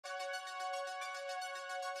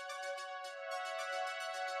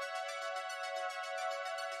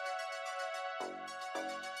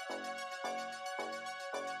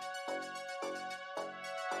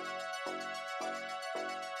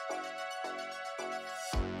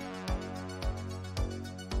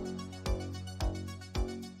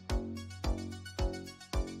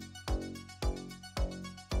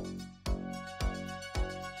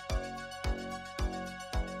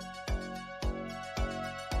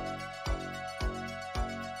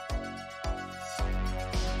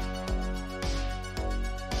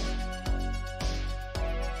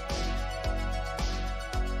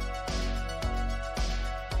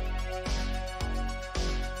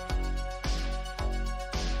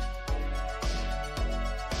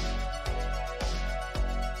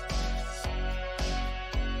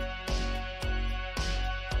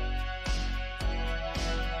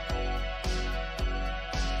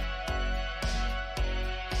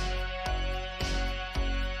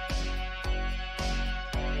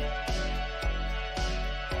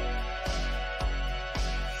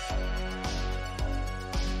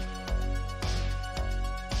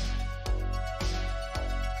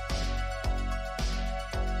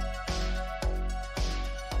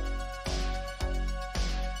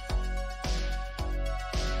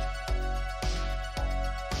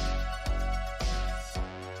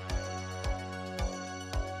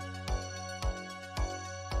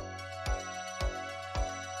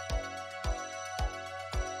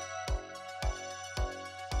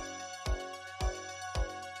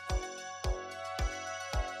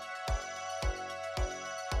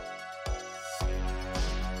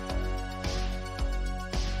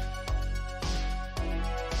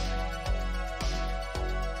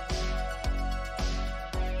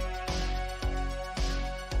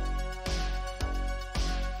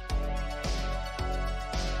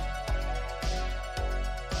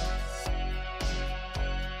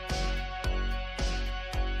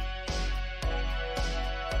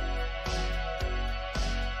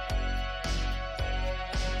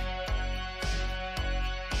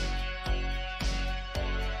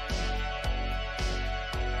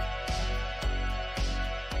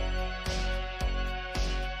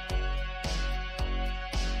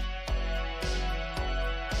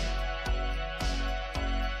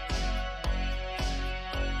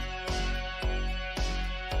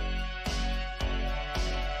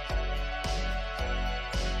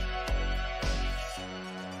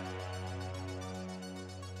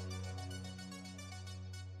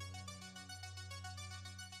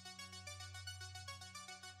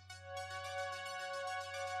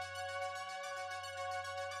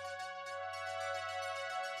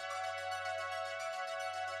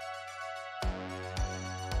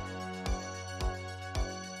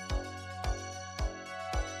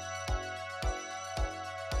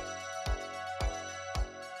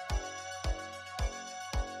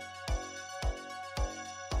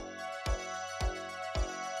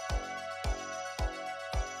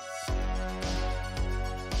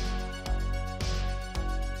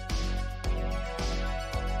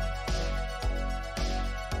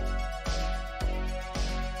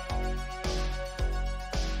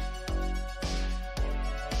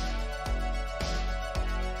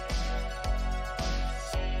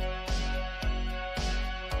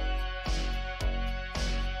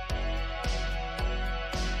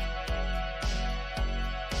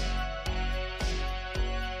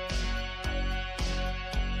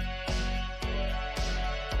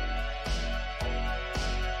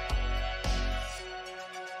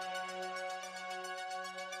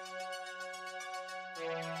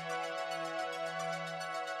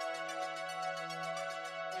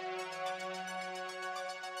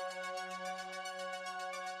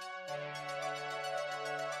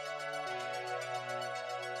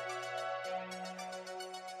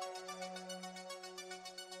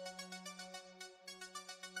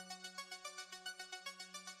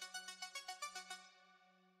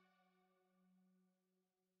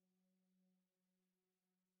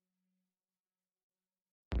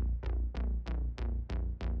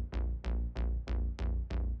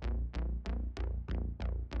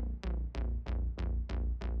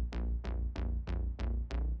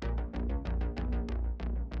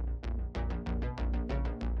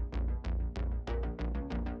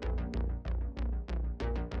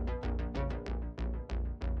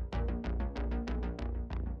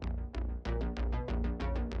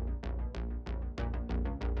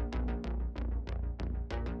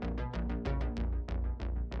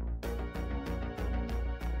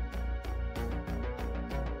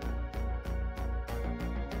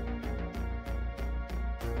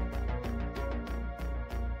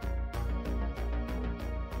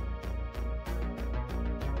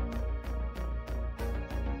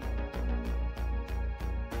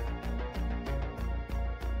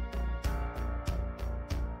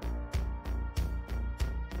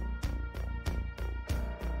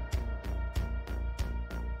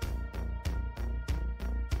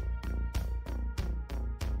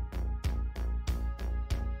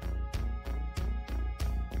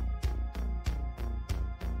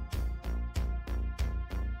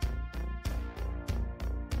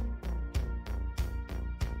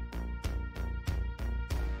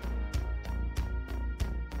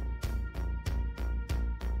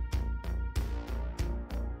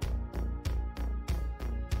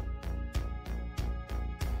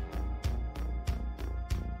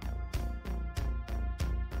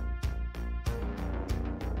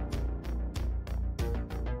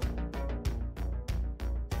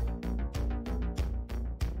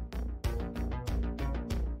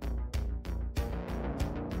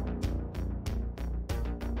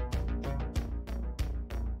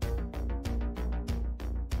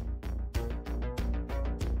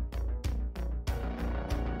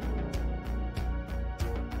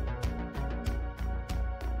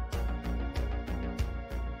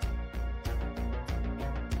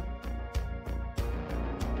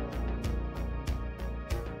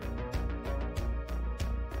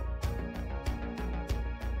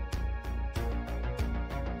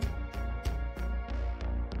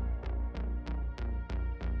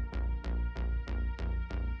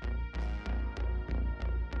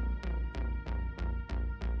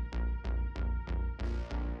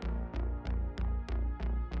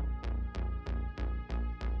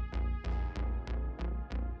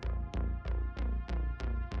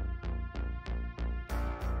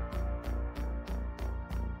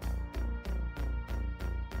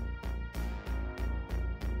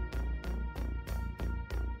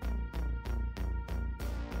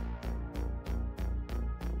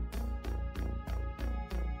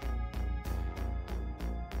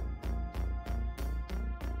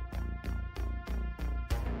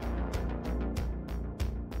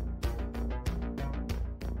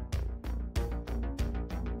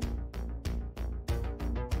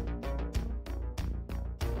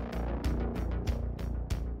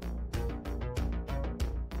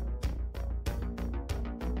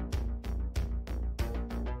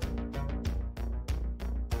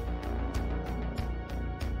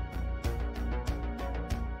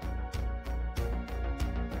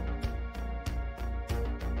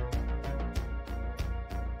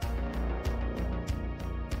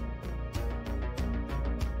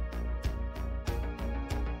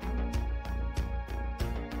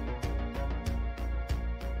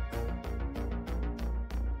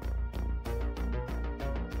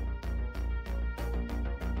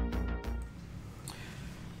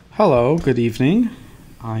Hello, good evening.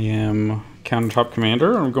 I am CounterTop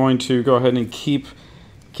Commander. I'm going to go ahead and keep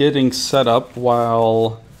getting set up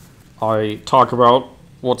while I talk about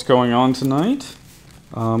what's going on tonight.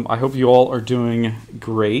 I hope you all are doing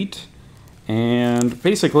great. And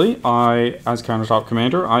basically, as CounterTop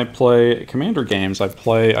Commander, I play Commander games. I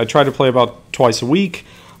try to play about twice a week.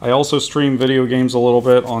 I also stream video games a little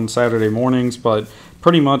bit on Saturday mornings, but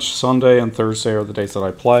pretty much Sunday and Thursday are the days that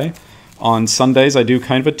I play. On Sundays, I do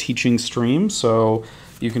kind of a teaching stream, so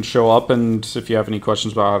you can show up, and if you have any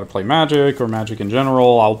questions about how to play Magic or Magic in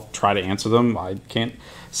general, I'll try to answer them. I can't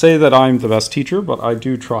say that I'm the best teacher, but I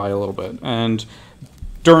do try a little bit. And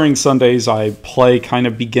during Sundays, I play kind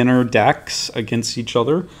of beginner decks against each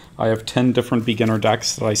other. I have 10 different beginner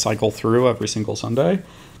decks that I cycle through every single Sunday.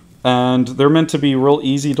 And they're meant to be real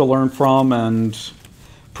easy to learn from and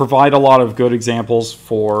provide a lot of good examples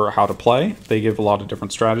for how to play. They give a lot of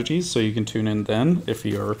different strategies, so you can tune in then if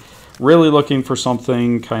you're really looking for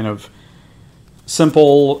something kind of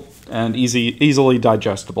simple and easily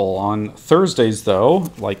digestible. On Thursdays, though,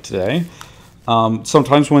 like today,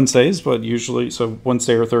 sometimes Wednesdays, but usually, so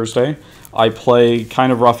Wednesday or Thursday, I play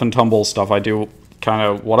kind of rough and tumble stuff. I do kind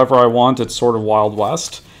of whatever I want. It's sort of Wild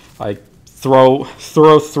West. I throw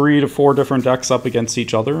 3 to 4 different decks up against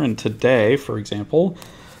each other, and today, for example,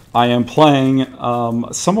 I am playing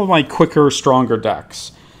some of my quicker, stronger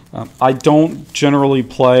decks. I don't generally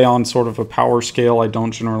play on sort of a power scale. I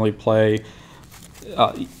don't generally play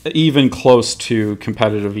even close to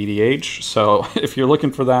competitive EDH. So if you're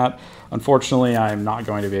looking for that, unfortunately, I'm not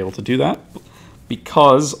going to be able to do that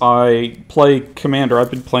because I play Commander.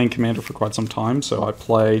 I've been playing Commander for quite some time, so I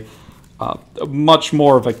play much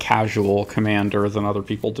more of a casual Commander than other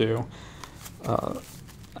people do.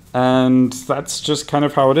 And that's just kind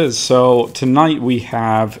of how it is. So tonight we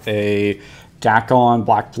have a Dakon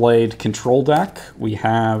Blackblade control deck. We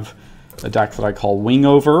have a deck that I call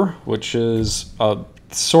Wingover, which is a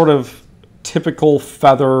sort of typical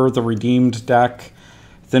Feather the Redeemed deck.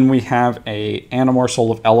 Then we have a Animar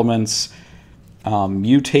Soul of Elements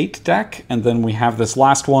Mutate deck. And then we have this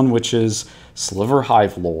last one, which is Sliver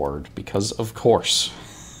Hive Lord, because of course.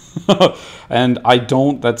 And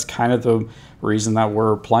that's kind of the reason that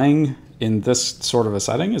we're playing in this sort of a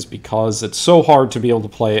setting, is because it's so hard to be able to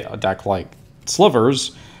play a deck like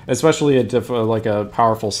Slivers, especially like a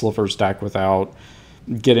powerful Slivers deck, without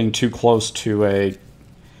getting too close to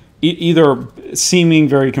either seeming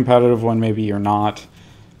very competitive when maybe you're not,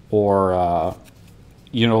 or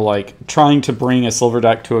like trying to bring a Sliver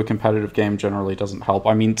deck to a competitive game generally doesn't help.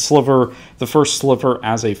 I mean, the first Sliver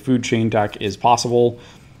as a food chain deck is possible,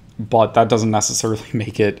 but that doesn't necessarily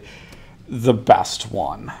make it the best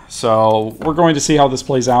one. So we're going to see how this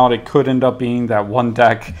plays out. It could end up being that one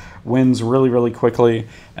deck wins really, really quickly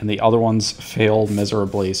and the other ones fail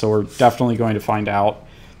miserably. So we're definitely going to find out.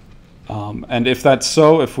 And if that's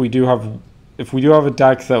so, if we do have a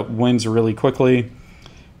deck that wins really quickly,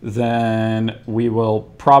 then we will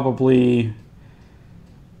probably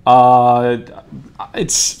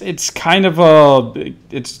it's kind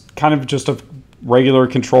of just a regular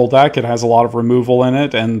control deck. It has a lot of removal in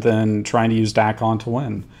it, and then trying to use Dakon to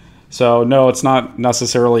win. So no, it's not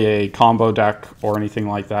necessarily a combo deck or anything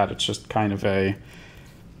like that. It's just kind of a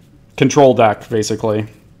control deck, basically.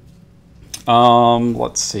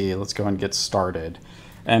 Let's see. Let's go and get started.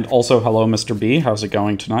 And also, hello, Mr. B. How's it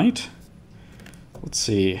going tonight? Let's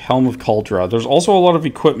see. Helm of Cauldra. There's also a lot of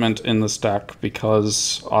equipment in this deck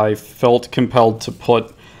because I felt compelled to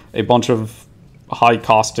put a bunch of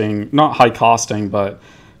not high costing, but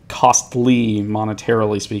costly,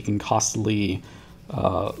 monetarily speaking, costly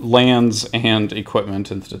lands and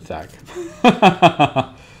equipment into the deck.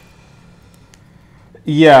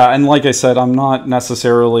 Yeah, and like I said, I'm not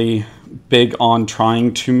necessarily big on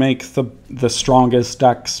trying to make the strongest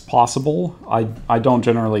decks possible. I don't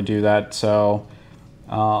generally do that, so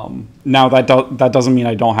now that doesn't mean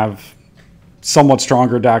I don't have somewhat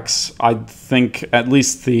stronger decks. I think at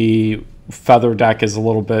least the Feather deck is a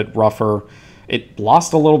little bit rougher. It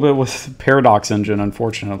lost a little bit with Paradox Engine,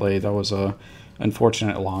 unfortunately. That was a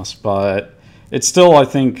unfortunate loss, but it still, I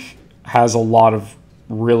think, has a lot of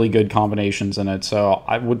really good combinations in it. So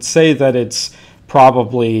I would say that it's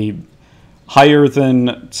probably higher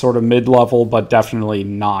than sort of mid-level, but definitely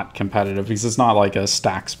not competitive because it's not like a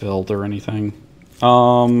stacks build or anything.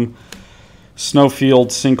 Snowfield,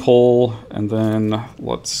 Sinkhole, and then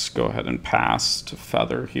let's go ahead and pass to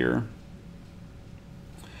Feather here.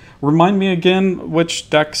 Remind me again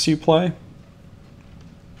which decks you play,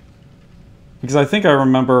 because I think I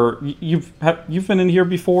remember you've been in here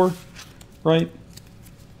before, right?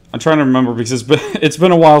 I'm trying to remember because it's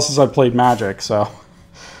been a while since I played Magic, so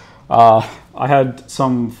I had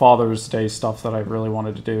some Father's Day stuff that I really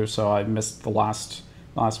wanted to do, so I missed the last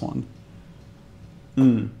one.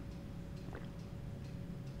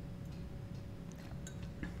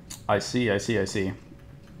 I see.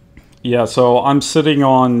 Yeah, so I'm sitting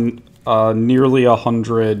on nearly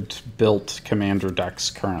 100 built commander decks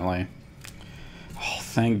currently. Oh,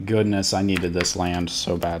 thank goodness I needed this land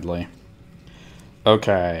so badly.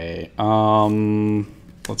 Okay,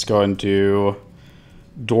 let's go ahead and do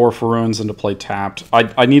Dwarf Ruins into play tapped.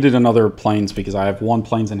 I needed another Plains because I have 1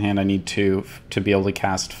 Plains in hand. I need 2 to be able to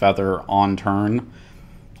cast Feather on turn.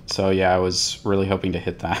 So yeah, I was really hoping to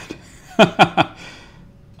hit that.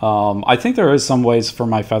 I think there is some ways for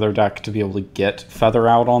my Feather deck to be able to get Feather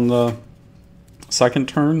out on the second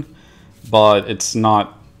turn, but it's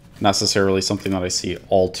not necessarily something that I see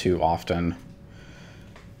all too often.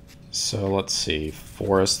 So let's see,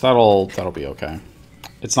 Forest, that'll be okay.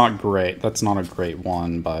 It's not great. That's not a great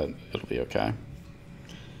one, but it'll be okay.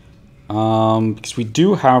 Because we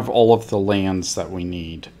do have all of the lands that we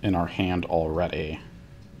need in our hand already.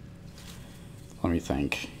 Let me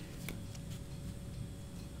think.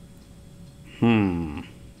 I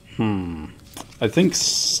think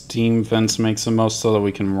Steam Vents makes the most so that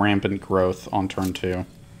we can rampant growth on turn 2.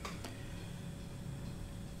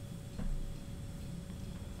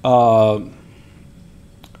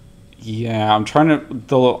 Yeah, I'm trying to.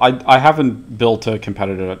 Though I haven't built a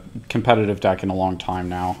competitive deck in a long time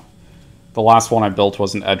now. The last one I built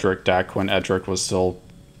was an Edric deck when Edric was still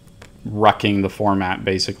wrecking the format,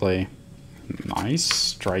 basically. Nice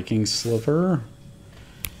striking sliver.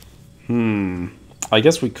 I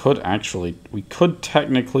guess we could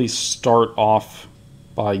technically start off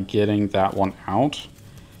by getting that one out.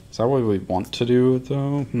 Is that what we want to do,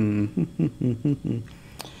 though?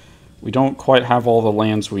 We don't quite have all the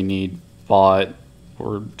lands we need, but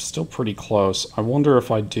we're still pretty close. I wonder if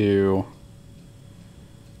I do...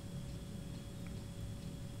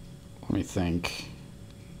 Let me think.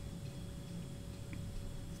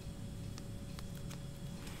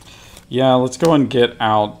 Yeah, let's go and get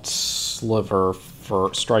out Sliver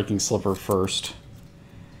for striking Sliver first.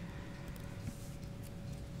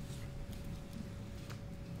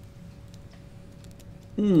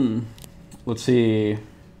 Let's see.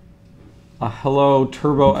 Hello,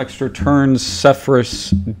 Turbo Extra Turns,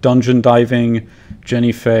 Sephiroth, Dungeon Diving,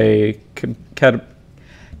 Jenny Faye,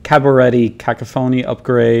 Cabaretti, Cacophony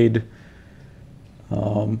Upgrade,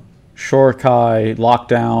 Shorikai,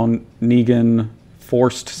 Lockdown, Negan,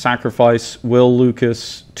 Forced Sacrifice, Will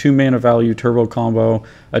Lucas, 2 mana value Turbo Combo,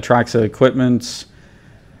 Atraxa Equipments,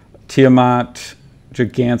 Tiamat,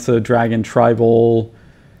 Gigantha, Dragon Tribal,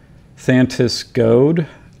 Thantis Goad,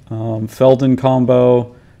 Felden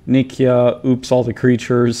Combo, Nikia, Oops All the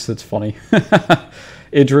Creatures, that's funny.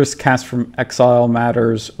 Idris, Cast from Exile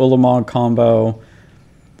Matters, Ulamog Combo,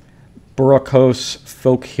 Burakos,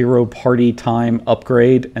 Folk Hero Party Time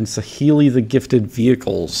Upgrade, and Sahili the Gifted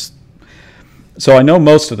Vehicles. So I know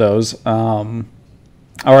most of those, or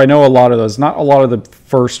I know a lot of those, not a lot of the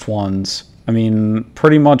first ones. I mean,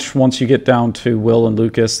 pretty much once you get down to Will and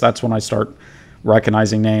Lucas, that's when I start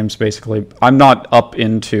recognizing names, basically. I'm not up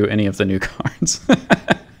into any of the new cards.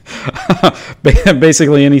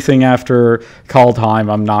 Basically anything after Call Time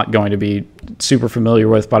I'm not going to be super familiar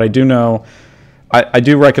with, but I do know, I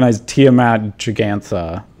do recognize Tiamat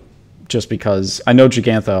Gigantha, just because I know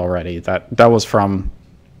Gigantha already. That was from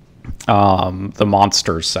the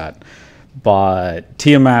Monsters set. But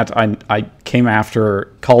Tiamat, I came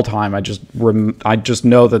after Call Time. I just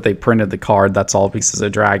know that they printed the card. That's all because it's a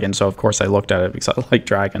dragon. So of course I looked at it because I like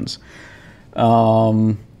dragons.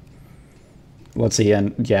 Let's see,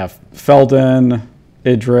 and yeah, Felden,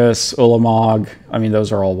 Idris, Ulamog. I mean,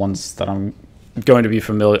 those are all ones that I'm going to be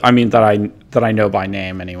familiar. I mean, that I know by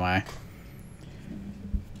name anyway.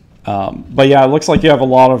 But yeah, it looks like you have a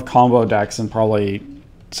lot of combo decks and probably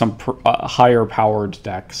some higher powered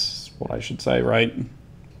decks. What I should say, right?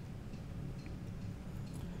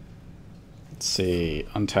 Let's see,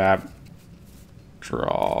 untap,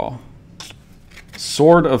 draw,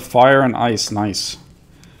 Sword of Fire and Ice, nice.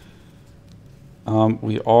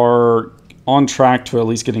 We are on track to at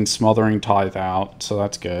least getting Smothering Tithe out, so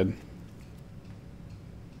that's good.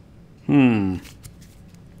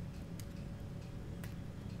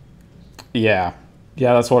 Yeah,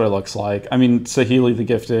 that's what it looks like. I mean, Sahili the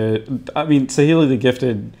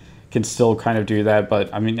Gifted can still kind of do that,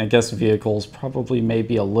 but I mean, I guess Vehicles probably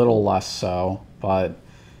maybe a little less so, but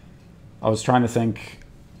I was trying to think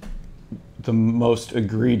the most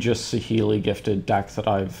egregious Sahili Gifted deck that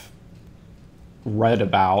I've read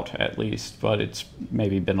about, at least, but it's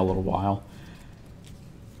maybe been a little while.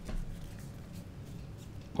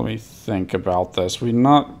 let me think about this. We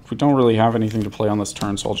don't really have anything to play on this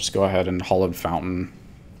turn, so I'll just go ahead and Hollowed Fountain.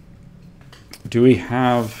 Do we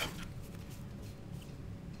have...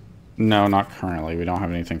 No, not currently. We don't have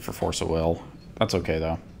anything for Force of Will. That's okay,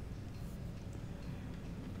 though.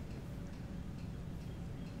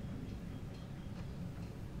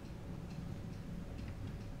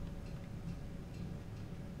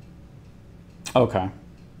 Okay.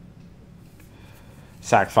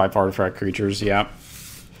 Sack 5 artifact creatures, yeah.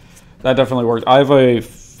 That definitely works. I have a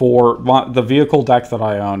 4... The vehicle deck that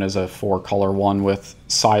I own is a 4-color one with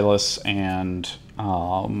Silas and...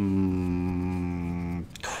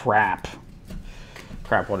 Crap,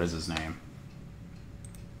 what is his name?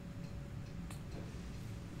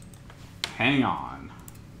 Hang on.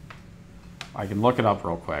 I can look it up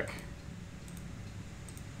real quick.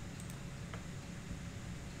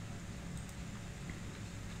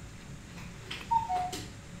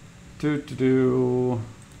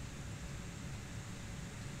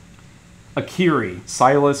 Akiri.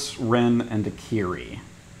 Silas, Ren, and Akiri.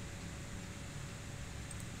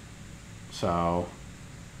 So...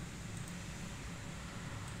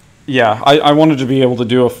 Yeah, I wanted to be able to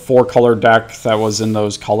do a 4-color deck that was in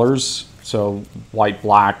those colors. So white,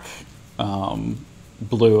 black,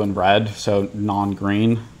 blue, and red. So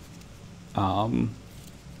non-green.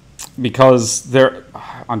 Because there...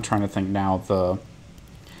 I'm trying to think now.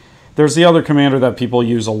 There's the other commander that people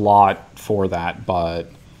use a lot for that, but...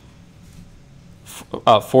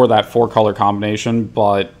 for that 4-color combination.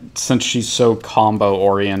 But since she's so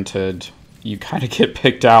combo-oriented, you kind of get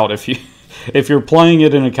picked out if you... If you're playing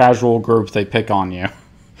it in a casual group, they pick on you.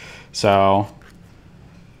 So,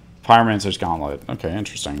 Pyromancer's Gauntlet. Okay,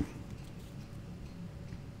 interesting.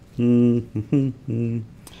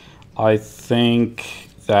 I think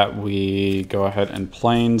that we go ahead and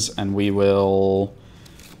Plains, and we will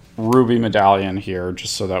Ruby Medallion here,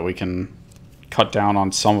 just so that we can cut down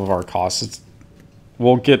on some of our costs.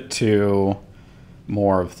 We'll get to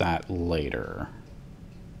more of that later.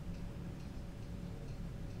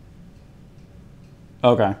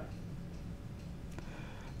 Okay.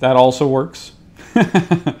 That also works.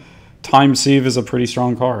 Time Sieve is a pretty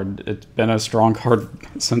strong card. It's been a strong card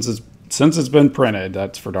since it's been printed,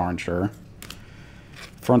 that's for darn sure.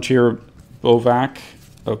 Frontier Bovac,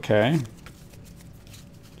 okay.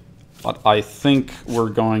 But I think we're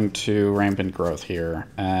going to Rampant Growth here.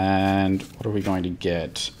 And what are we going to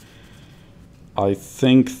get? I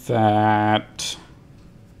think that...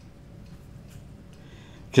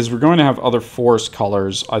 Because we're going to have other forest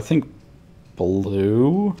colors. I think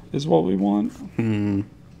blue is what we want.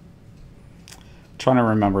 Trying to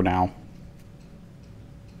remember now.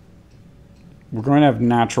 We're going to have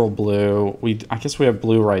natural blue. I guess we have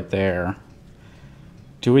blue right there.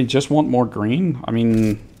 Do we just want more green? I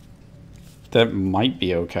mean, that might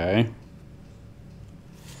be okay.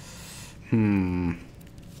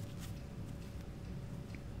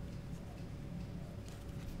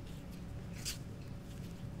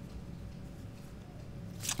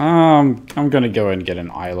 I'm gonna go ahead and get an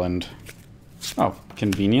island. Oh,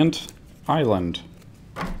 convenient. Island.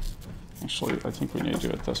 Actually, I think we need to do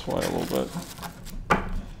it this way a little bit.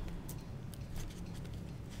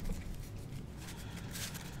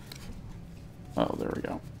 Oh, there we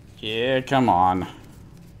go. Yeah, come on.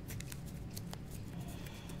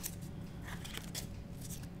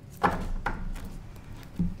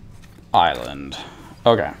 Island.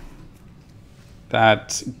 Okay.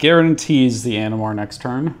 That guarantees the Animar next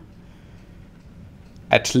turn.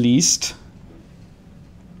 At least.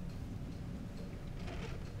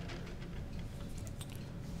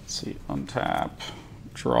 Let's see. Untap.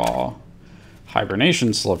 Draw.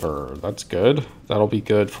 Hibernation Sliver. That's good. That'll be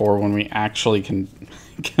good for when we actually can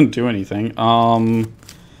do anything. I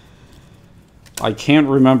can't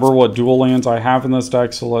remember what dual lands I have in this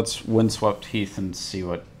deck, so let's Windswept Heath and see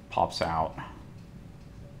what pops out.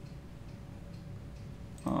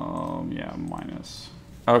 Yeah, minus.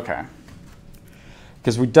 Okay.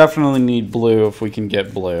 Because we definitely need blue if we can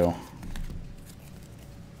get blue.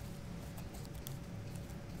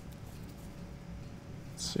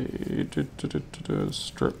 Let's see.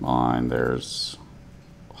 Strip Mine. There's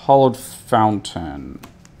Hollowed Fountain.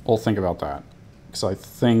 We'll think about that. Because I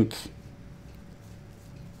think...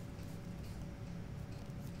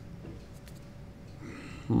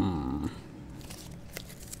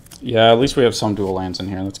 Yeah, at least we have some dual lands in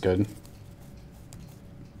here. That's good.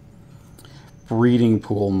 Breeding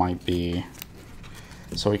Pool might be...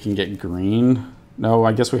 So we can get green. No,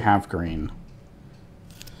 I guess we have green.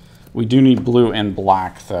 We do need blue and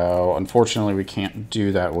black, though. Unfortunately, we can't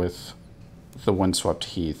do that with the Windswept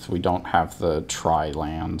Heath. We don't have the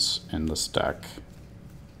tri-lands in this deck.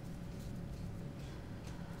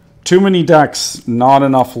 Too many decks, not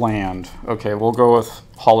enough land. Okay, we'll go with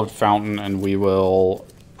Hollowed Fountain, and we will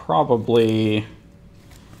probably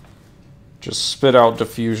just spit out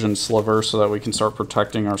Diffusion Sliver so that we can start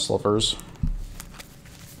protecting our slivers.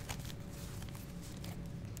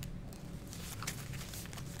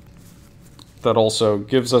 That also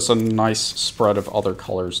gives us a nice spread of other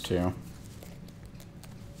colors too.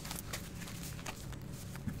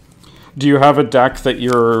 Do you have a deck that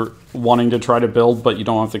you're wanting to try to build but you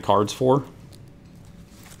don't have the cards for?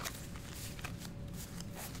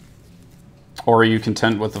 Or are you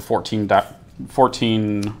content with the 14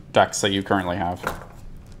 decks that you currently have?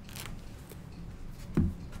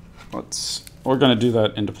 We're going to do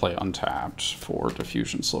that into play untapped for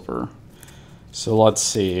Diffusion Sliver. So let's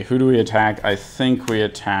see, who do we attack? I think we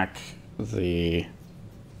attack the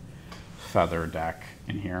Feather deck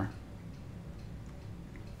in here.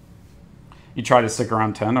 You try to stick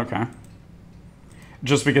around 10, okay.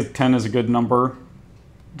 Just because 10 is a good number,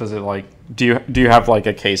 does it like, do you have like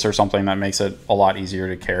a case or something that makes it a lot easier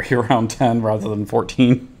to carry around 10 rather than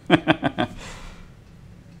 14?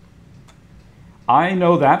 I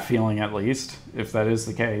know that feeling at least, if that is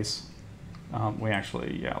the case. We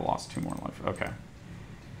actually, yeah, lost 2 more life. Okay.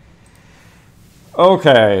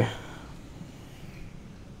 Okay.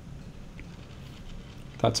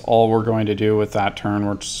 That's all we're going to do with that turn.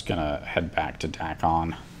 We're just going to head back to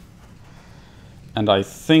Dakon. And I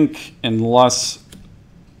think, unless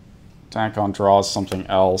Dakon draws something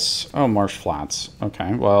else... Oh, Marsh Flats.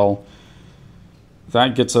 Okay, well,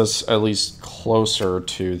 that gets us at least closer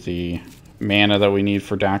to the mana that we need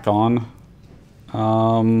for Dakon.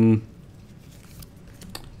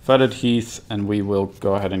 Fetid Heath, and we will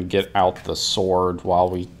go ahead and get out the sword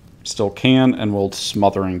while we still can, and we'll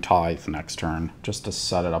Smothering Tithe next turn, just to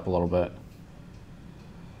set it up a little bit.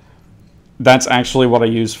 That's actually what I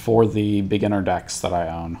use for the beginner decks that I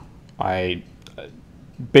own. I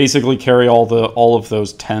basically carry all of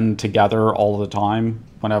those 10 together all the time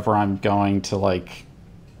whenever I'm going to like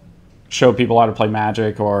show people how to play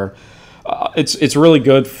Magic, or it's really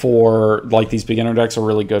good for, like, these beginner decks are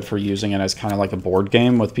really good for using it as kind of like a board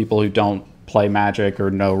game with people who don't play Magic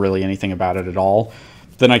or know really anything about it at all.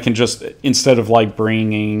 Then I can just, instead of like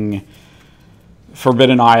bringing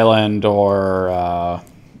Forbidden Island or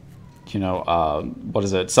what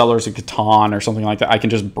is it, Settlers of Catan or something like that, I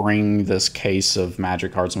can just bring this case of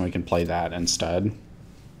Magic cards and we can play that instead.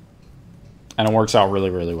 And it works out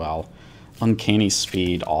really, really well. Uncanny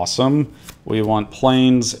Speed, awesome. We want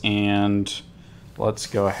Plains, and let's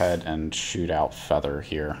go ahead and shoot out Feather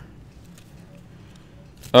here.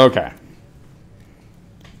 Okay.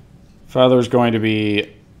 Feather's going to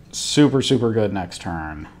be super, super good next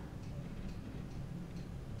turn.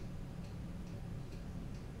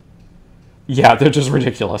 Yeah, they're just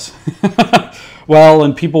ridiculous. Well,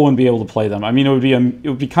 and people wouldn't be able to play them. I mean, it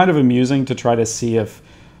would be kind of amusing to try to see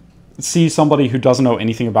somebody who doesn't know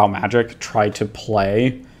anything about Magic try to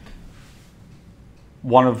play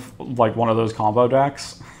one of those combo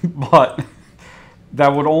decks, but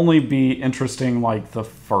that would only be interesting like the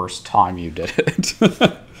first time you did it.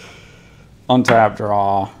 Untap,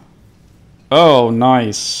 draw. Oh,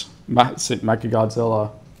 nice.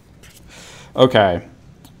 Mechagodzilla. Okay.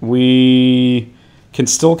 We can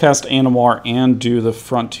still cast Animar and do the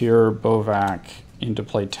Frontier Bovac into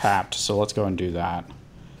play tapped, so let's go and do that.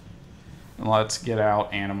 And let's get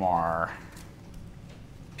out Animar.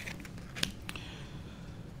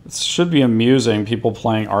 It should be amusing, people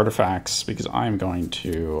playing artifacts, because I'm going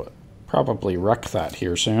to probably wreck that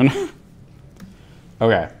here soon.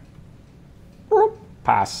 Okay.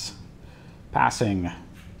 Pass. Passing.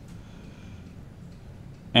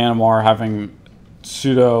 Animar having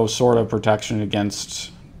pseudo sort of protection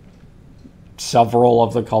against several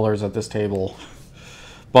of the colors at this table,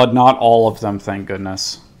 but not all of them, thank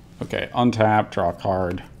goodness. Okay, untap, draw a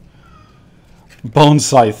card. Bone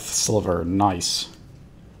Scythe Sliver, nice.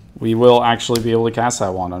 We will actually be able to cast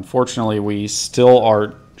that one. Unfortunately, we still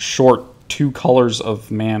are short 2 colors of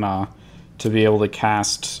mana to be able to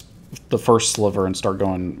cast the first Sliver and start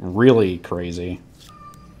going really crazy.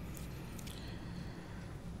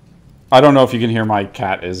 I don't know if you can hear, my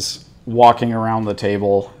cat is walking around the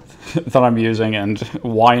table that I'm using and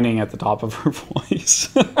whining at the top of her voice.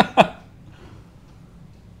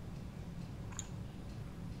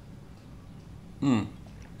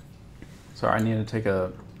 Sorry, I need to take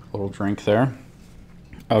a little drink there.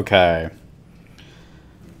 Okay.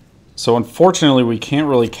 So unfortunately, we can't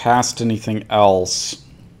really cast anything else.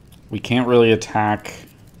 We can't really attack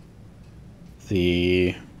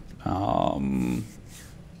the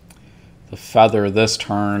Feather this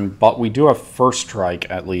turn, but we do have First Strike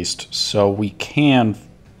at least, so we can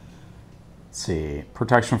Let's see,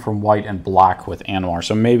 protection from white and black with Animar.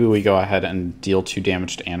 So maybe we go ahead and deal 2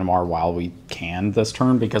 damage to Animar while we can this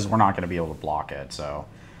turn, because we're not going to be able to block it. So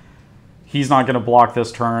he's not going to block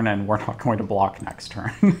this turn, and we're not going to block next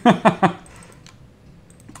turn.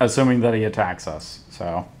 Assuming that he attacks us.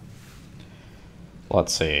 So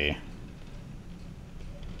let's see.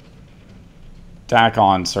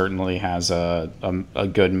 Dakon certainly has a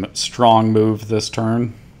good, strong move this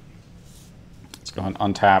turn. Let's go and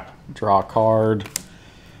untap, draw a card.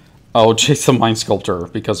 Oh, chase the Mind Sculptor,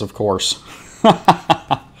 because of course.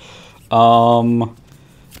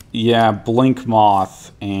 Yeah, Blink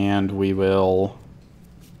Moth, and we will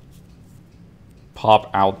pop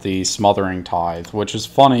out the Smothering Tithe, which is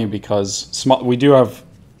funny because we do have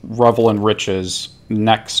Revel in Riches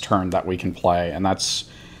next turn that we can play, and that's...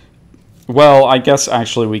 Well, I guess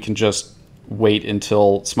actually we can just wait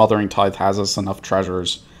until Smothering Tithe has us enough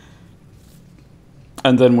treasures.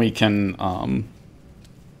 And then we can...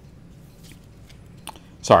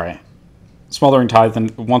 Sorry. Smothering Tithe,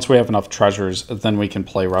 and once we have enough treasures, then we can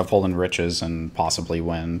play Revel in Riches and possibly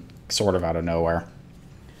win, sort of out of nowhere.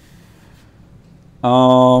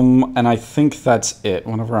 And I think that's it.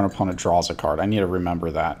 Whenever an opponent draws a card, I need to remember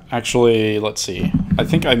that. Actually, let's see. I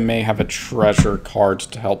think I may have a treasure card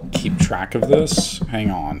to help keep track of this. Hang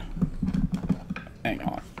on. Hang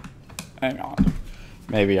on. Hang on.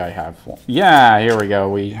 Maybe I have one. Yeah, here we go.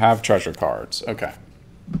 We have treasure cards. Okay.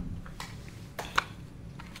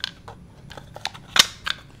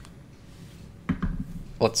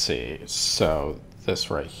 Let's see. So,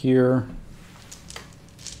 this right here.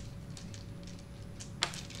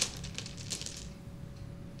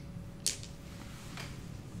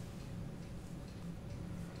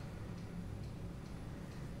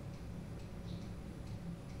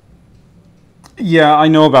 Yeah, I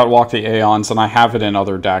know about Walk the Aeons, and I have it in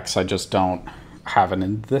other decks. I just don't have it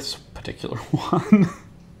in this particular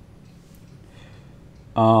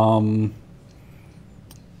one.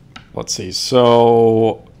 Let's see.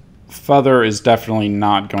 So, Feather is definitely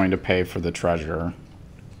not going to pay for the treasure,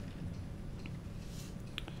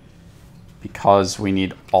 because we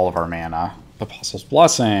need all of our mana. Apostle's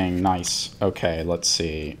Blessing. Nice. Okay, let's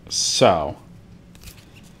see. So,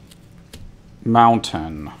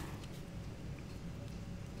 Mountain.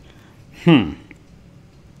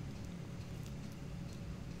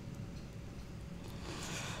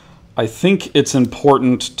 I think it's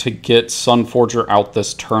important to get Sunforger out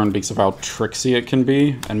this turn because of how tricksy it can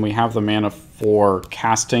be, and we have the mana for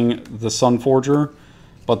casting the Sunforger,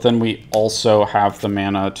 but then we also have the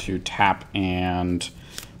mana to tap, and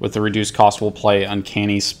with the reduced cost we'll play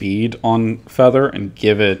Uncanny Speed on Feather and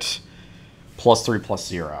give it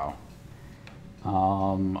 +3/+0.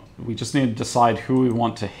 We just need to decide who we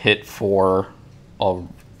want to hit for a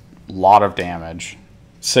lot of damage.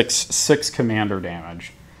 Six commander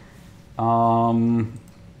damage. Let's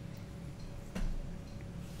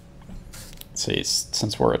see,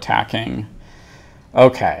 since we're attacking.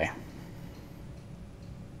 Okay.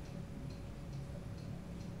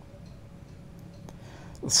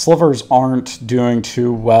 Slivers aren't doing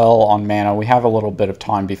too well on mana. We have a little bit of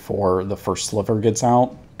time before the first sliver gets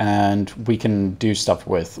out, and we can do stuff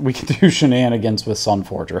with... We can do shenanigans with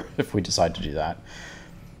Sunforger if we decide to do that.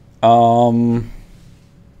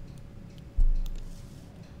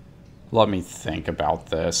 Let me think about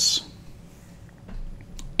this.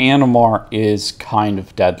 Animar is kind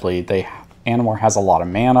of deadly. Animar has a lot of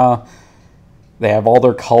mana. They have all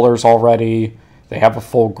their colors already. They have a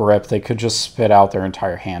full grip. They could just spit out their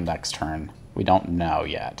entire hand next turn. We don't know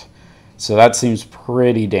yet. So that seems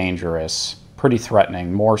pretty dangerous, pretty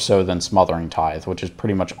threatening, more so than Smothering Tithe, which is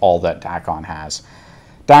pretty much all that Dakon has.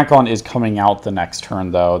 Dakon is coming out the next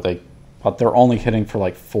turn, though. But they're only hitting for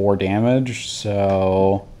like 4 damage,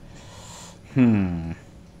 so...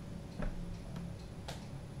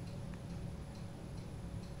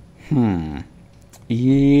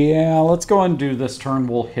 Yeah, let's go and do this turn.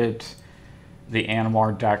 We'll hit the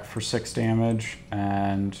Animar deck for 6 damage,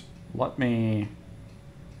 and let me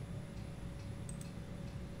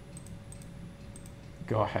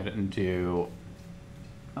go ahead and do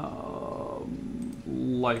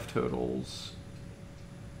life totals.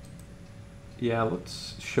 Yeah,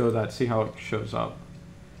 let's show that, see how it shows up.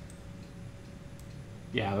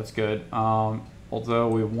 Yeah, that's good. Although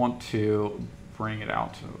we want to bring it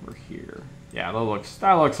out over here. Yeah, that looks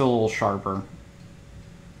a little sharper.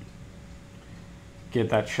 Get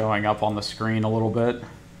that showing up on the screen a little bit.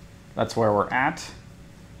 That's where we're at.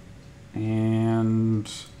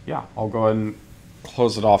 And yeah, I'll go ahead and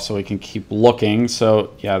close it off so we can keep looking.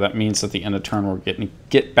 So yeah, that means at the end of turn we're getting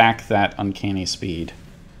get back that Uncanny Speed.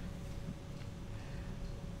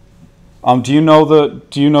 Do you know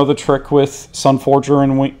the trick with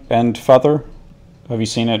Sunforger and Feather? Have you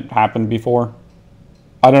seen it happen before?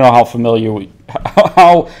 I don't know how familiar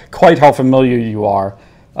how familiar you are.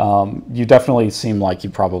 You definitely seem like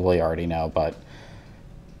you probably already know, but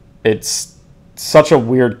it's such a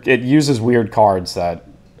weird. It uses weird cards that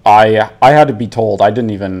I had to be told. I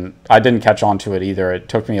didn't catch on to it either. It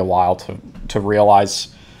took me a while to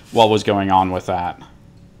realize what was going on with that.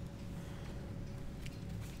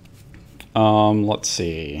 Let's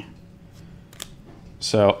see.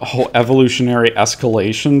 So, evolutionary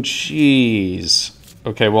escalation? Jeez.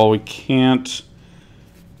 Okay, well, we can't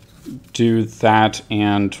do that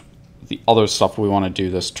and the other stuff we want to do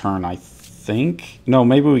this turn, I think. No,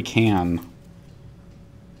 maybe we can.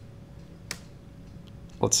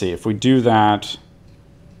 Let's see, if we do that...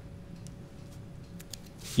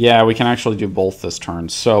 Yeah, we can actually do both this turn.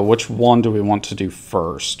 So, which one do we want to do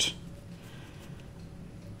first?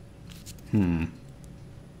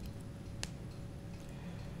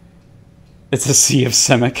 It's a sea of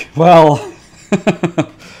Simic. Well,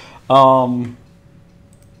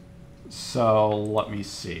 so let me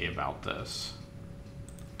see about this.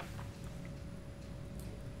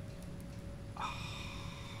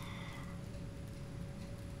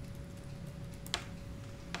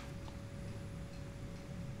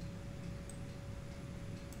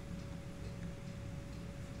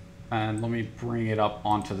 And let me bring it up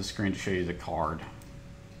onto the screen to show you the card.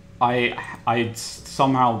 I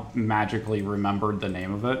somehow magically remembered the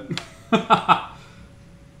name of it.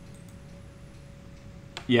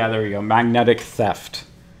 Yeah, there you go. Magnetic Theft.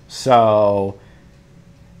 So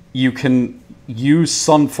you can use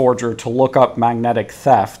Sunforger to look up Magnetic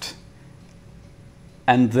Theft,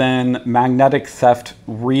 and then Magnetic Theft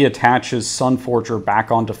reattaches Sunforger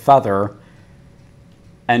back onto Feather.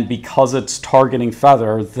 And because it's targeting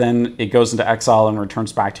Feather, then it goes into exile and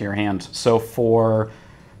returns back to your hand. So for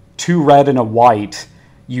 2 red and a white,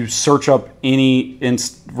 you search up any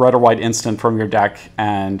red or white instant from your deck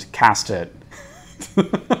and cast it.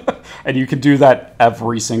 And you can do that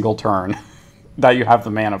every single turn that you have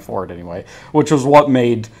the mana for it anyway. Which was what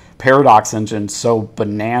made Paradox Engine so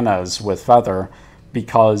bananas with Feather.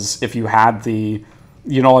 Because if you had the,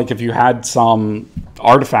 like if you had some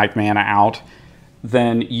artifact mana out,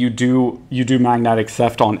 then you do Magnetic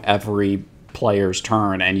Theft on every player's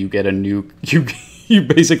turn, and you get a new... You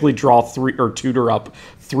basically draw 3 or tutor up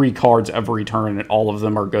 3 cards every turn, and all of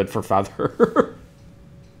them are good for Feather.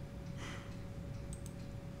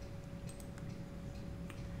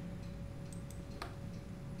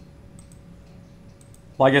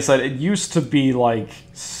 Like I said, it used to be like...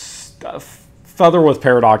 Feather with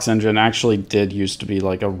Paradox Engine actually did used to be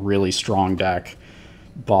like a really strong deck.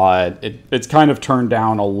 But it's kind of turned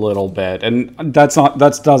down a little bit, and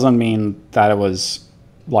that doesn't mean that it was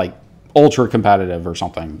like ultra competitive or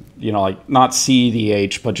something, like not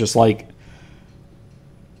CEDH, but just like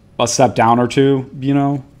a step down or two,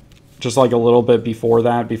 just like a little bit before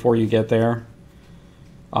that, before you get there.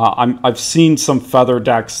 I've seen some Feather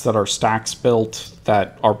decks that are stacks built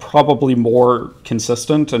that are probably more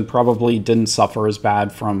consistent and probably didn't suffer as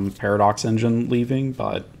bad from Paradox Engine leaving,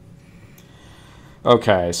 but.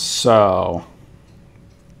 Okay, so...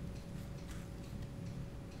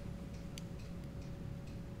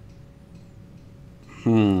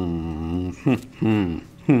 Let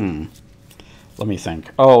me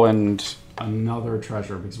think. Oh, and another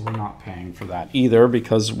treasure, because we're not paying for that either,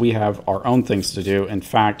 because we have our own things to do. In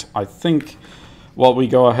fact, I think what we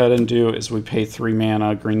go ahead and do is we pay 3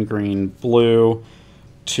 mana, green, green, blue,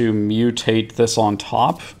 to mutate this on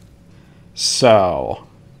top. So...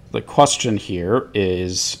 the question here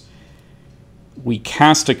is, we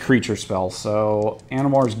cast a creature spell, so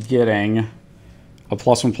Animar's getting a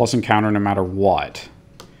 +1/+1 counter no matter what.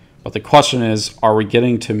 But the question is, are we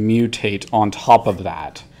getting to mutate on top of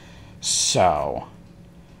that? So,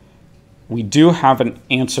 we do have an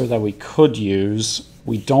answer that we could use.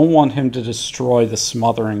 We don't want him to destroy the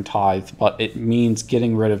Smothering Tithe, but it means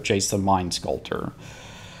getting rid of Jace the Mind Sculptor.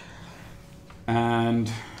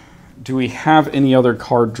 And... do we have any other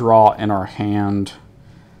card draw in our hand?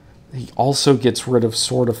 He also gets rid of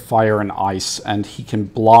Sword of Fire and Ice, and he can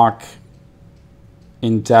block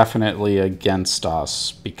indefinitely against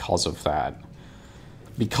us because of that.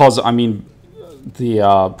 Because, I mean,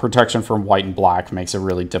 the protection from white and black makes it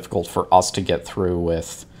really difficult for us to get through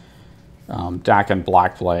with Dak and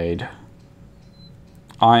Blackblade.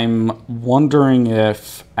 I'm wondering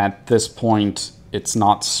if, at this point, it's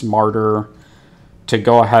not smarter to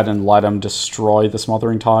go ahead and let him destroy the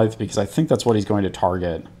Smothering Tithe, because I think that's what he's going to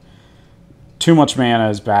target. Too much mana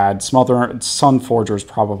is bad. Sunforger is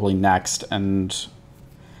probably next, and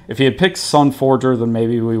If he had picked Sunforger, then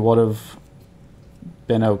maybe we would have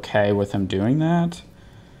been okay with him doing that.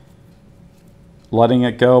 Letting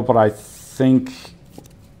it go, but I think...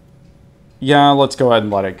 Yeah, let's go ahead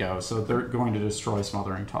and let it go. So they're going to destroy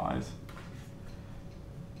Smothering Tithe.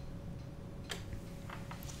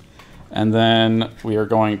 And then we are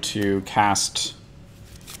going to cast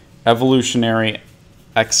Evolutionary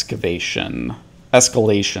Escalation,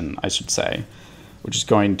 I should say, which is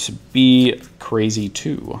going to be crazy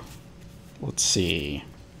too. Let's see.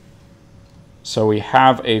 So we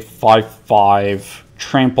have a 5/5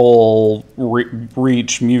 trample,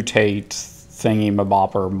 reach, mutate,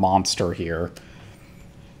 thingy-mabopper monster here.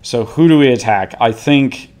 So who do we attack? I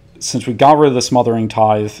think since we got rid of the Smothering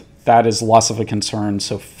Tithe, that is less of a concern.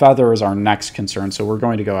 So Feather is our next concern. So we're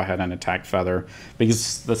going to go ahead and attack Feather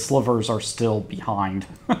because the slivers are still behind.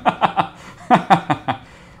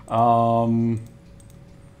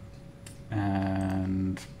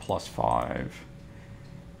 And +5.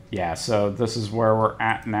 Yeah, so this is where we're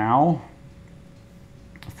at now.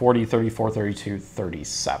 40, 34, 32,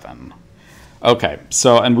 37. Okay,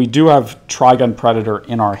 so, and we do have Trigun Predator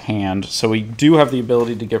in our hand, so we do have the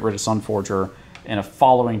ability to get rid of Sunforger in a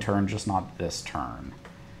following turn, just not this turn.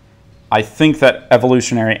 I think that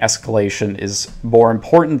Evolutionary Escalation is more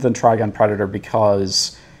important than Trigun Predator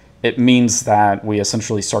because it means that we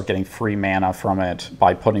essentially start getting free mana from it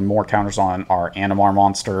by putting more counters on our Animar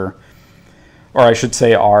monster, or I should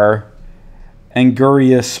say our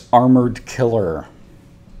Angurious Armored Killer.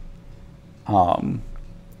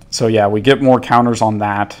 So yeah, we get more counters on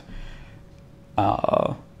that,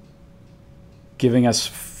 giving us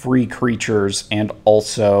free creatures and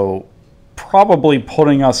also probably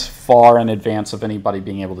putting us far in advance of anybody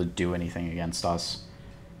being able to do anything against us.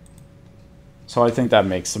 So I think that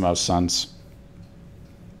makes the most sense.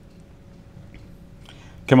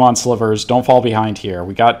 Come on, Slivers, don't fall behind here.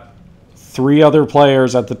 We got 3 other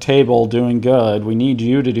players at the table doing good. We need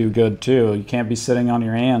you to do good too. You can't be sitting on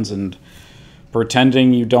your hands and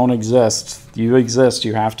pretending you don't exist. You exist.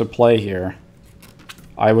 You have to play here.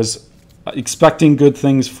 I was expecting good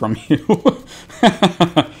things from you.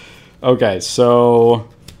 Okay, so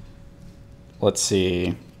let's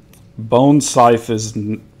see. Bone Scythe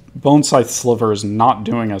Sliver is not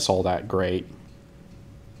doing us all that great.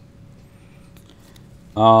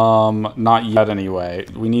 Not yet anyway.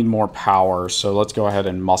 We need more power, so let's go ahead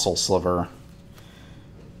and Muscle Sliver.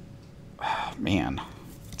 Man,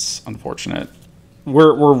 it's unfortunate.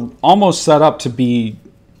 We're almost set up to be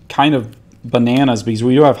kind of bananas because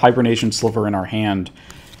we do have Hibernation Sliver in our hand.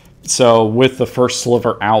 So with the first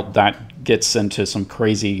Sliver out, that gets into some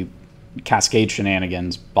crazy Cascade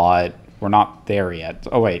shenanigans, but we're not there yet.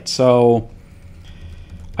 Oh wait, so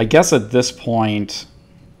I guess at this point,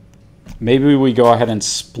 maybe we go ahead and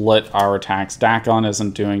split our attacks. Dakon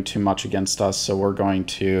isn't doing too much against us, so we're going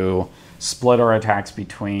to split our attacks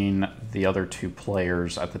between the other 2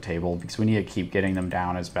 players at the table because we need to keep getting them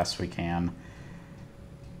down as best we can.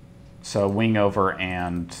 So Wing Over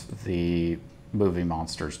and the Movie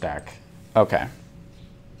Monsters deck. Okay.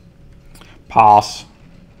 Pass.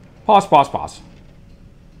 Pass, pass, pass.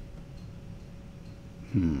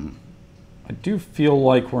 I do feel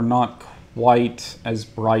like we're not quite as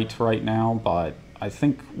bright right now, but I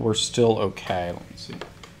think we're still okay. Let me see.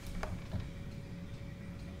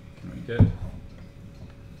 Can we get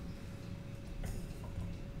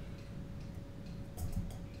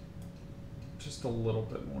just a little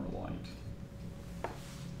bit more light?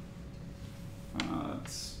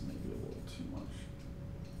 It's maybe a little too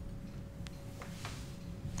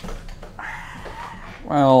much.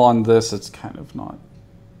 Well, on this, it's kind of not.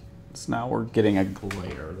 It's now we're getting a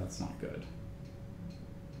glare. That's not good.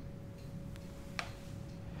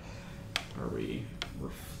 Are we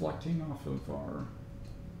reflecting off of our...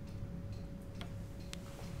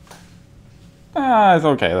 it's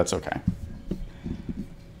okay. That's okay.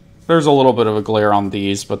 There's a little bit of a glare on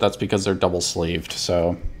these, but that's because they're double-sleeved,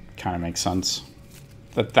 so kind of makes sense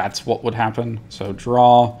that that's what would happen. So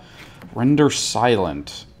draw, render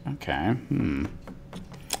silent. Okay.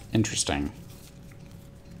 Interesting.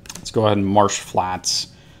 Let's go ahead and Marsh Flats.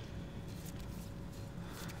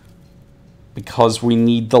 Because we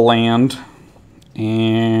need the land.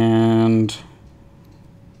 And...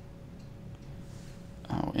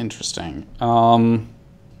 oh, interesting.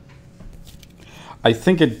 I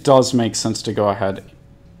think it does make sense to go ahead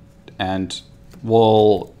and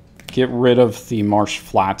we'll get rid of the Marsh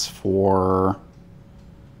Flats for...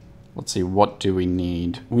 let's see, what do we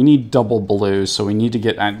need? We need double blue, so we need to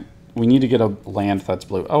get a land that's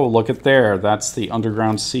blue. Oh, look at there. That's the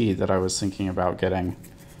Underground Sea that I was thinking about getting.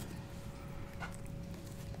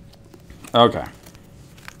 Okay.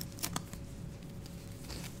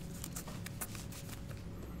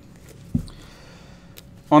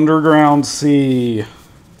 Underground Sea.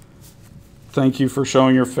 Thank you for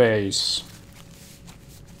showing your face.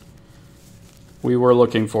 We were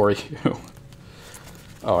looking for you.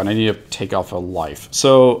 Oh, and I need to take off a life.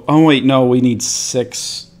 So, oh wait, no, we need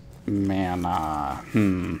 6 mana.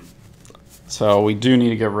 So we do need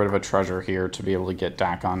to get rid of a treasure here to be able to get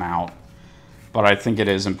Dakon out. But I think it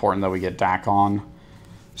is important that we get Dakon,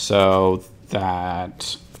 so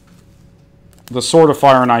that the Sword of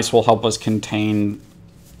Fire and Ice will help us contain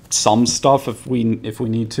some stuff if we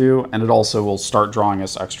need to, and it also will start drawing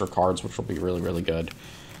us extra cards, which will be really, really good.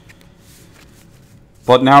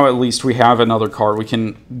 But now at least we have another card. We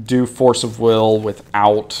can do Force of Will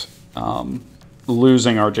without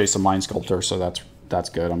losing our Jason Mind Sculptor, so that's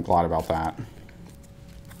good. I'm glad about that.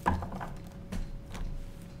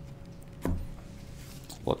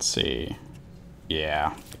 Let's see.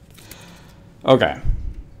 Yeah. Okay.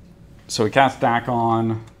 So we cast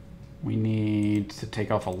Dakon. We need to take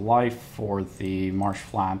off a life for the Marsh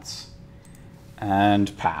Flats.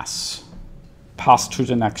 And pass. Pass to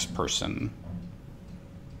the next person.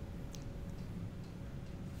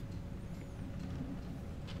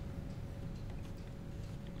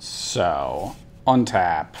 So,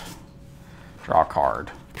 untap. Draw a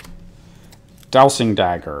card. Dowsing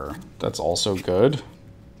Dagger. That's also good.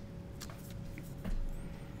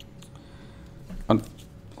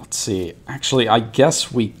 Let's see. Actually, I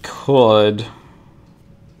guess we could...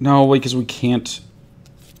 No, wait, because we can't...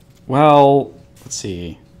 Well, let's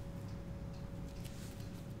see.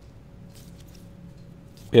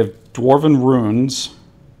 We have Dwarven Runes.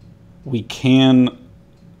 We can...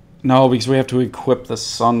 No, because we have to equip the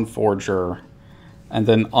Sun Forger and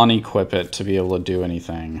then unequip it to be able to do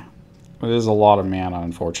anything. It is a lot of mana,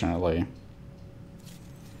 unfortunately.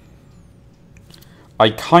 I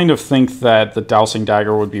kind of think that the Dowsing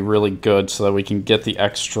Dagger would be really good so that we can get the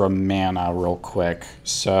extra mana real quick.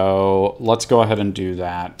 So let's go ahead and do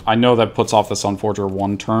that. I know that puts off the Sun Forger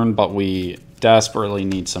 1 turn, but we desperately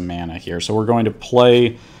need some mana here. So we're going to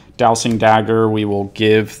play Dowsing Dagger. We will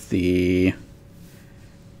give the...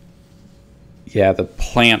 Yeah, the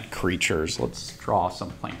plant creatures. Let's draw some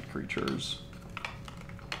plant creatures.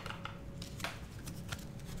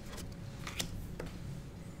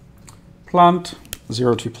 Plant.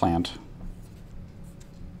 0-2 plant.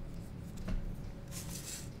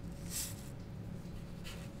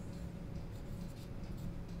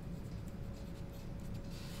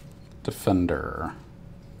 Defender.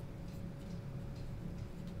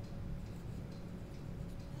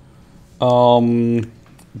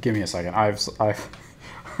 Give me a second. I've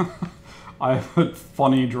I have a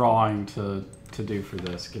funny drawing to do for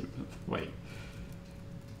this. Wait.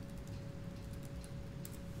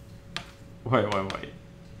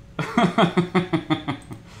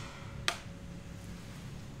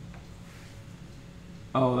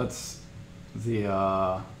 Oh, that's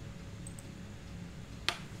the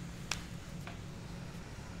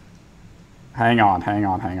hang on.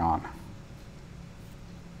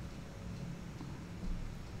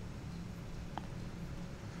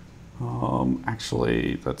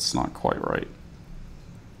 Actually, that's not quite right.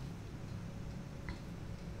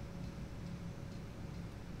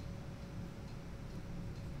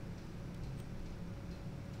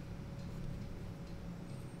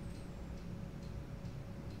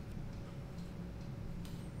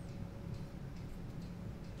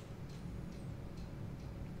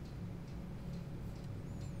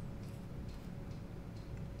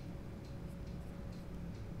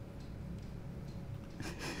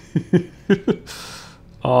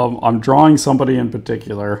 I'm drawing somebody in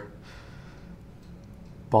particular,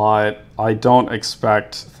 but I don't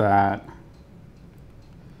expect that.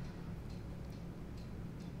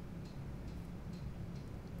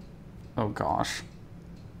 Oh gosh.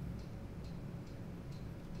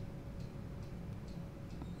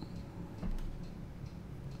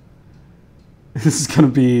 This is gonna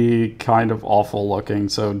be kind of awful looking,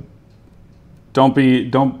 so don't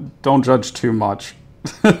judge too much.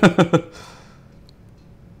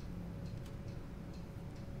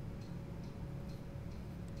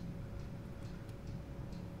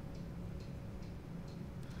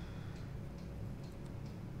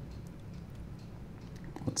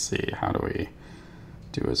 Let's see, how do we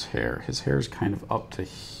do his hair? His hair is kind of up to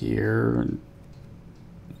here.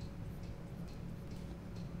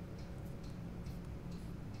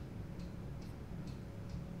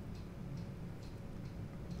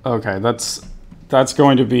 Okay, that's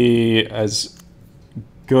going to be as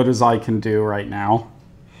good as I can do right now.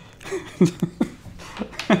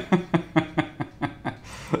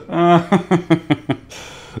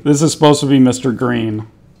 This is supposed to be Mr. Green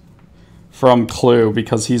from Clue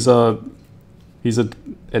because he's a He's an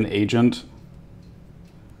agent.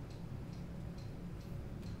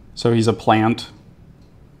 So he's a plant.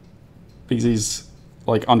 Because he's,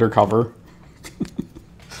 like, undercover.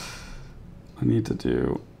 I need to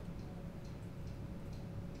do...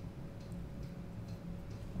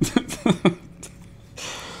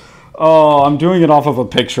 Oh, I'm doing it off of a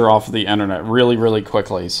picture off of the internet really, really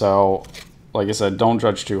quickly. So, like I said, don't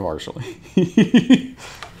judge too harshly.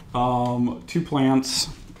 2 plants.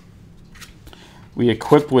 We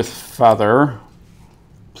equip with feather.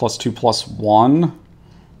 +2/+1.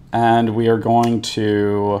 And we are going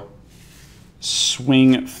to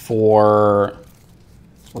swing for,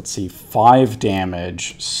 let's see, 5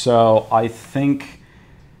 damage. So I think...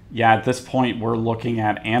 Yeah, at this point, we're looking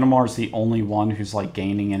at Animar's the only one who's, like,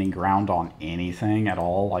 gaining any ground on anything at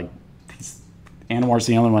all. Like, Animar's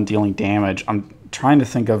the only one dealing damage. I'm trying to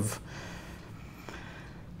think of...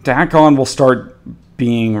 Dakon will start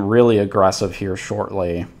being really aggressive here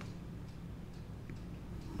shortly.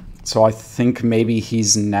 So I think maybe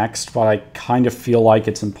he's next, but I kind of feel like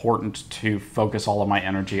it's important to focus all of my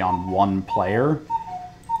energy on one player.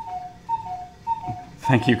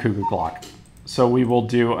 Thank you, Cuckoo Clock. So we will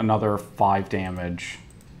do another 5 damage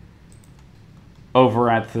over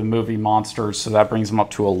at the movie monsters, so that brings them up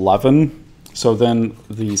to 11. So then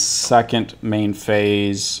the second main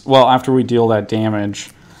phase, well, after we deal that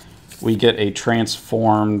damage, we get a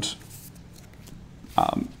transformed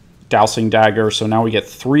Dowsing Dagger. So now we get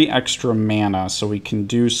 3 extra mana, so we can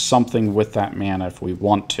do something with that mana if we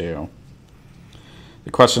want to.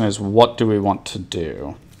 The question is, what do we want to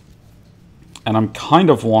do? And I'm kind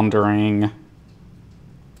of wondering...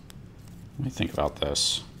 Let me think about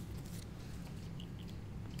this.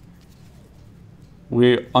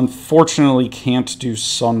 We unfortunately can't do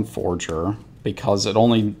Sunforger because it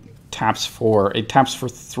only taps for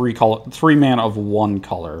 3 mana of 1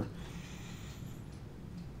 color.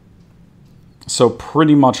 So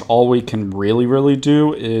pretty much all we can really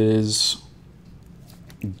do is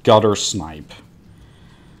Gutter Snipe.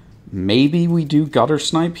 Maybe we do Gutter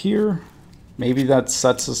Snipe here. Maybe that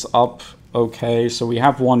sets us up okay. So we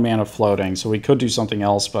have 1 mana floating, so we could do something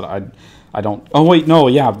else, but I don't... Oh, wait, no,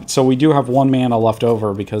 yeah. So we do have 1 mana left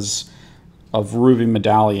over because of Ruby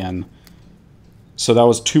Medallion. So that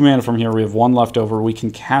was 2 mana from here. We have 1 left over. We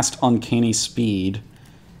can cast Uncanny Speed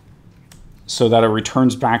so that it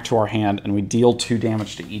returns back to our hand, and we deal 2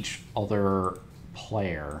 damage to each other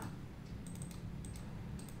player.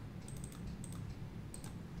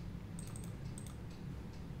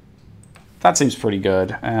 That seems pretty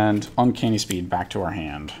good. And Uncanny Speed back to our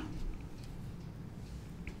hand.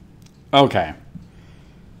 Okay.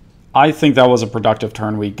 I think that was a productive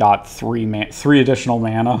turn. We got 3 additional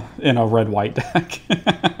mana in a red-white deck.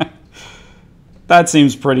 That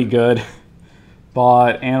seems pretty good.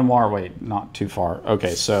 But Animar, wait, not too far.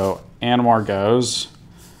 Okay, so Animar goes.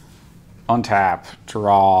 Untap,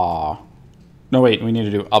 draw. No, wait, we need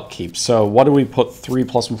to do upkeep. So what do we put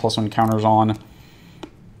 3+1/+1 counters on?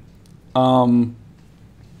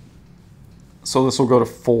 So this will go to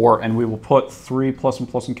 4, and we will put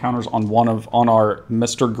 3+1/+1 counters on our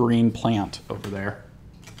Mr. Green plant over there.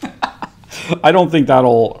 I don't think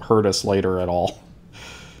that'll hurt us later at all.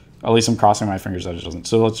 At least I'm crossing my fingers that it doesn't.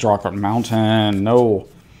 So let's draw a card. Mountain. No.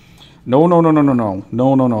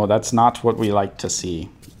 No. That's not what we like to see.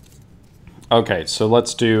 Okay, so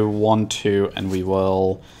let's do 1/2, and we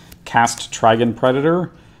will cast Trigon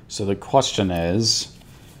Predator. So the question is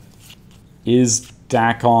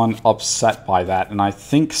Dakon upset by that? And I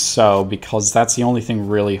think so, because that's the only thing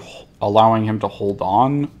really allowing him to hold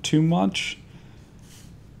on too much.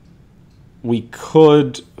 We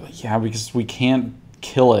could, yeah, because we can't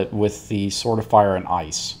kill it with the Sword of Fire and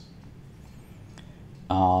Ice.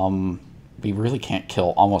 We really can't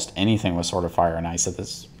kill almost anything with Sword of Fire and Ice at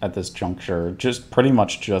this juncture. Just pretty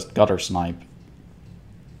much just Gutter Snipe.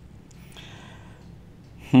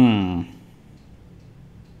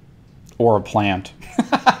 Or a plant.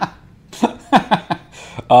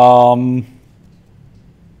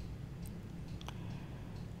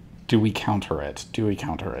 Do we counter it? Do we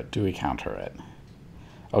counter it? Do we counter it?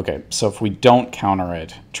 Okay, so if we don't counter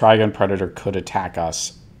it, Trigon Predator could attack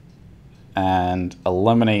us and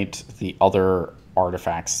eliminate the other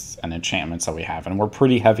artifacts and enchantments that we have. And we're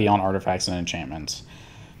pretty heavy on artifacts and enchantments.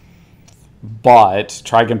 But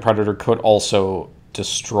Trigon Predator could also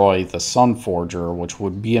destroy the Sunforger, which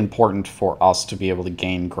would be important for us to be able to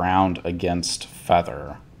gain ground against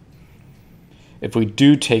Feather. If we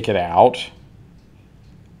do take it out,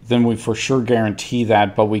 then we for sure guarantee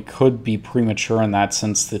that, but we could be premature in that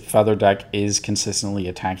since the Feather deck is consistently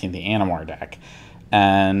attacking the Animar deck.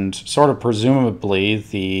 And sort of presumably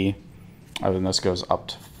the Oh, and this goes up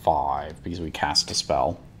to 5 because we cast a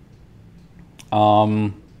spell.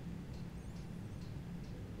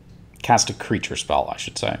 Cast a creature spell, I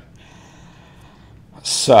should say.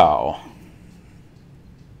 So.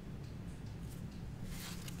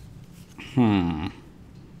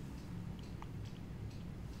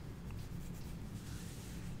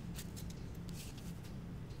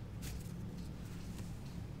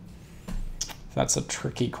 That's a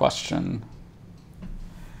tricky question.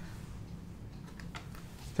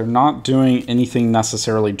 They're not doing anything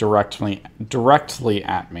necessarily directly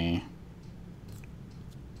at me.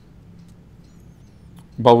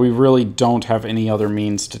 But we really don't have any other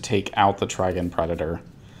means to take out the Trigon Predator.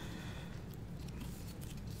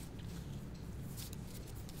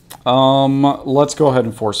 Let's go ahead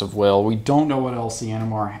and Force of Will. We don't know what else the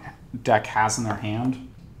Animar deck has in their hand.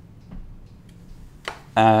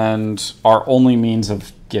 And our only means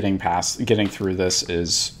of getting through this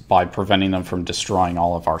is by preventing them from destroying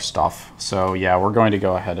all of our stuff. So yeah, we're going to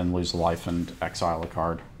go ahead and lose a life and exile a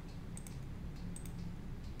card.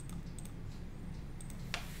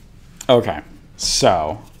 Okay,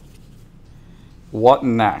 so what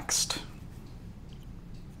next?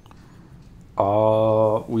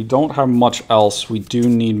 We don't have much else. We do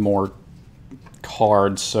need more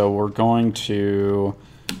cards, so we're going to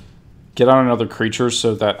get out another creature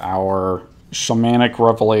so that our Shamanic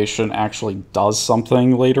Revelation actually does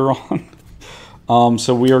something later on.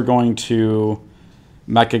 So we are going to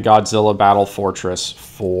Mecha Godzilla Battle Fortress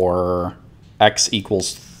for X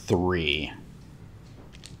equals 3.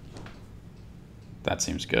 That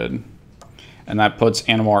seems good. And that puts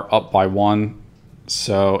Animar up by 1.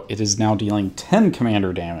 So it is now dealing 10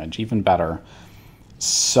 commander damage. Even better.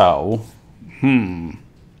 So,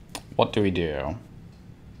 what do we do?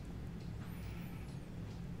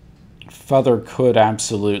 Feather could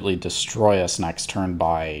absolutely destroy us next turn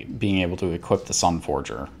by being able to equip the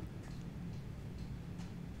Sunforger.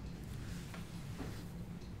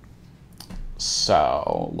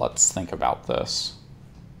 So, let's think about this.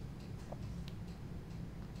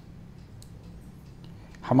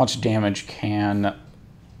 How much damage can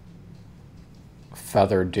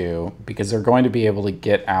Feather do? Because they're going to be able to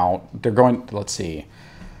get out. They're going, let's see,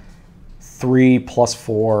 3 plus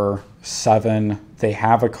 4, 7. They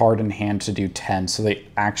have a card in hand to do 10, so they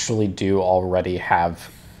actually do already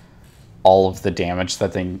have all of the damage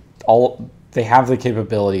that they have the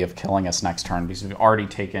capability of killing us next turn because we've already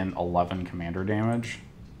taken 11 commander damage.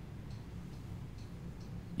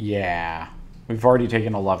 Yeah, we've already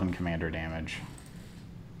taken 11 commander damage.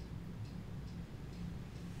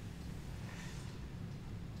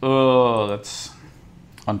 Oh, that's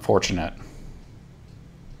unfortunate.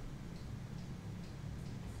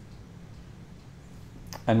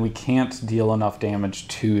 And we can't deal enough damage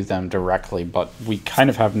to them directly, but we kind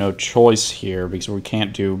of have no choice here because we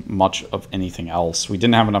can't do much of anything else. We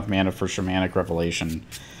didn't have enough mana for Shamanic Revelation.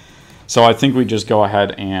 So I think we just go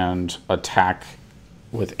ahead and attack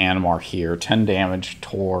with Animar here. 10 damage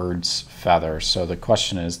towards Feather. So the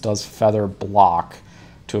question is, does Feather block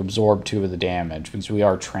to absorb 2 of the damage? Because we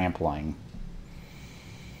are trampling.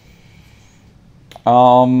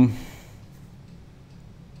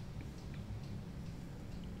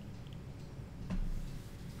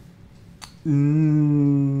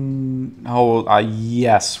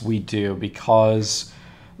 Yes, we do, because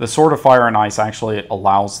the Sword of Fire and Ice actually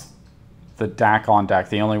allows the Dak on deck,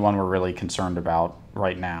 the only one we're really concerned about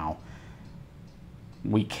right now.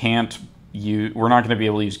 We're not going to be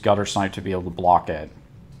able to use Gutter Snipe to be able to block it.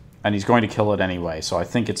 And he's going to kill it anyway, so I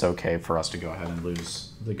think it's okay for us to go ahead and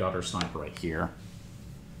lose the Gutter Snipe right here.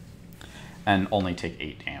 And only take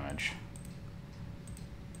 8 damage.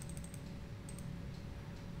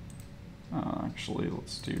 Actually,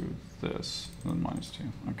 let's do this. Then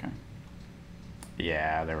 -2. Okay.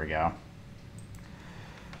 Yeah, there we go.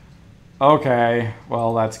 Okay,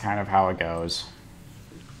 well, that's kind of how it goes.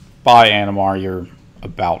 Bye, Animar. You're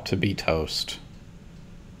about to be toast.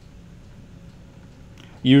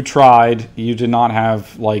 You tried. You did not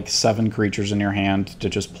have, like, 7 creatures in your hand to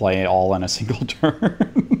just play all in a single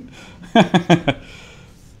turn.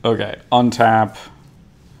 Okay, untap.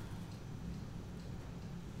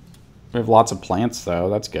 We have lots of plants, though.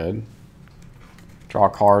 That's good. Draw a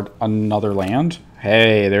card. Another land.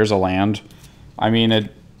 Hey, there's a land. I mean,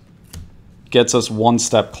 it gets us 1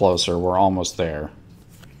 step closer. We're almost there.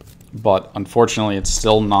 But, unfortunately, it's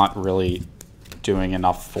still not really doing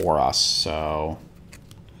enough for us, so...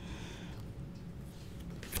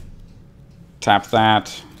 Tap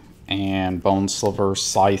that. And Bone Sliver,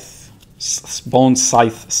 Scythe. Bone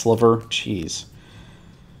Scythe Sliver. Jeez.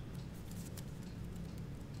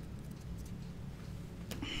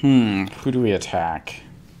 Who do we attack?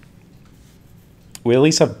 We at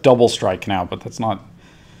least have double strike now, but that's not...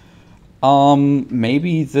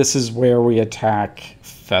 maybe this is where we attack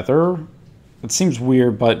Feather? It seems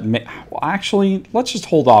weird, but... Well, actually, let's just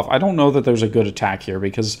hold off. I don't know that there's a good attack here,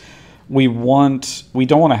 because we don't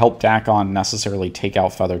want to help Dakon necessarily take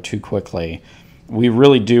out Feather too quickly. We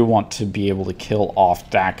really do want to be able to kill off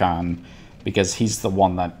Dakon, because he's the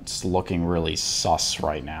one that's looking really sus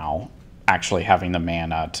right now. Actually having the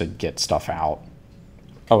mana to get stuff out.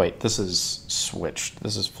 Oh wait, this is switched.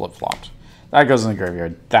 This is flip-flopped. That goes in the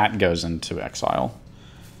graveyard. That goes into exile.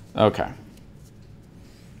 Okay.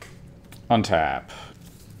 Untap.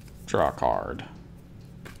 Draw a card.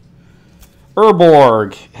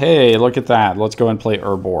 Urborg! Hey, look at that. Let's go and play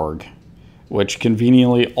Urborg. Which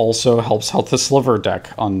conveniently also helps out the Sliver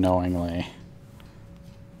deck unknowingly.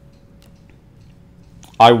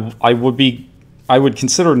 I would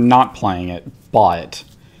consider not playing it, but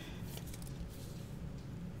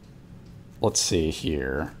let's see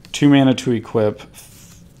here. 2 mana to equip,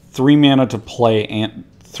 3 mana to play, and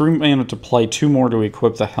 3 mana to play, 2 more to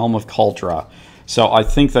equip the Helm of Kaldra. So I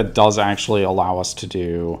think that does actually allow us to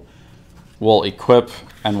do... We'll equip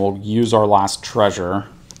and we'll use our last treasure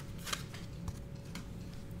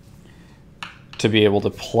to be able to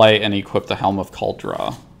play and equip the Helm of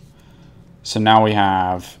Kaldra. So now we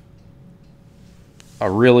have a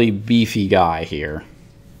really beefy guy here.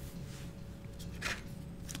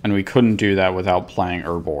 And we couldn't do that without playing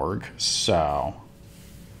Urborg, so...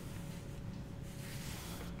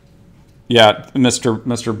 Yeah,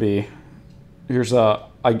 Mr. B. Here's a...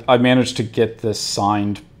 I managed to get this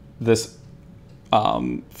signed, this,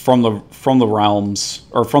 from the Realms,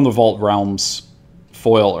 or from the Vault Realms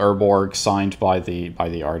foil Urborg signed by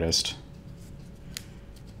the artist.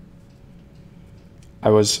 I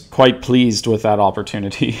was quite pleased with that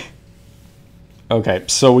opportunity. Okay,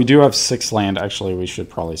 so we do have 6 land. Actually, we should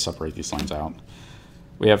probably separate these lands out.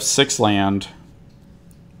 We have 6 land.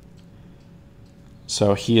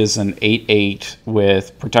 So he is an 8/8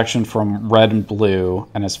 with protection from red and blue,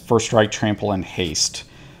 and has first strike, trample, and haste.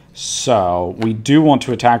 So we do want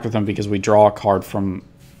to attack with him because we draw a card from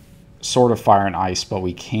Sword of Fire and Ice, but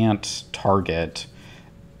we can't target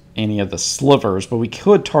any of the slivers, but we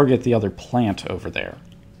could target the other plant over there.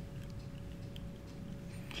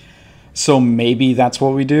 So maybe that's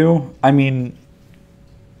what we do. I mean,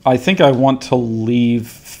 I think I want to leave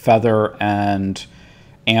Feather and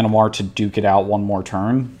Animar to duke it out one more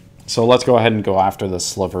turn. So let's go ahead and go after the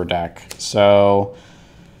sliver deck. So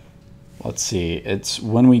let's see. It's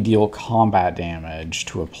when we deal combat damage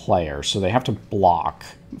to a player. So they have to block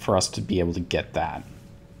for us to be able to get that.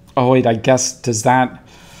 Oh, wait, I guess, does that...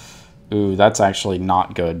 Ooh, that's actually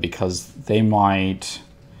not good because they might...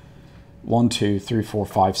 1, 2, 3, 4,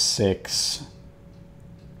 5, 6,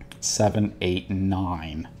 7, 8,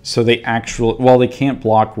 9. So they actually... Well, they can't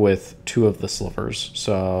block with 2 of the slivers.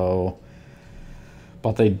 So...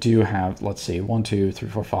 But they do have... Let's see. 1, 2, 3,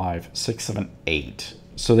 4, 5, 6, 7, 8.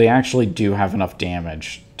 So they actually do have enough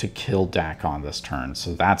damage to kill Dakon this turn.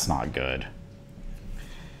 So that's not good.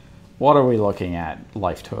 What are we looking at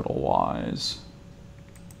life total-wise?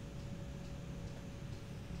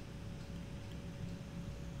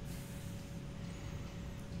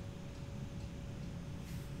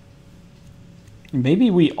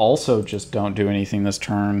 Maybe we also just don't do anything this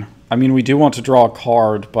turn. I mean, we do want to draw a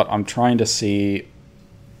card, but I'm trying to see...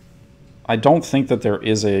 I don't think that there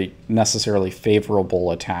is a necessarily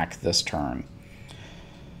favorable attack this turn.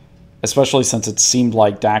 Especially since it seemed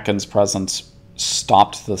like Dakon's presence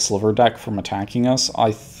stopped the Sliver deck from attacking us.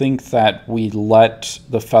 I think that we let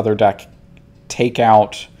the Feather deck take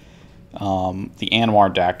out the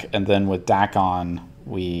Anwar deck, and then with Dakon,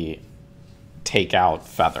 we take out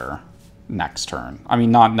Feather next turn. I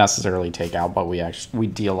mean, not necessarily take out, but we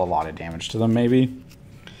deal a lot of damage to them, maybe.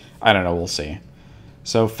 I don't know, we'll see.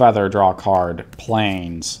 So Feather, draw a card,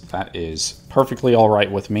 Plains. That is perfectly all right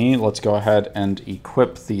with me. Let's go ahead and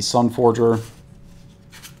equip the Sunforger.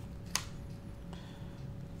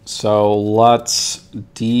 So let's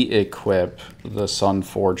de-equip the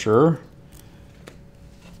Sunforger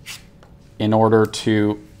in order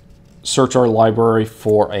to search our library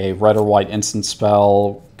for a red or white instant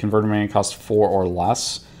spell, converted mana cost 4 or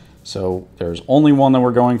less. So there's only one that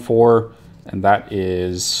we're going for, and that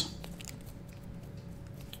is...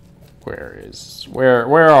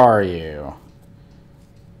 Where are you?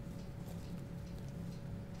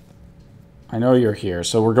 I know you're here.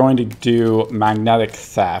 So we're going to do Magnetic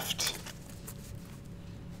Theft,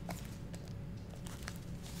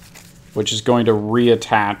 which is going to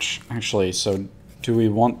reattach. Actually, so do we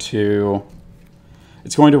want to...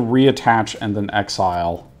 It's going to reattach and then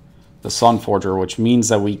exile the Sunforger, which means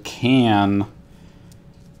that we can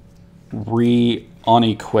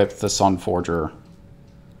unequip the Sunforger.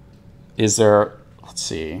 Is there... Let's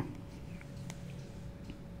see.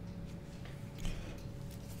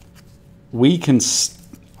 We can...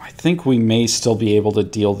 I think we may still be able to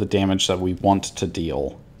deal the damage that we want to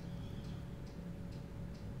deal.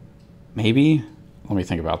 Maybe? Let me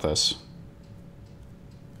think about this.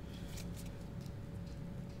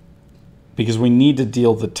 Because we need to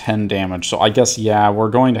deal the 10 damage. So I guess, yeah, we're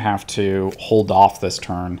going to have to hold off this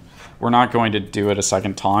turn. We're not going to do it a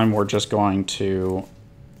second time. We're just going to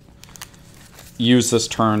use this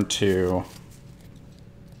turn to...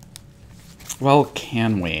 Well,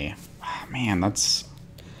 can we? Man, that's...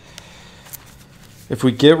 If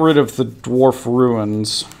we get rid of the Dwarf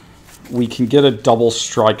Ruins, we can get a double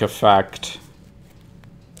strike effect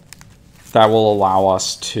that will allow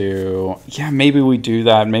us to... Yeah, maybe we do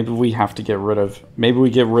that. Maybe we have to get rid of... Maybe we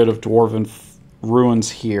get rid of Dwarven Ruins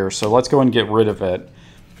here. So let's go and get rid of it.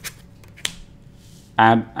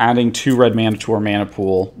 Adding 2 red mana to our mana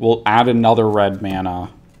pool. We'll add another red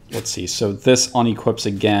mana. Let's see. So this unequips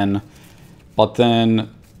again. But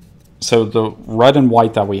then... So the red and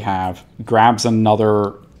white that we have grabs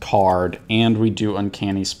another card, and we do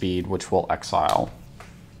Uncanny Speed, which will exile.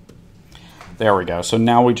 There we go. So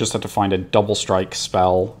now we just have to find a double strike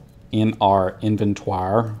spell in our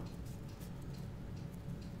inventoire.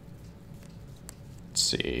 Let's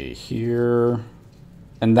see here.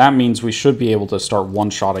 And that means we should be able to start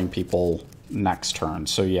one-shotting people next turn.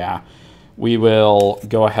 So yeah, we will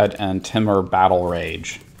go ahead and Timur Battle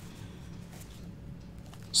Rage.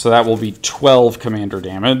 So that will be 12 commander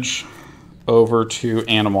damage over to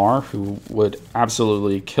Animar, who would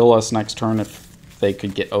absolutely kill us next turn if they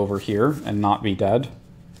could get over here and not be dead.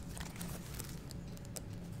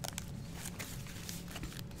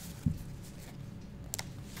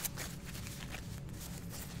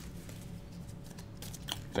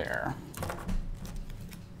 There.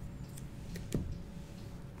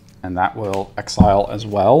 And that will exile as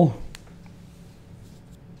well.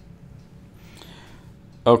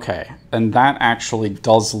 Okay, and that actually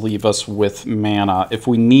does leave us with mana. If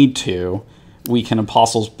we need to, we can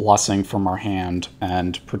Apostle's Blessing from our hand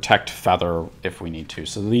and protect Feather if we need to.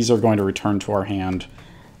 So these are going to return to our hand,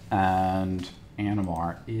 and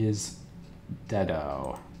Animar is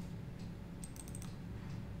deado.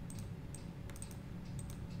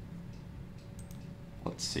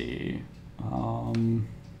 Let's see.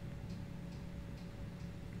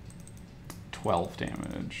 12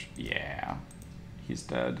 damage. Yeah. He's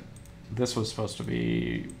dead. This was supposed to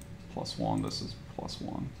be +1. This is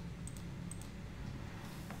 +1.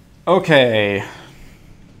 Okay.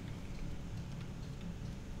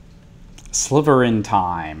 Sliver in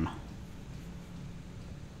time.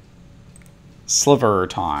 Sliver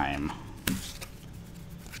time.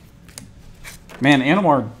 Man,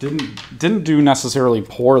 Animar didn't do necessarily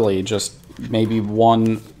poorly, just maybe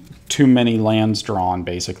one too many lands drawn,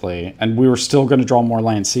 basically. And we were still going to draw more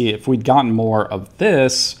lands. See, if we'd gotten more of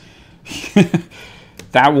this,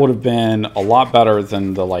 that would have been a lot better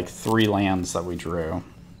than the, like, 3 lands that we drew.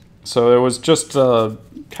 So it was just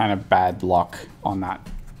kind of bad luck on that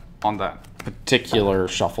particular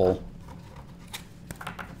shuffle.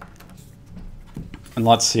 And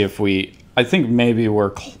let's see if we... I think maybe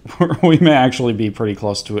we may actually be pretty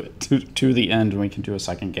close to it, to the end, and we can do a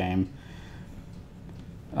second game.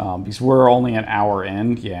 Because we're only an hour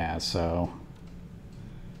in, yeah, so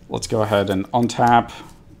let's go ahead and untap,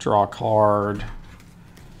 draw a card.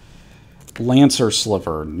 Lancer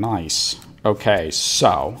Sliver, nice. Okay,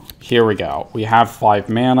 so here we go. We have 5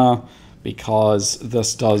 mana because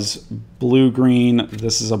this does blue-green.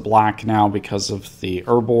 This is a black now because of the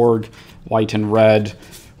Urborg, white and red.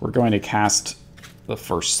 We're going to cast the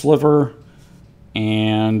first Sliver.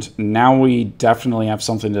 And now we definitely have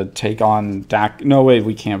something to take on Dak. No, wait,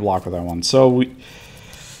 we can't block with that one. So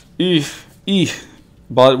we...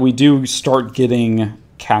 But we do start getting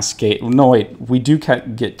Cascade. No, wait, we do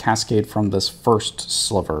get Cascade from this first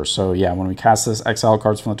Sliver. So yeah, when we cast this, exile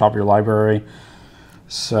cards from the top of your library.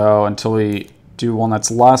 So until we do one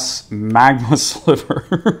that's less, Magma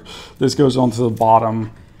Sliver. This goes on to the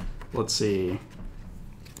bottom. Let's see.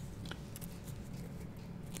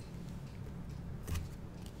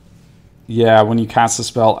 Yeah, when you cast a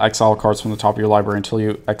spell, exile cards from the top of your library until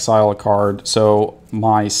you exile a card. So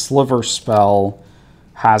my Sliver spell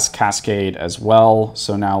has Cascade as well.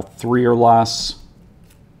 So now 3 or less.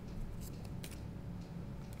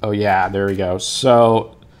 Oh yeah, there we go.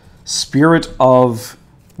 So Spirit of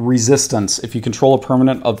Resistance. If you control a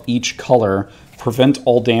permanent of each color, prevent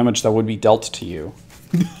all damage that would be dealt to you.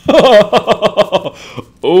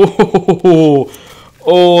 Oh,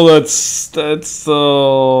 that's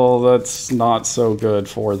not so good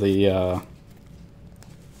for the.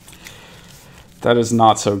 That is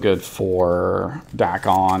not so good for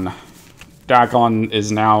Dakon. Dakon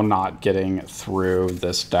is now not getting through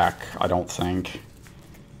this deck, I don't think.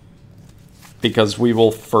 Because we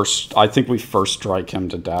will first... I think we first strike him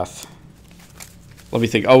to death. Let me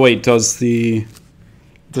think. Oh, wait, does the...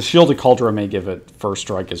 The Shielded Cauldron may give it first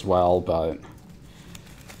strike as well, but...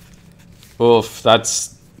 Oof,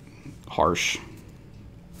 that's harsh.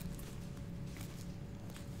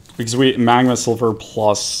 Because Magma Silver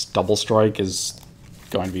plus Double Strike is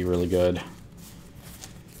going to be really good.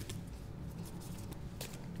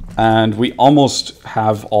 And we almost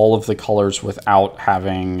have all of the colors without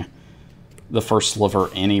having the first sliver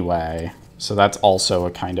anyway. So that's also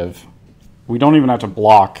a kind of... We don't even have to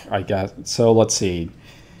block, I guess. So let's see.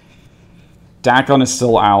 Dakon is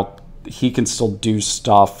still out. He can still do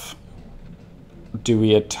stuff. Do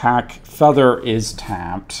we attack? Feather is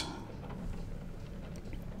tapped.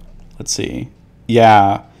 Let's see.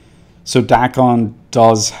 Yeah. So Dakon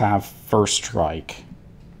does have first strike.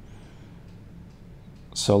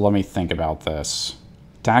 So let me think about this.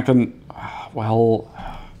 Dakon, well...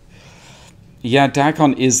 Yeah,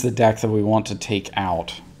 Dakon is the deck that we want to take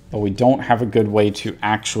out. But we don't have a good way to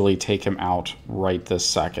actually take him out right this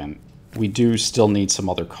second. We do still need some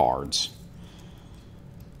other cards.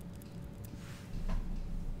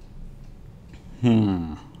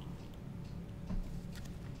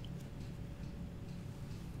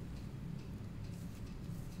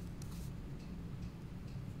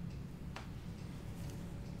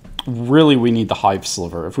 Really, we need the Hive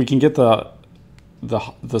Sliver. If we can get the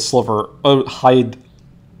Sliver... Oh, Hive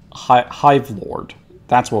Lord.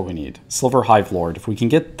 That's what we need. Silver Hive Lord. If we can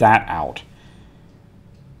get that out,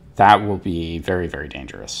 that will be very, very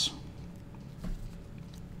dangerous.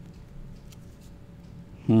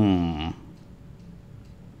 Let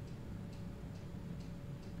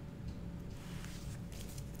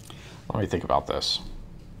me think about this.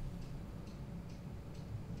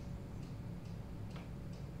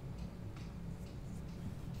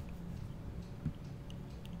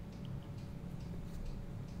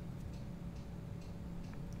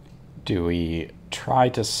 Do we try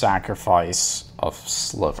to sacrifice a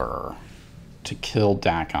Sliver to kill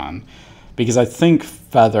Dakon? Because I think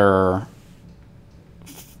Feather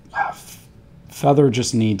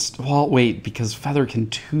just needs... Well, wait, because Feather can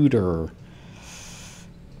tutor.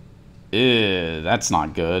 That's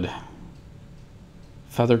not good.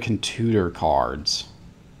 Feather can tutor cards.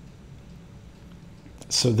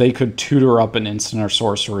 So they could tutor up an instant or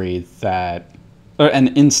sorcery that...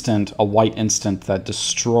 a white instant that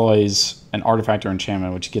destroys an artifact or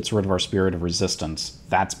enchantment, which gets rid of our Spirit of Resistance.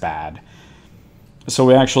 That's bad. So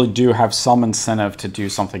we actually do have some incentive to do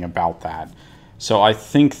something about that. So I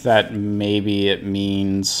think that maybe it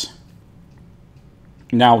means...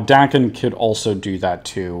 Now, Dakon could also do that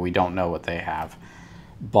too. We don't know what they have.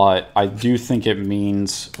 But I do think it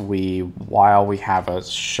means while we have a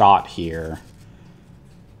shot here...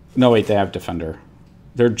 No, wait, they have Defender.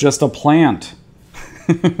 They're just a plant.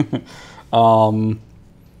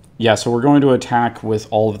 Yeah, so we're going to attack with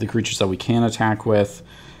all of the creatures that we can attack with.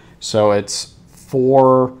 So it's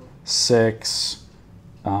 4, 6,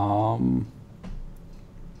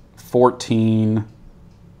 14.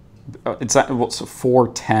 It's 4,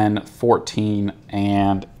 10, 14,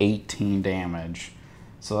 and 18 damage.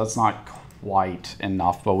 So that's not quite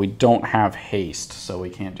enough, but we don't have haste, so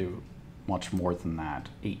we can't do much more than that.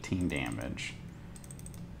 18 damage.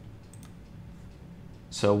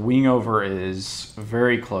 So Wingover is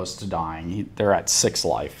very close to dying. They're at 6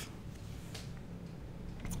 life.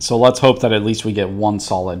 So let's hope that at least we get one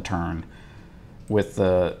solid turn with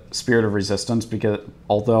the Spirit of Resistance, because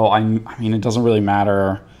although I mean, it doesn't really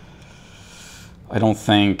matter. I don't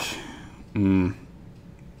think...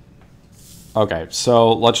 Okay,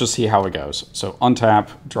 so let's just see how it goes. So untap,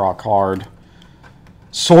 draw a card.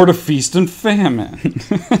 Sword of Feast and Famine.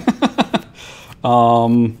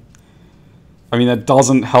 I mean, that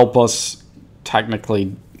doesn't help us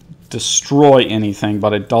technically destroy anything,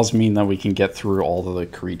 but it does mean that we can get through all of the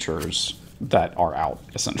creatures that are out,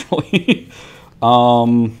 essentially.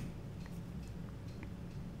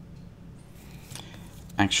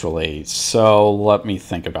 Actually, so let me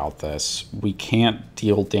think about this. We can't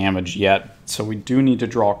deal damage yet, so we do need to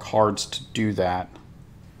draw cards to do that.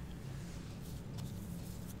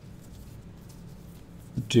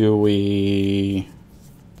 Do we...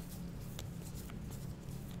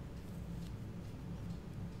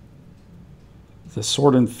 The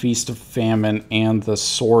Sword and Feast of Famine and the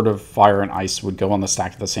Sword of Fire and Ice would go on the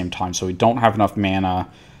stack at the same time, so we don't have enough mana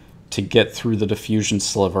to get through the Diffusion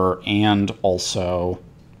Sliver and also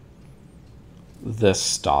this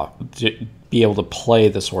stuff, to be able to play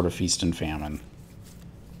the Sword of Feast and Famine.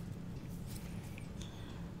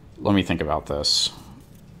 Let me think about this.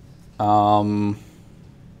 I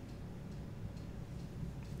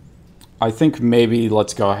think maybe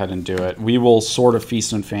let's go ahead and do it. We will Sword of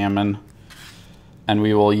Feast and Famine, and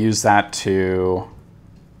we will use that to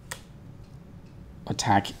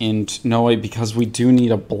attack into... No, wait, because we do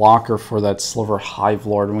need a blocker for that Sliver Hive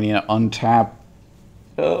Lord, and we need to untap...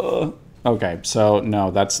 Okay, so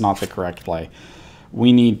no, that's not the correct play.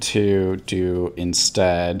 We need to do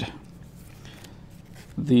instead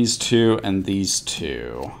these two and these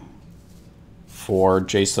two for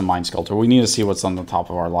Jace the Mind Sculptor. We need to see what's on the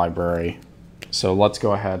top of our library. So let's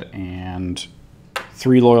go ahead and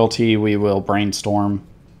 3 loyalty, we will Brainstorm.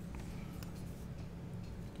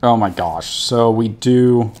 Oh my gosh, so we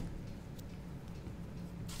do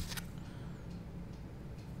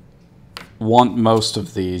want most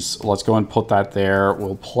of these. Let's go and put that there.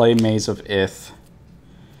 We'll play Maze of Ith.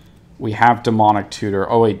 We have Demonic Tutor.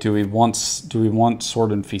 Oh wait, do we want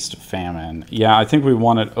Sword and Feast of Famine? Yeah, I think we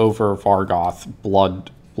want it over Vargoth,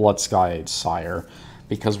 Blood Sky Sire,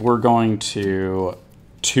 because we're going to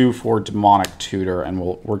 2 for Demonic Tutor, and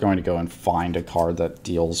we're going to go and find a card that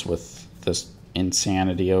deals with this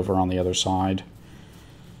insanity over on the other side.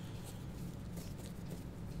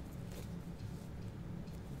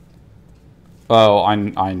 Oh,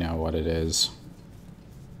 I know what it is.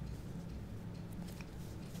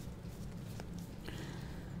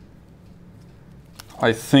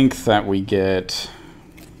 I think that we get...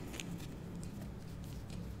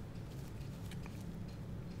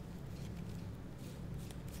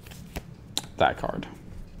 that card.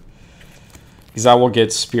 Because that will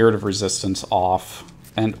get Spirit of Resistance off.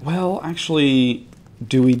 And, well, actually,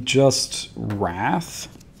 do we just Wrath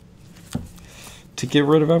to get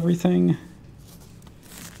rid of everything?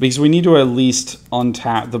 Because we need to at least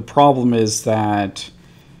untap... The problem is that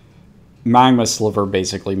Magma Sliver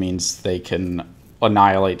basically means they can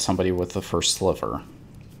annihilate somebody with the first Sliver.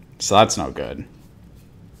 So that's no good.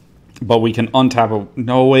 But we can untap a...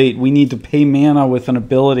 No, wait, we need to pay mana with an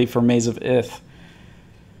ability for Maze of Ith.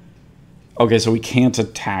 Okay, so we can't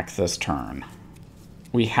attack this turn.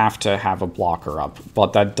 We have to have a blocker up.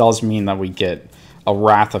 But that does mean that we get a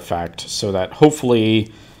Wrath effect, so that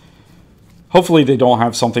hopefully they don't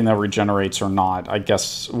have something that regenerates or not. I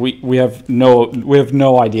guess we have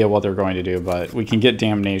no idea what they're going to do, but we can get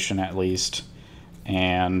Damnation at least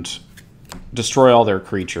and destroy all their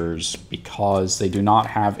creatures because they do not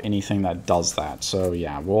have anything that does that. So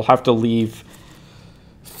yeah, we'll have to leave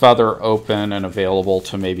Feather open and available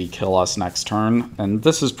to maybe kill us next turn. And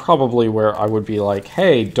this is probably where I would be like,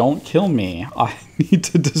 hey, don't kill me. I need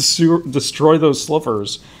to destroy those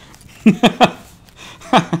slivers.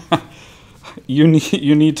 You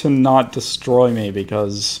need to not destroy me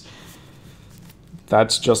because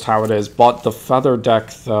that's just how it is. But the Feather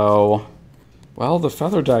deck, though... Well, the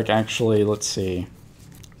Feather deck actually, let's see.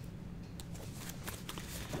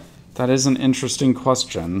 That is an interesting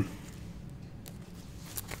question.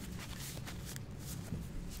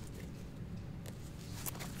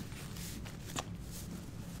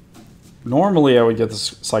 Normally I would get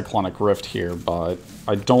this Cyclonic Rift here, but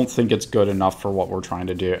I don't think it's good enough for what we're trying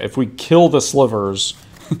to do. If we kill the slivers,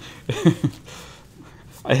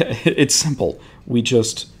 it's simple. We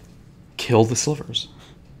just kill the slivers.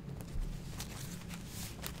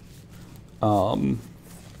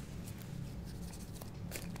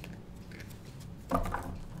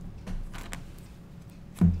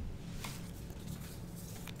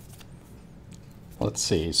 Let's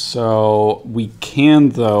see. So we can,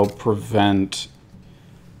 though, prevent...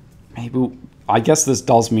 Maybe... I guess this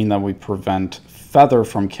does mean that we prevent Feather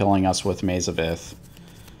from killing us with Maze of Ith.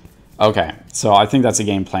 Okay, so I think that's a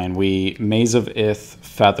game plan. We Maze of Ith,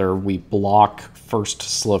 Feather, we block first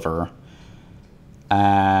Sliver,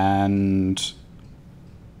 and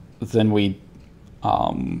then we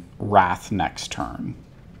Wrath next turn.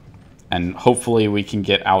 And hopefully we can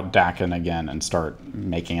get out Dakin again and start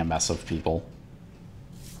making a mess of people.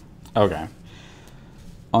 Okay.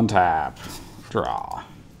 Untap. Draw.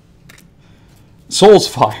 Soul's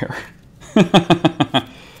Fire.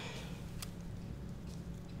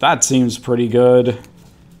 That seems pretty good.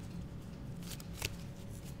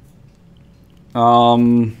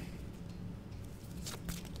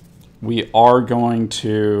 We are going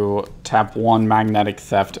to tap 1 Magnetic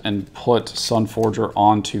Theft and put Sunforger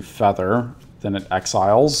onto Feather. Then it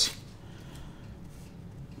exiles.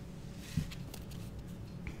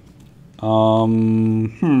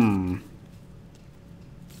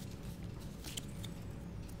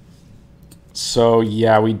 So,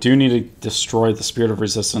 yeah, we do need to destroy the Spirit of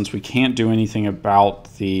Resistance. We can't do anything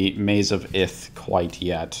about the Maze of Ith quite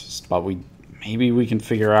yet, but maybe we can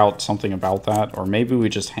figure out something about that, or maybe we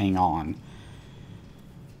just hang on.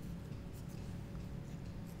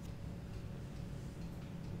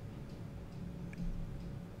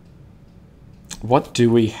 What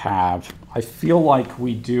do we have? I feel like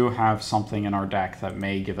we do have something in our deck that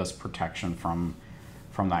may give us protection from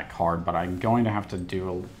that card, but I'm going to have to do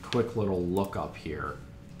a quick little lookup here.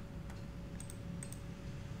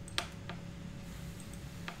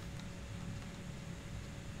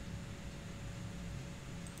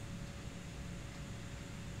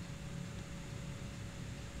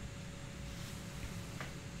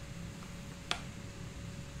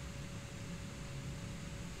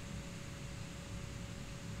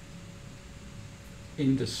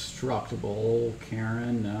 Indestructible,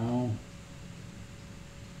 Karen, no.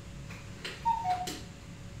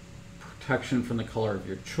 Protection from the color of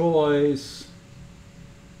your choice.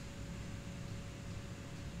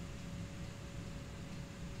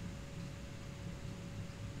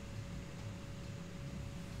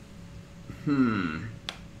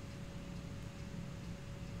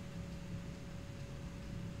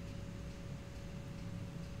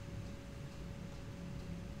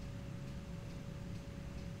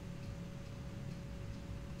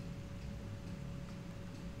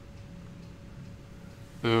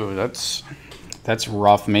 Ooh, that's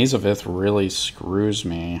rough. Maze of Ith really screws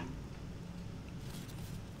me.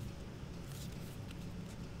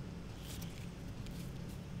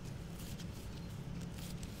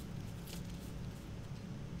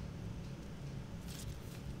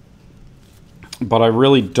 But I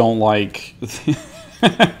really don't like the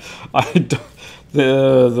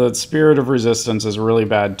Spirit of Resistance is really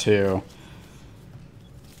bad too.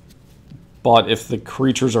 But if the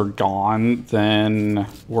creatures are gone, then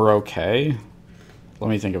we're okay. Let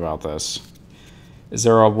me think about this. Is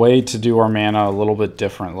there a way to do our mana a little bit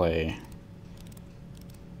differently?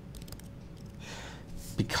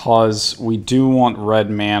 Because we do want red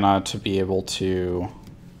mana to be able to...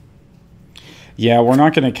 Yeah, we're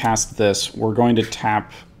not going to cast this. We're going to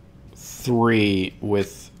tap 3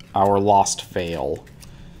 with our Lost Veil.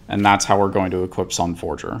 And that's how we're going to equip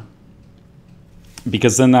Sunforger.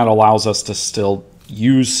 Because then that allows us to still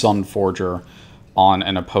use Sunforger on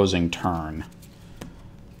an opposing turn.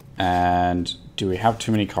 And do we have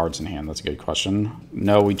too many cards in hand? That's a good question.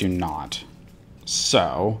 No, we do not.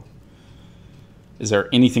 So, is there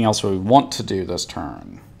anything else we want to do this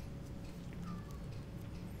turn?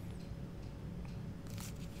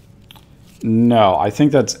 No, I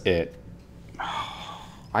think that's it.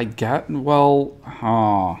 I get, well,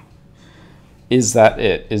 is that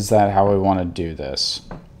it? Is that how we want to do this?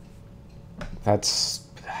 That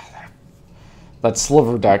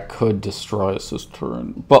Sliver deck could destroy us this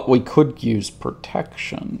turn, but we could use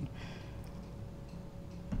protection.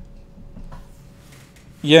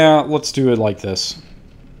 Yeah, let's do it like this.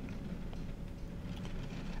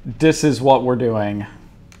 This is what we're doing.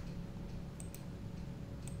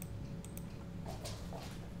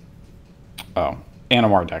 Oh,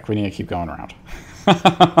 Animar deck. We need to keep going around.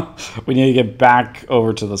 We need to get back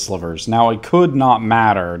over to the slivers. Now, it could not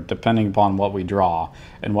matter depending upon what we draw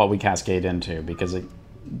and what we cascade into, because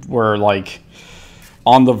we're like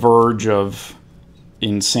on the verge of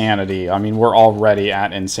insanity. I mean, we're already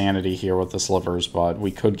at insanity here with the slivers, but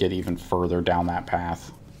we could get even further down that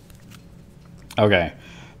path. Okay,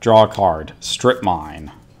 draw a card. Strip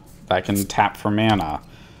Mine. That can tap for mana.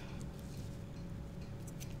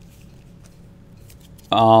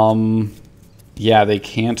 Yeah, they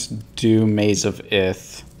can't do Maze of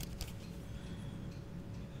Ith.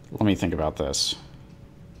 Let me think about this.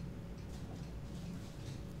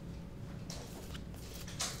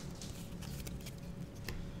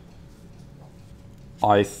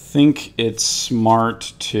 I think it's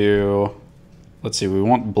smart to... Let's see, we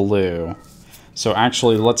want blue. So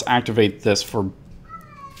actually, let's activate this for...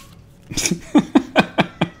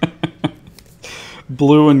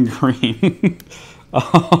 blue and green.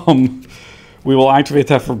 We will activate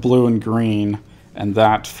that for blue and green, and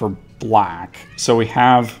that for black. So we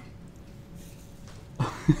have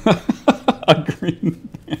a green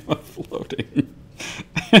mana floating.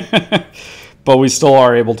 But we still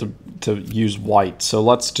are able to use white. So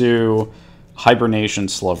let's do Hibernation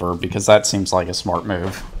Sliver, because that seems like a smart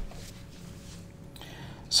move.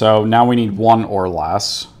 So now we need 1 or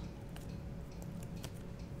less.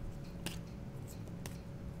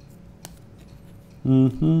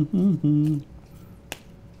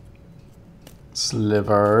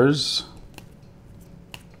 Slivers.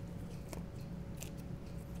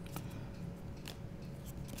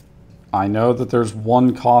 I know that there's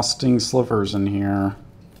one costing slivers in here.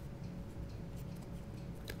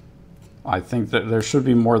 I think that there should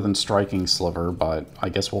be more than striking sliver, but I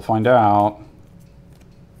guess we'll find out.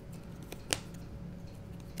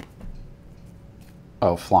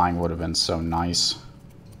 Oh, flying would have been so nice.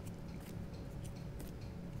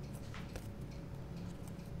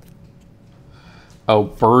 Oh,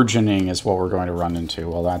 burgeoning is what we're going to run into.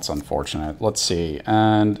 Well, that's unfortunate. Let's see.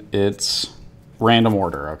 And it's random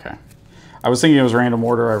order. Okay. I was thinking it was random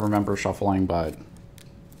order. I remember shuffling, but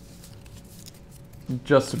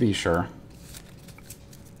just to be sure.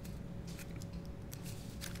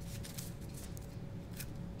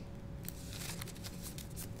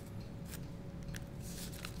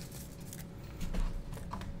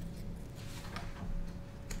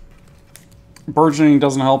 Burgeoning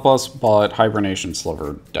doesn't help us, but Hibernation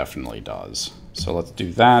Sliver definitely does. So let's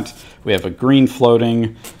do that. We have a green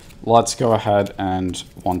floating. Let's go ahead and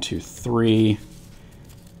 1, 2, 3.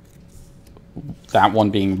 That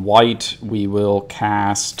one being white, we will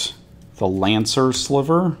cast the Lancer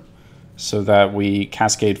Sliver so that we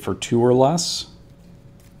cascade for 2 or less.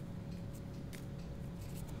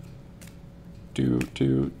 Do.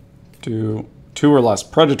 2 or less.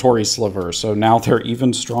 Predatory Sliver. So now they're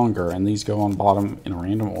even stronger, and these go on bottom in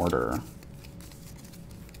random order.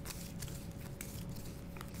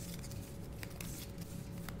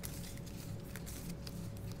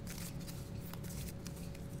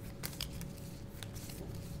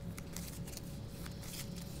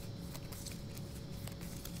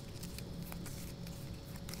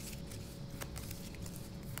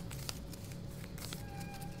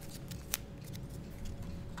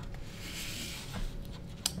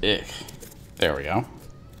 There we go.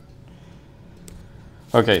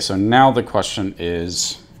 Okay, so now the question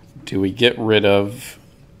is, do we get rid of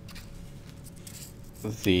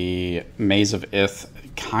the Maze of Ith?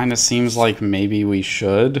 Kind of seems like maybe we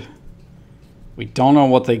should. We don't know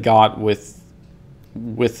what they got with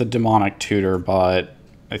the Demonic Tutor, but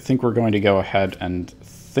I think we're going to go ahead and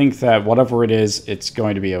think that whatever it is, it's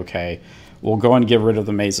going to be okay. We'll go and get rid of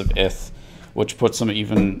the Maze of Ith, which puts them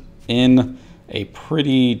even in a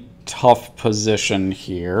pretty tough position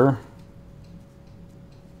here.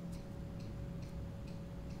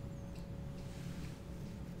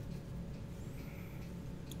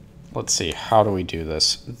 Let's see, how do we do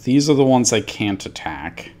this? These are the ones they can't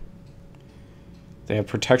attack. They have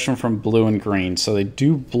protection from blue and green, so they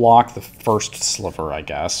do block the first sliver, I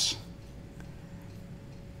guess.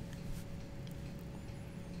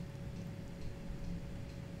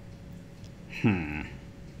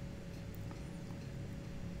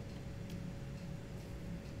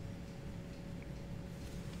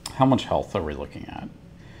 How much health are we looking at?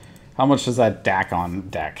 How much does that deck on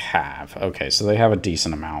deck have? Okay, so they have a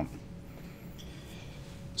decent amount.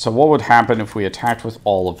 So what would happen if we attacked with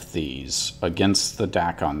all of these against the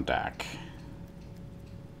deck on deck?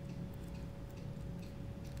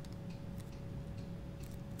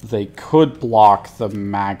 They could block the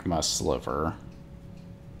Magma Sliver.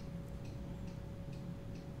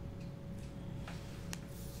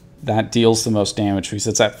 That deals the most damage because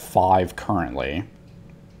it's at 5 currently.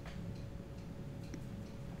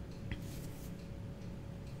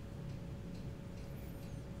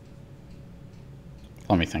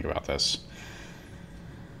 Let me think about this.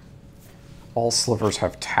 All slivers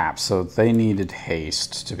have taps, so they needed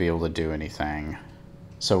haste to be able to do anything.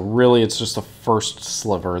 So really it's just the first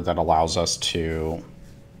sliver that allows us to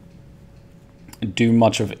do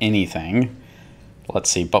much of anything. Let's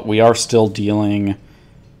see, but we are still dealing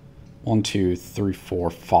 1, 2, 3, 4,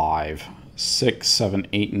 5, 6, 7,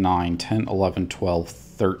 8, 9, 10, 11, 12,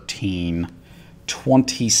 13,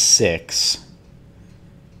 26.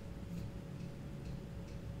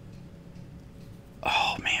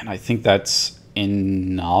 Oh man, I think that's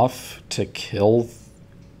enough to kill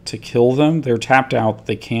them. They're tapped out.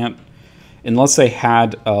 They can't, unless they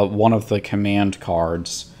had one of the command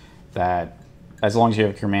cards that, as long as you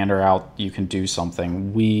have a commander out, you can do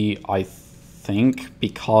something. I think,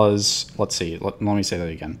 because, let's see, let me say that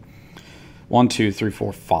again. 1, 2, 3,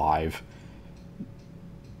 4, 5,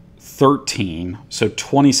 13, so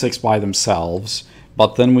 26 by themselves,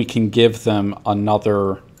 but then we can give them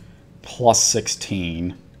another plus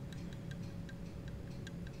 16,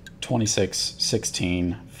 26,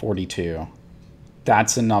 16, 42.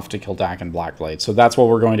 That's enough to kill Dak and Blackblade. So that's what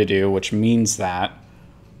we're going to do, which means that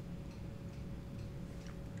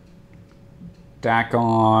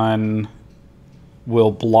Dakon will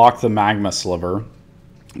block the Magma Sliver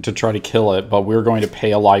to try to kill it, but we're going to pay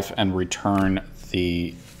a life and return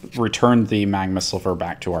the Magma Sliver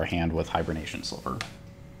back to our hand with Hibernation Sliver.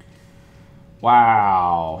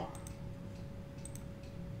 Wow.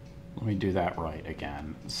 Let me do that right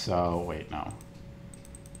again. So, wait, no.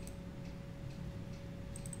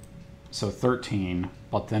 So 13,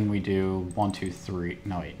 but then we do 1, 2, 3.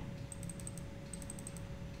 No, wait.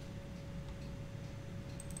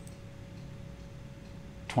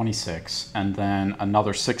 $26, and then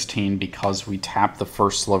another 16 because we tap the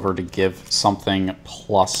first sliver to give something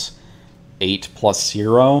plus 8 plus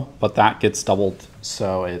 0, but that gets doubled,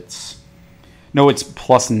 so it's... No, it's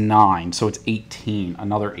plus 9, so it's 18.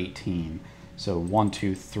 Another 18. So 1,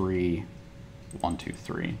 2, 3. 1, 2,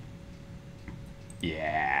 3.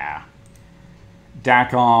 Yeah.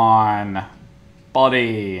 Dakon.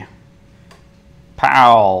 Buddy.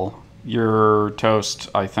 Pal. You're toast,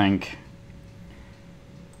 I think.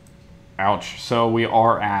 Ouch. So we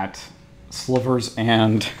are at slivers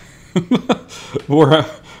and...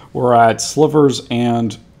 we're at slivers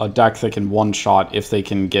and a deck that can one-shot if they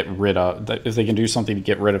can get rid of... if they can do something to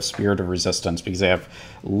get rid of Spirit of Resistance, because they have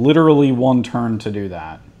literally one turn to do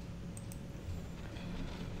that.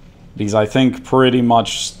 Because I think pretty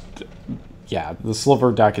much... yeah, the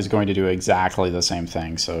sliver deck is going to do exactly the same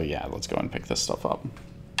thing, so yeah, let's go and pick this stuff up.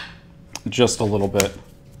 Just a little bit.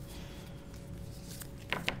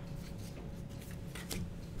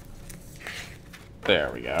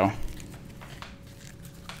 There we go.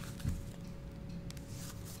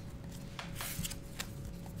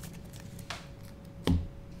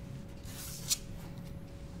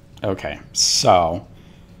 Okay, so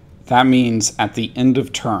that means at the end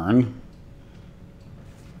of turn,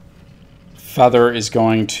 Feather is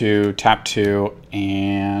going to tap 2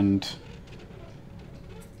 and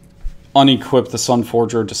unequip the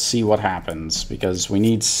Sunforger to see what happens, because we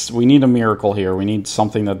need a miracle here. We need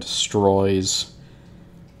something that destroys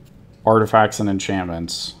artifacts and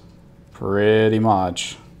enchantments, pretty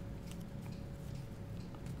much.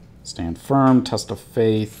 Stand firm, test of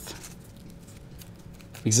faith.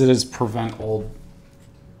 Because it is prevent all...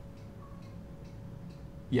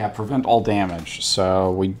 yeah, prevent all damage.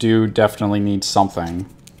 So we do definitely need something.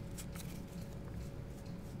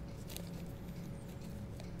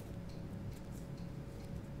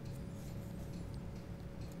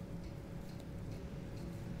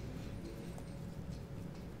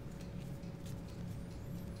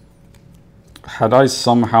 Had I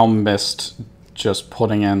somehow missed just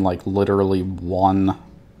putting in, like, literally one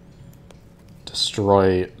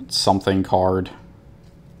destroy something card?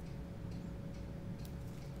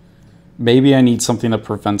 Maybe I need something that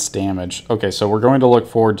prevents damage. Okay, so we're going to look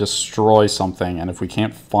for destroy something, and if we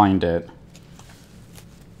can't find it...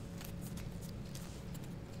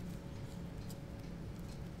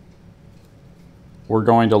 we're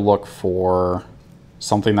going to look for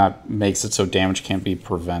something that makes it so damage can't be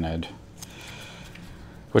prevented.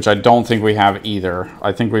 Which I don't think we have either.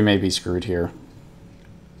 I think we may be screwed here.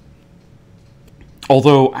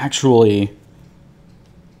 Although, actually...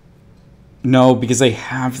 no, because they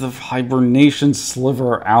have the Hibernation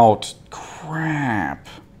Sliver out. Crap.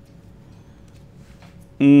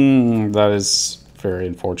 That is very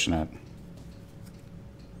unfortunate.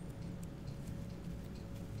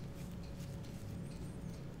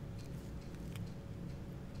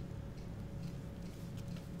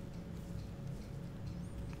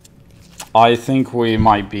 I think we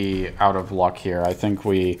might be out of luck here. I think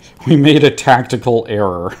we made a tactical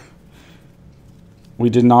error. We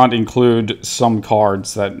did not include some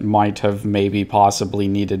cards that might have maybe possibly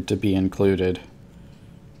needed to be included.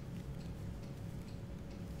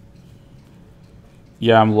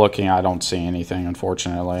 Yeah, I'm looking. I don't see anything,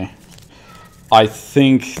 unfortunately. I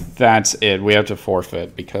think that's it. We have to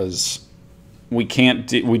forfeit because we can't...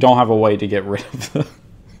 we don't have a way to get rid of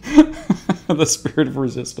the Spirit of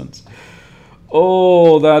Resistance.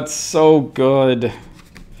 Oh, that's so good.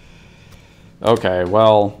 Okay,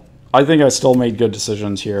 well, I think I still made good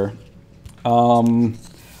decisions here.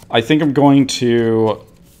 I think I'm going to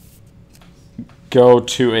go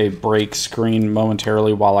to a break screen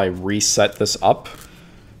momentarily while I reset this up,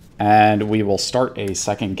 and we will start a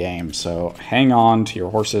second game. So hang on to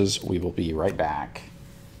your horses. We will be right back.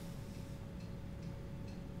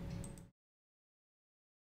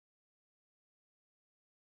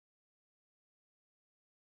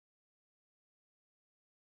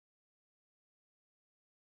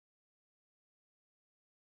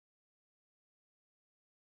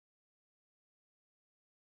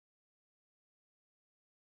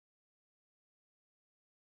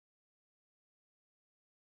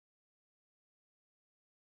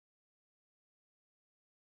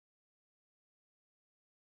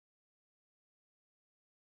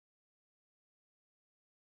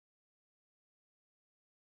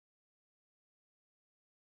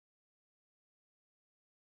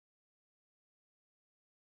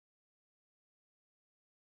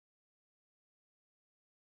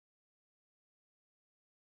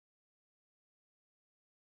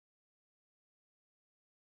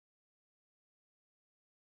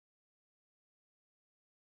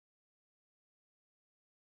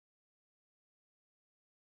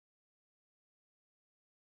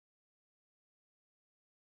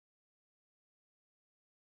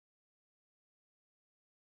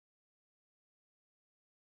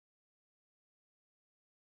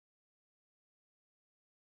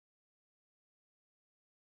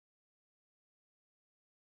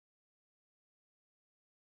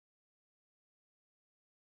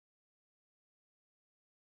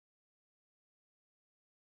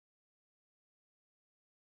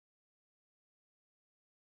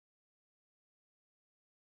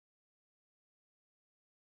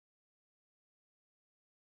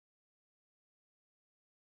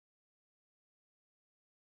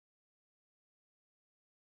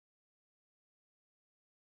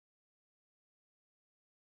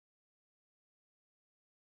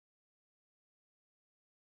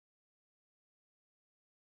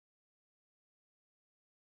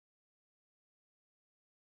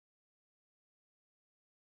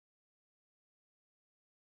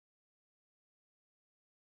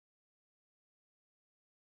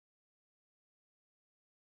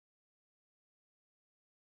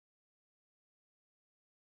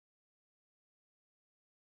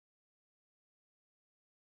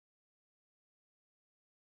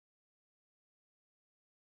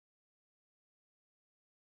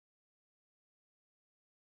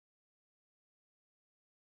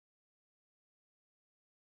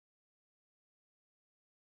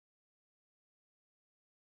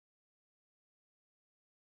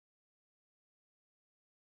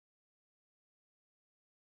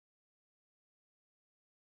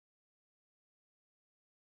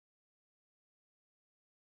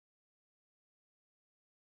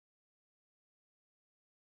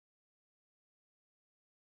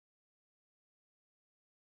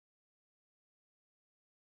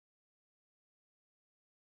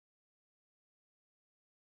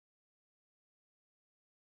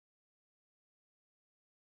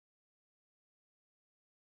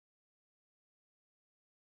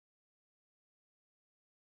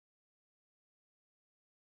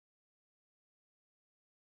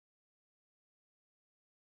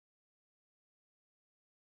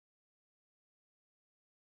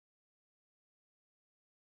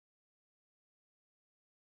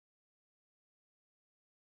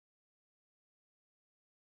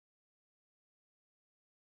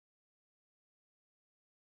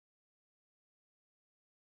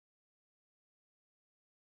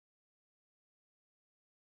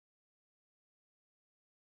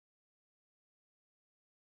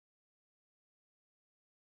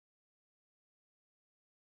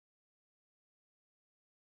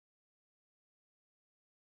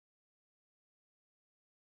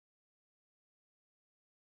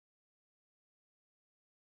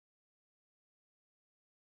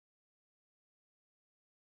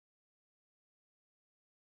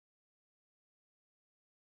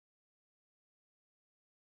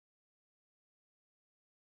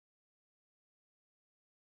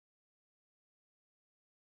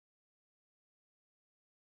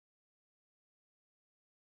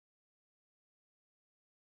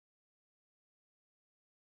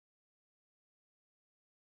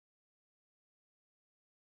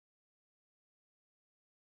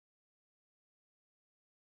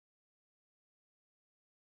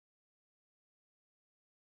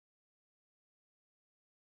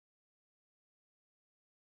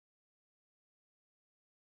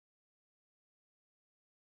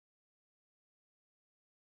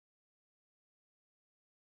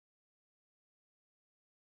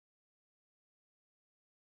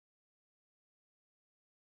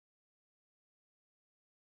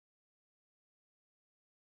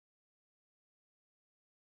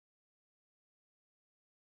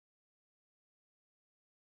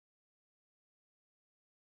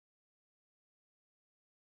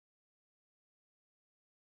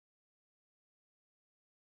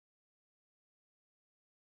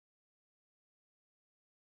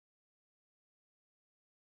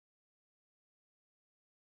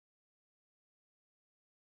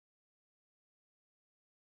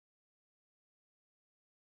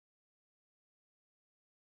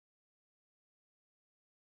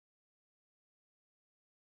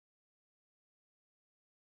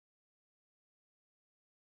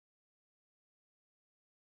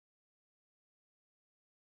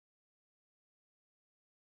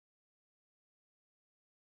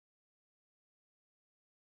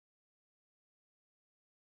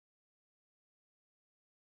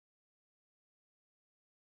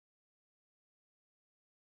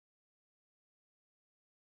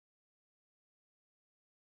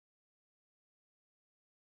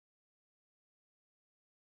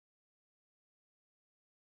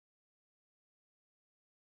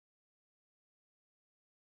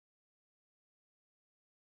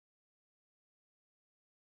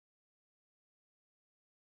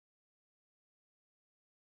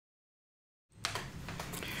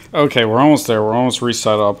 Okay, we're almost there. We're almost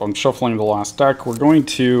reset up. I'm shuffling the last deck. We're going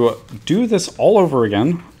to do this all over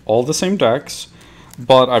again, all the same decks,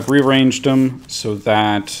 but I've rearranged them so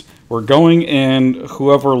that we're going in,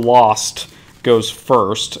 whoever lost goes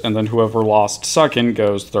first, and then whoever lost second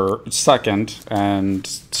goes second, and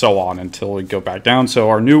so on until we go back down. So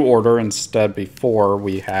our new order, instead before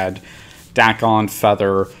we had Dakon,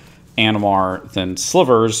 Feather, Animar, then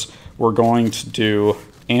Slivers, we're going to do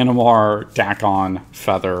Animar, Dakon,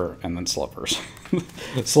 Feather, and then Slivers.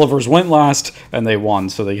 Slivers went last, and they won,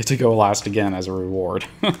 so they get to go last again as a reward.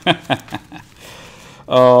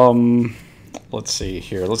 Let's see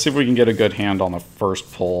here. Let's see if we can get a good hand on the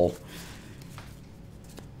first pull.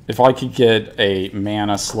 If I could get a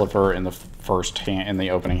mana Sliver in the first hand, in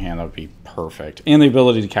the opening hand, that would be perfect. And the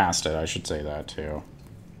ability to cast it, I should say that too.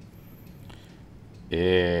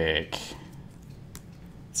 Ick.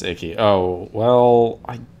 It's icky. Oh, well,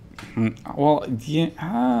 yeah.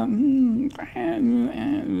 I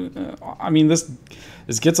mean, this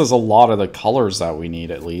gets us a lot of the colors that we need,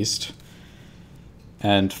 at least.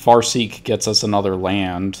 And Farseek gets us another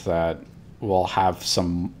land that will have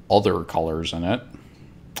some other colors in it.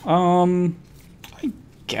 I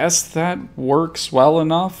guess that works well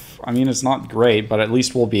enough. I mean, it's not great, but at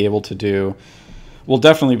least we'll be able to do... We'll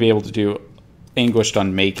definitely be able to do Anguished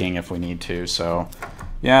Unmaking if we need to, so...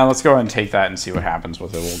 Yeah, let's go ahead and take that and see what happens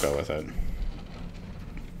with it. We'll go with it.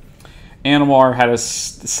 Animar had a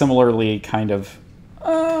similarly kind of...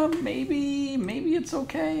 maybe it's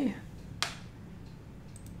okay.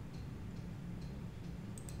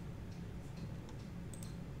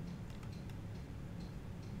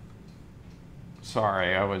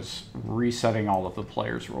 Sorry, I was resetting all of the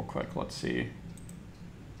players real quick. Let's see.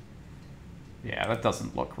 Yeah, that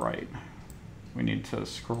doesn't look right. We need to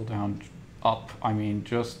scroll down up. I mean,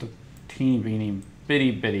 just a teeny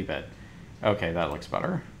bitty bit. Okay, that looks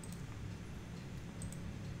better.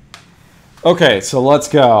 Okay, so let's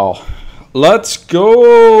go. Let's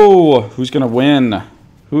go! Who's going to win?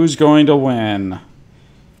 Who's going to win?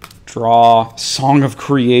 Draw. Song of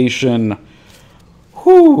Creation.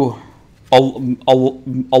 Whew. A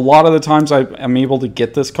lot of the times I'm able to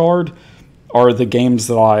get this card are the games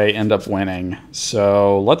that I end up winning.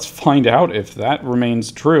 So let's find out if that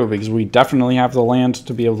remains true, because we definitely have the land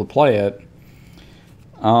to be able to play it.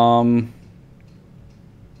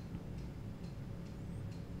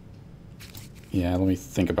 Yeah, let me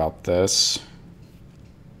think about this.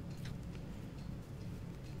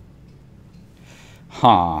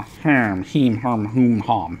 Ha, ham, heem, harm, hoom,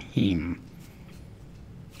 hom, heem.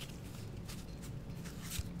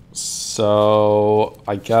 So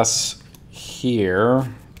I guess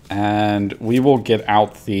here, and we will get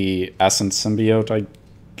out the Essence Symbiote, I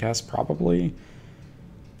guess, probably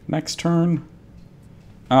next turn.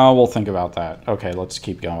 We'll think about that. Okay, let's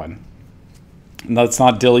keep going. Let's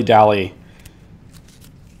not dilly-dally.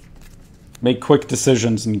 Make quick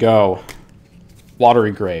decisions and go.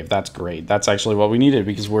 Watery Grave, that's great. That's actually what we needed,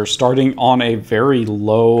 because we're starting on a very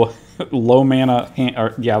low mana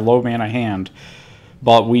hand.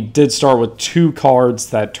 But we did start with 2 cards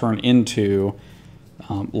that turn into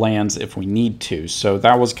lands if we need to. So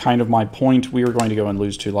that was kind of my point. We were going to go and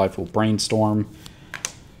lose 2 life. We'll Brainstorm.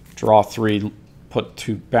 Draw 3, put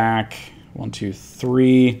 2 back. 1, 2,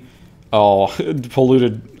 3. Oh,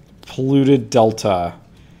 polluted Delta.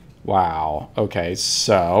 Wow. Okay,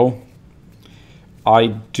 so I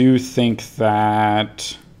do think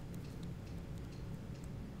that...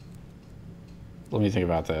 Let me think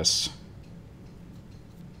about this.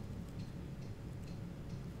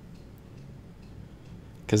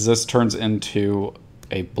 Because this turns into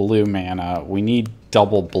a blue mana. We need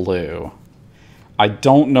double blue. I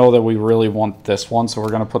don't know that we really want this one, so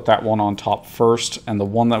we're going to put that one on top first, and the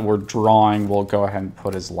one that we're drawing we'll go ahead and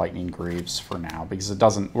put as Lightning Greaves for now, because it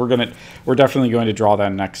doesn't... We're definitely going to draw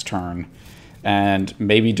that next turn. And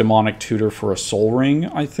maybe Demonic Tutor for a Soul Ring,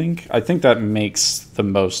 I think. I think that makes the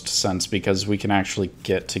most sense, because we can actually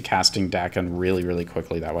get to casting Dakon really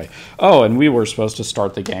quickly that way. Oh, and we were supposed to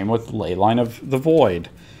start the game with Leyline of the Void.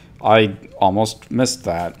 I almost missed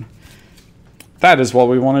that. That is what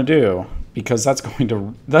we want to do, because that's going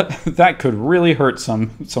to... That could really hurt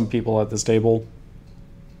some people at this table.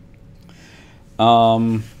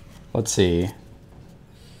 Let's see.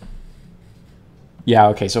 Yeah,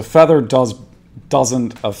 okay, so Feather doesn't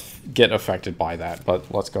get affected by that,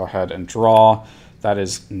 but let's go ahead and draw. That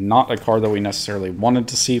is not a card that we necessarily wanted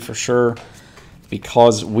to see for sure,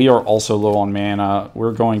 because we are also low on mana.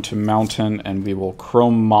 We're going to Mountain, and we will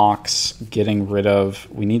Chrome Mox, getting rid of...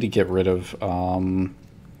 We need to get rid of...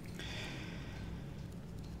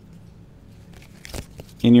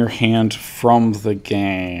 in your hand from the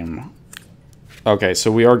game. Okay,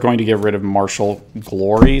 so we are going to get rid of Martial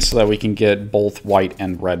Glory so that we can get both white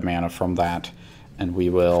and red mana from that. And we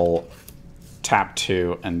will tap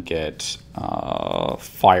 2 and get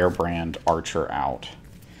Firebrand Archer out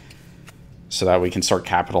so that we can start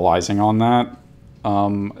capitalizing on that.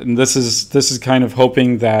 And this is kind of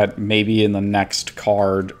hoping that maybe in the next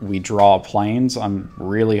card we draw Plains. I'm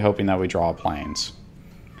really hoping that we draw Plains.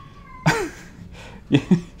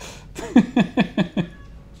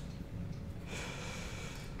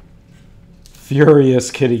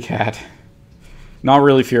 Furious kitty cat. Not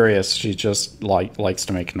really furious, she just likes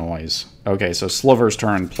to make noise. Okay, so Sliver's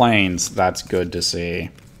turn, Plains. That's good to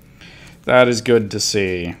see. That is good to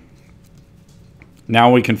see.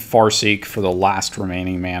 Now we can Farseek for the last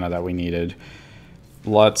remaining mana that we needed.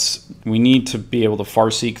 We need to be able to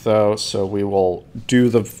Farseek though, so we will do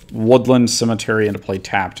the Woodland Cemetery into play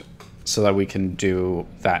tapped so that we can do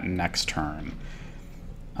that next turn.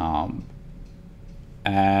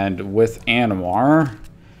 And with Animar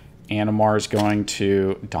is going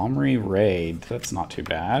to Domri Raid. That's not too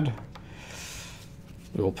bad.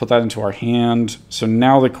 We will put that into our hand. So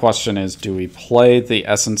now the question is, do we play the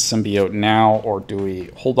Essence Symbiote now, or do we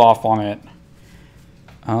hold off on it?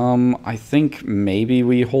 I think maybe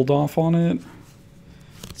we hold off on it.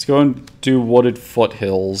 Let's go and do Wooded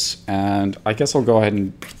Foothills, and I guess I'll go ahead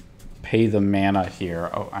and pay the mana here.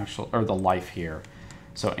 Oh, actually, or the life here.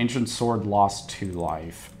 So Ancient Sword lost 2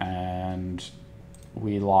 life, and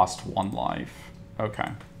we lost 1 life.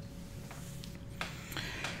 Okay.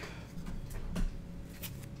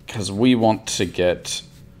 Because we want to get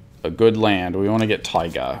a good land. We want to get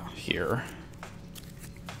Taiga here.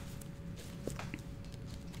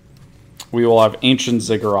 We will have Ancient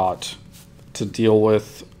Ziggurat to deal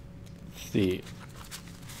with the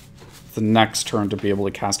next turn to be able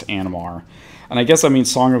to cast Animar. And I guess that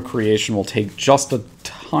means Song of Creation will take just a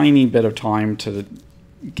tiny bit of time to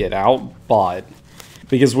get out, but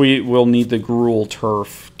because we will need the Gruul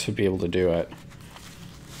Turf to be able to do it.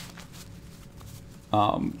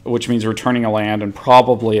 Which means returning a land, and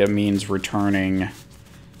probably it means returning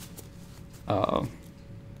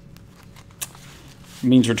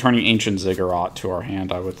Ancient Ziggurat to our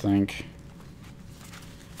hand, I would think.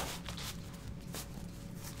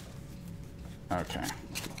 Okay.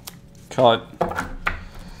 Cut.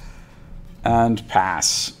 And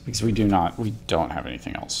pass. Because we don't have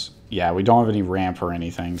anything else. Yeah, we don't have any ramp or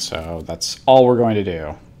anything, so that's all we're going to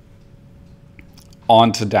do.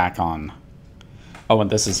 On to Dakon. Oh, and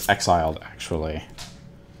this is exiled, actually.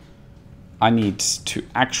 I need to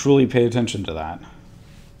actually pay attention to that.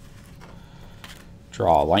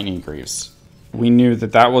 Draw, Lightning Greaves. We knew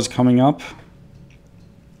that that was coming up.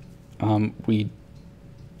 We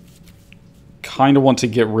kind of want to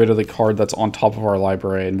get rid of the card that's on top of our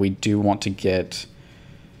library, and we do want to get...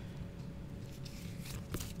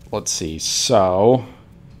 Let's see, so...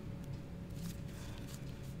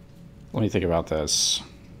 Let me think about this.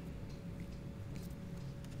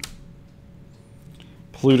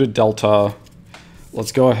 Polluted Delta.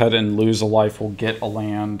 Let's go ahead and lose a life. We'll get a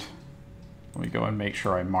land. Let me go and make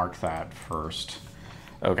sure I mark that first.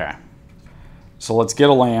 Okay. So let's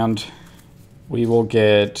get a land. We will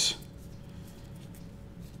get...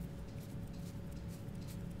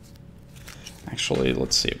 Actually,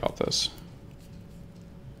 let's see about this.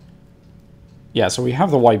 Yeah, so we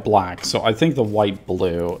have the white-black. So I think the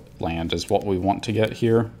white-blue land is what we want to get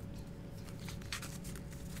here.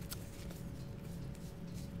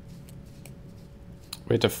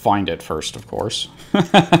 We have to find it first, of course.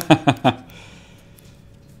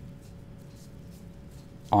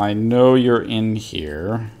 I know you're in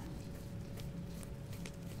here.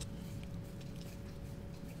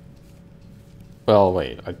 Well,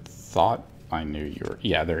 wait. I thought I knew you were...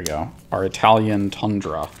 Yeah, there you go. Our Italian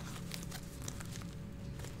Tundra.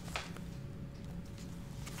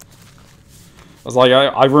 I was like,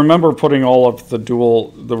 I remember putting all of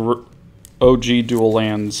the OG dual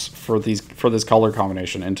lands for this color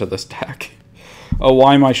combination into this deck. Oh,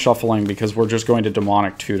 why am I shuffling? Because we're just going to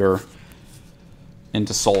Demonic Tutor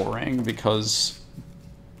into Soul Ring, because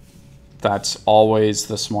that's always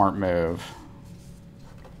the smart move.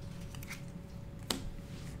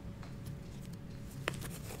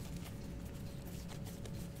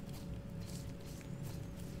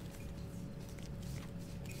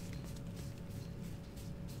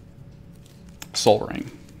 Soul Ring.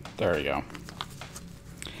 There you go.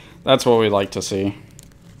 That's what we like to see.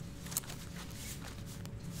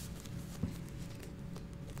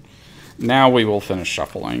 Now we will finish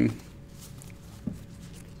shuffling.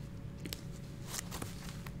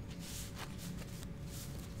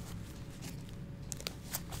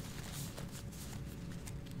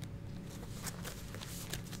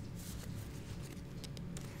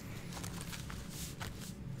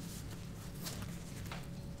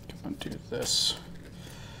 this.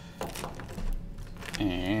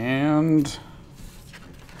 And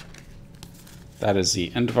that is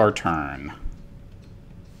the end of our turn.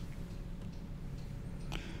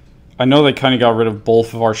 I know they kind of got rid of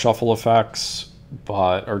both of our shuffle effects,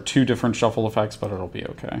 or 2 different shuffle effects, but it'll be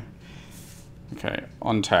okay. Okay,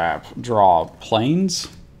 untap, draw planes?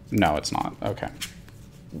 No, it's not. Okay.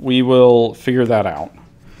 We will figure that out.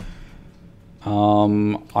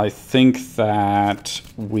 I think that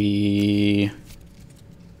we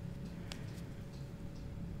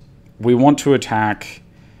want to attack.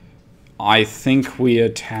 I think we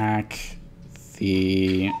attack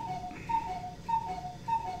the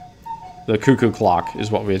cuckoo clock is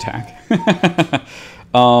what we attack.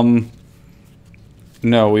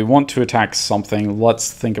 No, we want to attack something.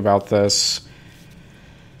 Let's think about this.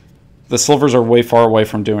 The slivers are way far away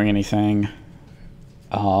from doing anything.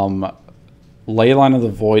 Leyline of the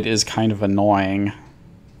Void is kind of annoying.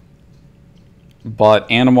 But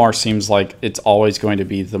Animar seems like it's always going to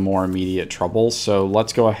be the more immediate trouble. So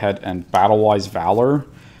let's go ahead and Battle-Wise Valor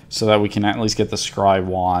so that we can at least get the Scry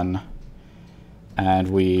 1. And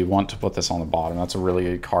we want to put this on the bottom. That's a really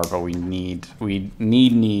good card, but we need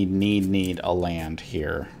a land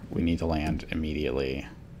here. We need to land immediately.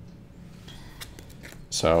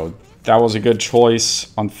 So that was a good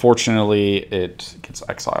choice. Unfortunately, it gets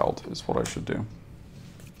exiled, is what I should do.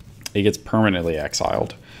 It gets permanently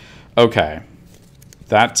exiled. Okay.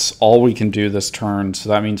 That's all we can do this turn, so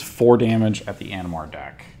that means 4 damage at the Animar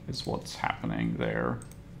deck is what's happening there.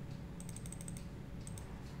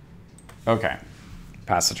 Okay.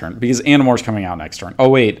 Pass the turn. Because Animar's coming out next turn. Oh,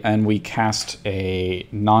 wait, and we cast a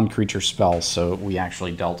non-creature spell, so we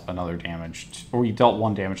actually dealt another damage. Or we dealt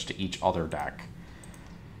 1 damage to each other deck.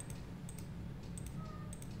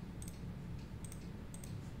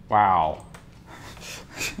 Wow.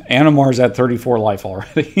 Animar's at 34 life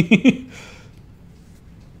already.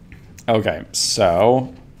 Okay,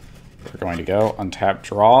 so we're going to go untap,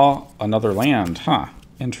 draw another land. Huh,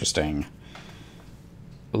 interesting.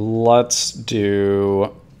 Let's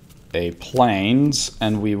do a plains,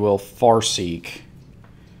 and we will Farseek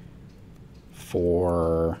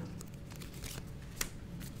for...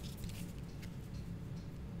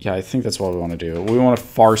 Yeah, I think that's what we want to do. We want to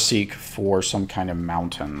Farseek for some kind of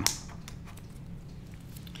mountain.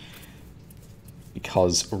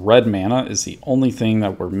 Because red mana is the only thing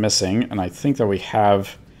that we're missing, and I think that we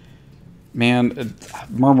have... Man,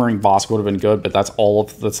 Murmuring Bosk would have been good, but that's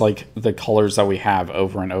like the colors that we have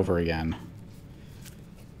over and over again.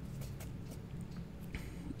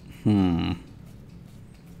 I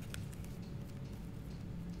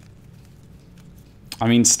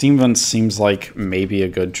mean, Steam Vent seems like maybe a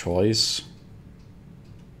good choice.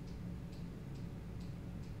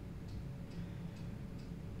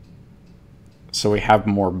 So we have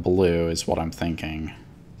more blue is what I'm thinking.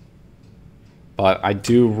 But I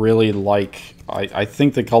do really like... I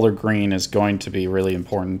think the color green is going to be really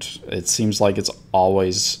important. It seems like it's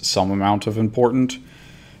always some amount of important.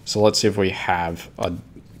 So let's see if we have a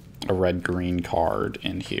red-green card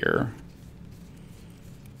in here.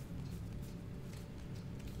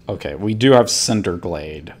 Okay, we do have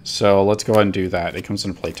Cinderglade. So let's go ahead and do that. It comes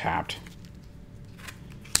into play tapped.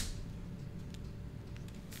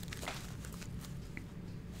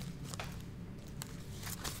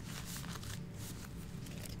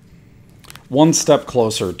 One step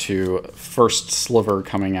closer to first sliver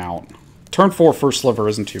coming out. Turn 4 first sliver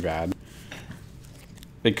isn't too bad.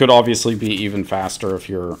 It could obviously be even faster if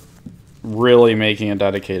you're really making a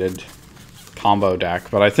dedicated combo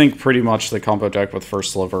deck, but I think pretty much the combo deck with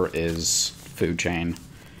first sliver is Food Chain.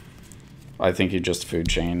 I think you just Food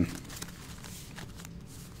Chain.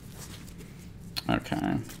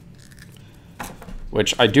 Okay.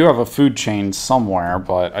 Which I do have a Food Chain somewhere,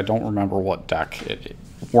 but I don't remember what deck it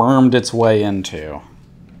wormed its way into.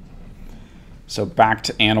 So back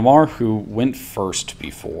to Animar, who went first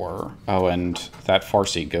before. Oh, and that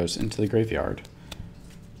Farseek goes into the graveyard.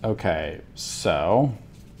 Okay, so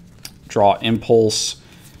draw Impulse,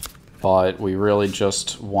 but we really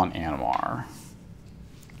just want Animar.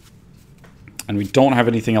 And we don't have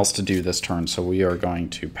anything else to do this turn, so we are going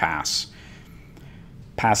to pass.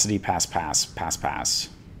 Passity, pass, pass, pass, pass.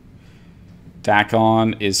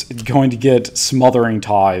 Dakon is going to get Smothering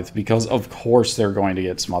Tithe, because of course they're going to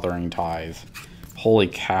get Smothering Tithe. Holy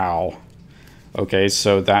cow. Okay,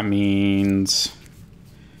 so that means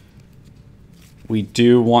we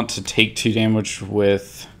do want to take 2 damage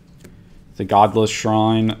with the Godless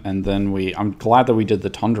Shrine, and then I'm glad that we did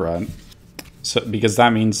the Tundra, so because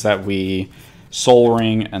that means that we Soul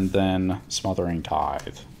Ring and then Smothering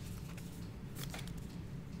Tithe.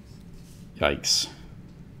 Yikes.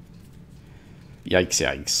 Yikes,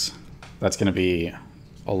 yikes. That's going to be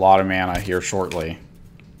a lot of mana here shortly.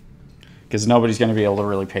 Because nobody's going to be able to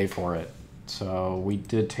really pay for it. So we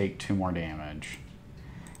did take 2 more damage.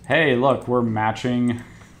 Hey, look, we're matching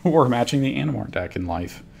the Animar deck in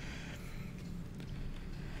life.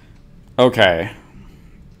 Okay.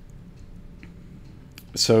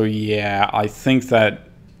 So yeah, I think that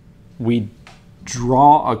we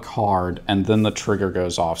draw a card and then the trigger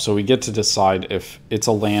goes off. So we get to decide if it's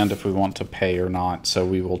a land, if we want to pay or not. So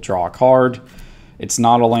we will draw a card. It's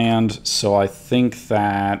not a land, so I think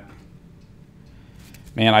that...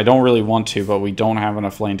 Man, I don't really want to, but we don't have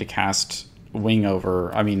enough land to cast Wing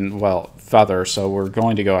over... I mean, well, Feather, so we're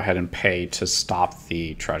going to go ahead and pay to stop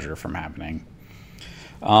the treasure from happening.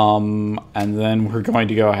 And then we're going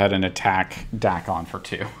to go ahead and attack Dakon for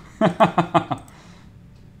 2.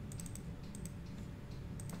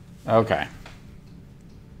 Okay.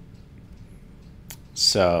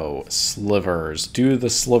 So, slivers. Do the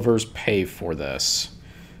slivers pay for this?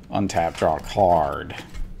 Untap, draw a card.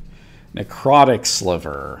 Necrotic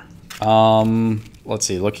sliver. Let's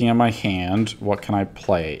see. Looking at my hand, what can I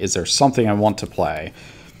play? Is there something I want to play?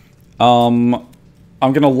 I'm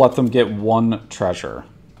going to let them get 1 treasure.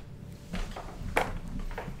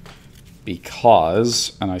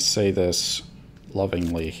 Because, and I say this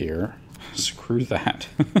lovingly here, screw that.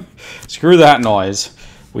 Screw that noise.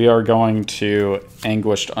 We are going to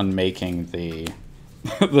Anguished Unmaking the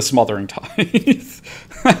the Smothering Tithe.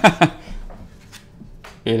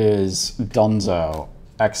 It is Dunzo,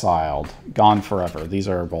 exiled, gone forever. These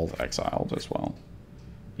are both exiled as well.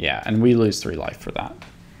 Yeah, and we lose 3 life for that.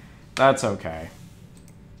 That's okay.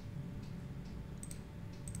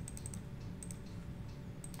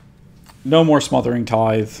 No more Smothering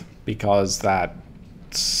Tithe, because that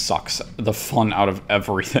sucks the fun out of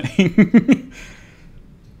everything.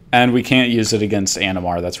 And we can't use it against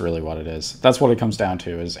Animar. That's really what it is. That's what it comes down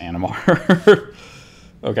to, is Animar.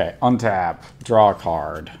 Okay, untap, draw a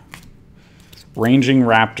card. Ranging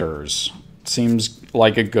Raptors. Seems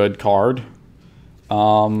like a good card.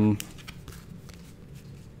 Let's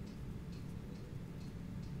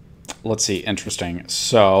see, interesting.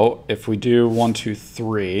 So, if we do 1, 2,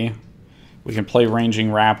 3... we can play Ranging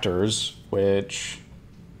Raptors, which...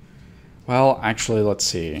 well, actually, let's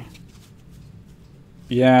see.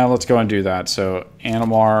 Yeah, let's go and do that. So,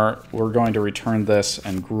 Animar, we're going to return this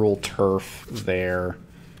and Gruul Turf there.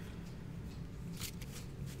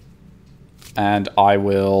 And I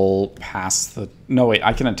will pass the... no, wait,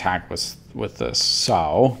 I can attack with this.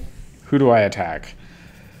 So, who do I attack?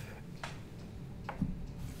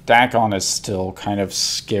 Dakon is still kind of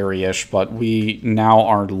scary-ish, but we now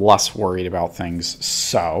are less worried about things.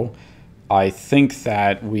 So, I think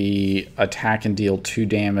that we attack and deal 2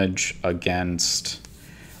 damage against...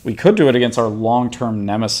 we could do it against our long-term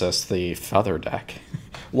nemesis, the Feather deck.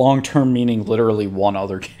 Long-term meaning literally 1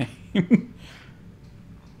 other game.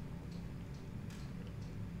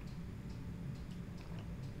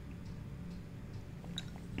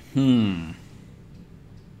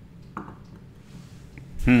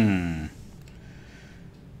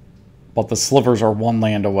 But the slivers are 1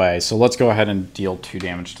 land away, so let's go ahead and deal 2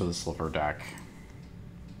 damage to the sliver deck.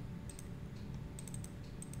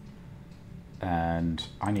 And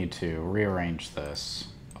I need to rearrange this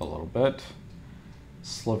a little bit.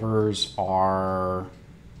 Slivers are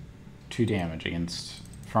 2 damage against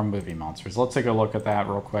from movie monsters. Let's take a look at that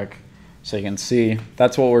real quick so you can see.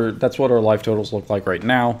 That's what our life totals look like right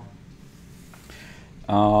now.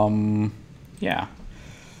 Yeah.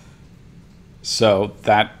 So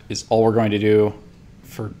that is all we're going to do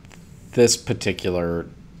for this particular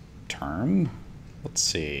turn. Let's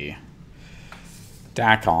see.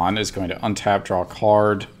 Dakon is going to untap, draw a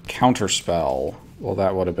card, counterspell. Well,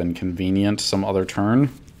 that would have been convenient some other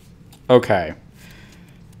turn. Okay.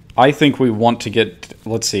 I think we want to get,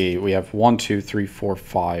 let's see, we have 1, 2, 3, 4,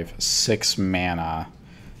 5, 6 mana.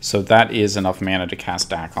 So that is enough mana to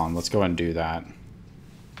cast Dakon. Let's go ahead and do that.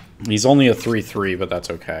 He's only a 3/3, but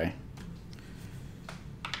that's okay.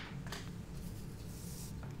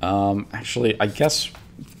 Actually, I guess...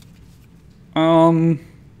 let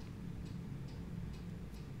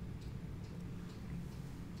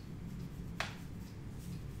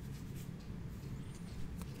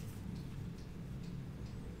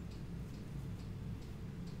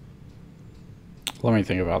me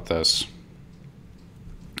think about this.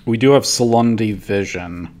 We do have Salundi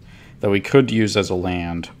Vision that we could use as a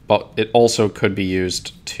land, but it also could be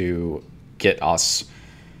used to get us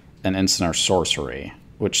an instant or sorcery,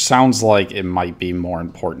 which sounds like it might be more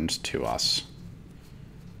important to us.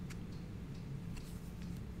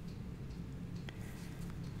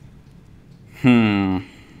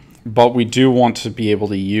 But we do want to be able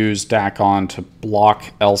to use Dakon to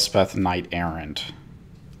block Elspeth Knight Errant.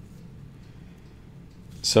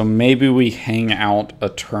 So maybe we hang out a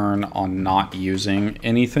turn on not using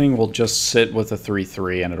anything. We'll just sit with a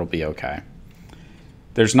 3/3 and it'll be okay.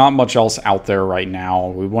 There's not much else out there right now.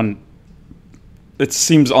 We wouldn't... It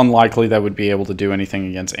seems unlikely that we'd be able to do anything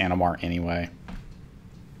against Animar anyway.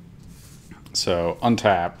 So,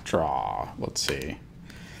 untap, draw. Let's see.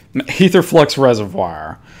 Aetherflux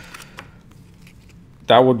Reservoir.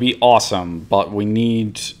 That would be awesome, but we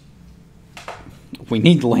need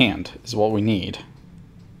land is what we need.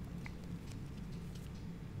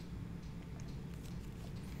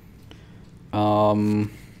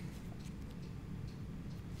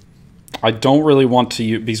 I don't really want to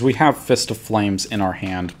use, because we have Fist of Flames in our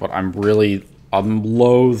hand, but I'm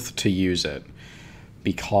loath to use it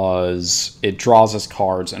because it draws us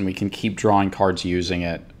cards and we can keep drawing cards using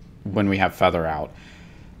it when we have Feather out.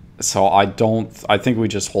 So I think we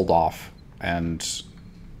just hold off and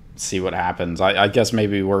see what happens. I guess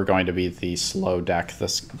maybe we're going to be the slow deck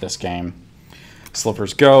this game.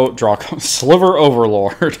 Slivers go, draw Sliver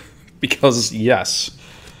Overlord, because yes.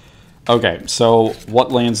 Okay, so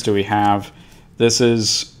what lands do we have? This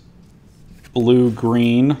is blue,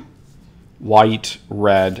 green, white,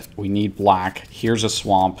 red. We need black. Here's a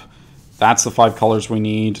swamp. That's the 5 colors we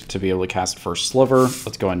need to be able to cast first Sliver.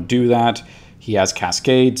 Let's go and do that. He has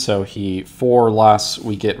Cascade, so 4 or less,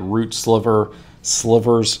 we get Root Sliver.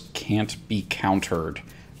 Slivers can't be countered.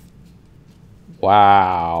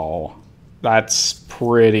 Wow. That's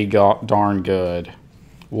pretty darn good.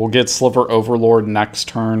 We'll get Sliver Overlord next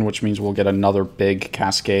turn, which means we'll get another big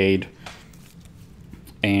Cascade.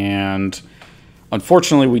 And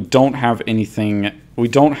unfortunately, we don't have anything. We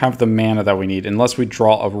don't have the mana that we need unless we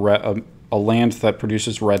draw a land that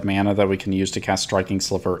produces red mana that we can use to cast Striking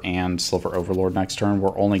Sliver and Sliver Overlord next turn.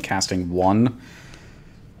 We're only casting 1.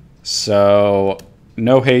 So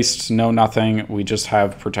no haste, no nothing. We just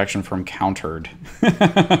have protection from countered.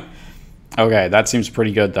 Okay, that seems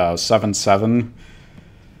pretty good though. 7/7.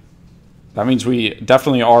 That means we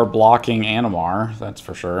definitely are blocking Animar, that's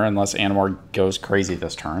for sure, unless Animar goes crazy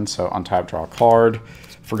this turn. So untap, draw a card.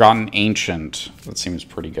 Forgotten Ancient. That seems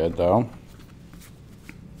pretty good, though.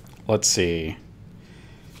 Let's see.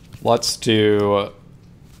 Let's do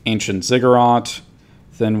Ancient Ziggurat.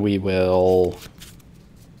 Then we will...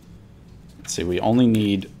 Let's see, we only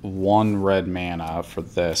need 1 red mana for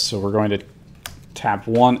this. So we're going to tap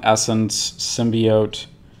 1 Essence, Symbiote.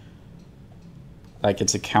 That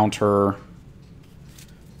gets a counter.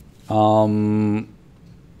 Man,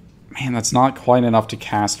 that's not quite enough to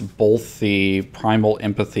cast both the Primal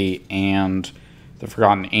Empathy and the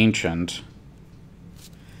Forgotten Ancient.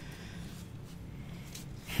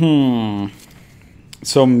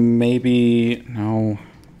 So maybe... No.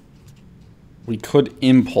 We could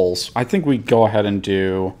Impulse. I think we go ahead and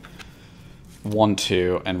do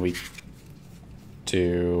 1/2, and we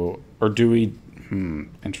do... Or do we...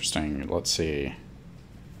 interesting. Let's see.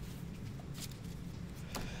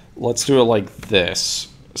 Let's do it like this.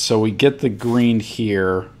 So we get the green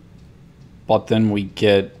here, but then we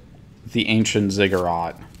get the Ancient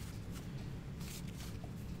Ziggurat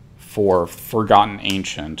for Forgotten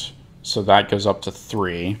Ancient. So that goes up to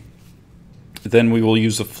 3. Then we will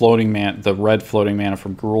use the red floating mana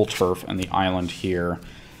from Gruul Turf and the island here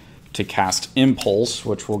to cast Impulse,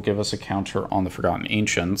 which will give us a counter on the Forgotten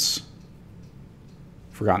Ancients.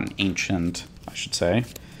 Forgotten Ancient, I should say.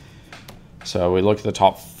 So we look at the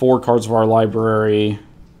top 4 cards of our library.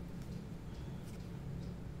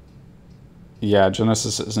 Yeah,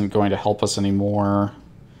 Genesis isn't going to help us anymore.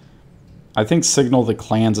 I think Signal the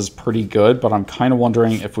Clans is pretty good, but I'm kind of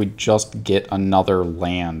wondering if we just get another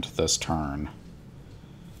land this turn.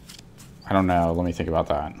 I don't know. Let me think about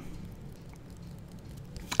that.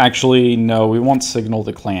 Actually, no, we want Signal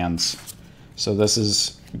the Clans. So this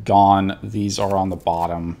is gone. These are on the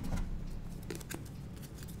bottom.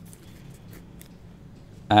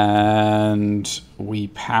 And we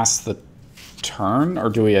pass the turn, or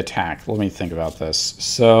do we attack? Let me think about this.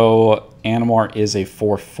 So Animar is a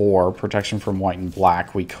 4/4, protection from white and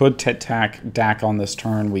black. We could attack Dak on this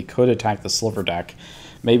turn. We could attack the Sliver deck.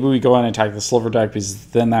 Maybe we go and attack the Sliver deck, because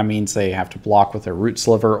then that means they have to block with their Root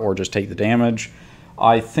Sliver or just take the damage.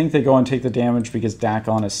 I think they go and take the damage because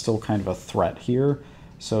Dakon is still kind of a threat here.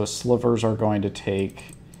 So Slivers are going to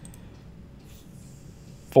take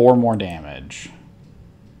 4 more damage.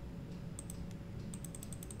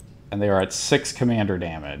 And they are at 6 commander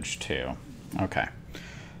damage, too. Okay.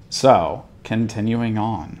 So, continuing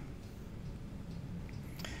on.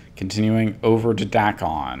 Continuing over to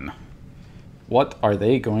Dakon. What are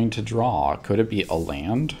they going to draw? Could it be a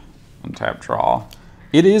land? Untap, draw.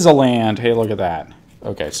 It is a land. Hey, look at that.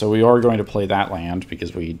 Okay, so we are going to play that land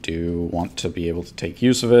because we do want to be able to take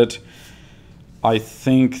use of it. I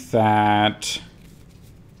think that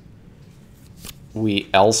we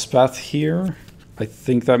Elspeth here. I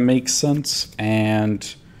think that makes sense.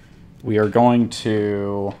 And we are going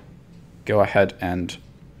to go ahead and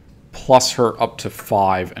plus her up to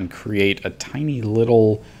 5 and create a tiny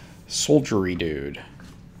little soldiery dude.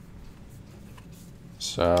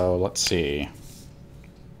 So let's see.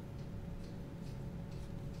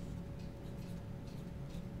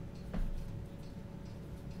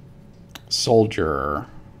 Soldier.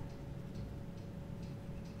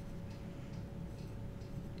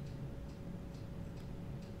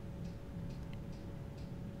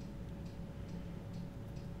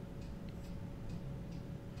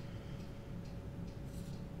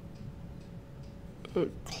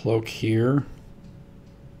 Cloak here.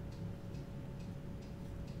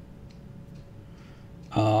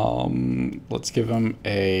 Let's give him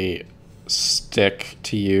a stick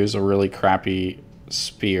to use, a really crappy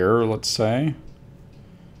spear, let's say.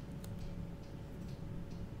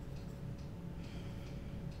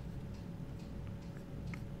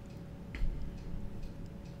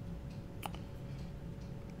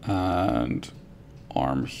 And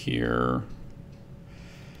arm here.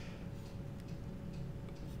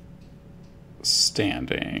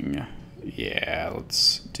 Standing. Yeah,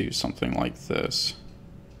 let's do something like this.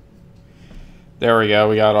 There we go.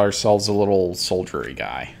 We got ourselves a little soldiery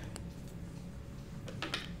guy.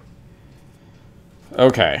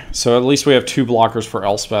 Okay, so at least we have 2 blockers for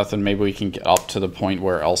Elspeth, and maybe we can get up to the point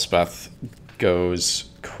where Elspeth goes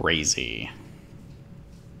crazy.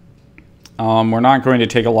 We're not going to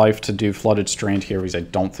take a life to do Flooded Strand here because I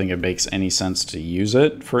don't think it makes any sense to use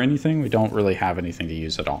it for anything. We don't really have anything to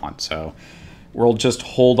use it on, so we'll just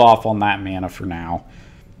hold off on that mana for now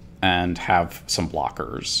and have some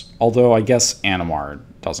blockers. Although I guess Animar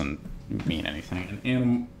doesn't mean anything.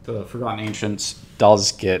 And the Forgotten Ancients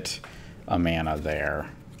does get a mana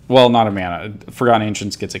there. Well, not a mana. Forgotten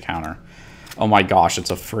Ancients gets a counter. Oh my gosh,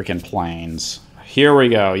 it's a freaking Plains. Here we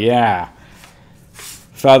go, yeah.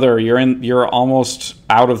 Feather, you're almost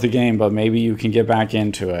out of the game, but maybe you can get back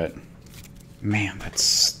into it. Man,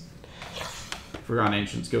 that's... Forgotten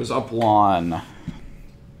Ancients goes up 1.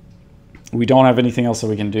 We don't have anything else that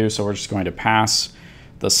we can do, so we're just going to pass.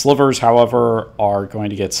 The Slivers, however, are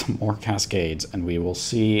going to get some more Cascades, and we will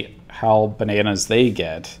see how bananas they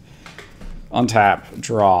get. Untap,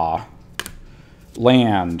 draw,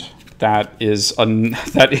 land. That is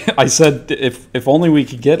that I said if only we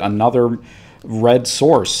could get another red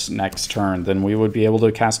source next turn, then we would be able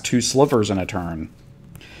to cast 2 Slivers in a turn.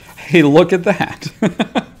 Hey, look at that.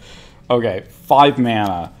 Okay, 5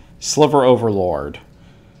 mana, Sliver Overlord,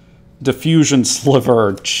 Diffusion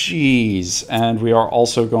Sliver, jeez, and we are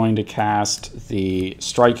also going to cast the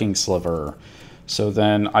Striking Sliver. So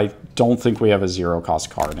then I don't think we have a 0-cost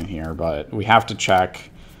card in here, but we have to check.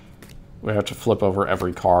 We have to flip over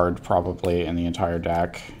every card probably in the entire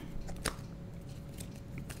deck.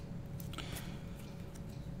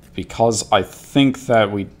 Because I think that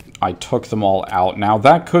I took them all out. Now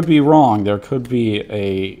that could be wrong. There could be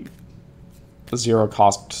a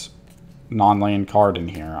 0-cost non-land card in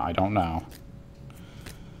here. I don't know.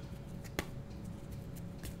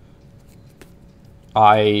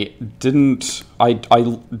 I double-checked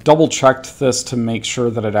this to make sure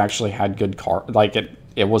that it actually had good card, like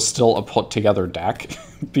it was still a put-together deck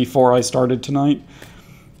before I started tonight.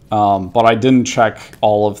 But I didn't check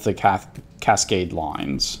all of the Cascade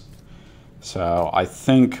lines. So I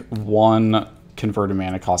think 1 converted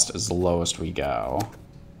mana cost is the lowest we go.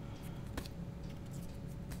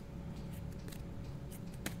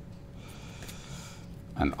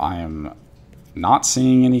 And I am not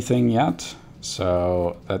seeing anything yet.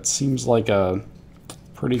 So that seems like a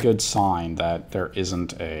pretty good sign that there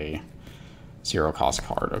isn't a 0-cost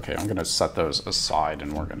card. Okay, I'm going to set those aside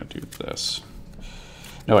and we're going to do this.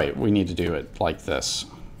 No, wait, we need to do it like this.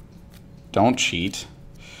 Don't cheat.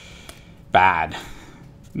 Bad.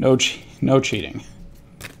 No cheating.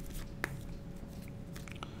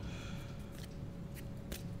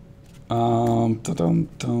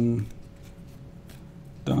 Da-dum-dum.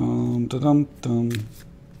 Dum-da-dum-dum.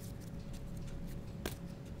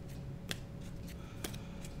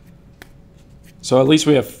 So at least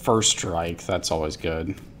we have first strike. That's always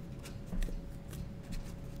good.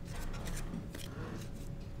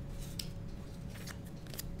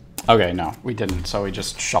 Okay, no, we didn't. So we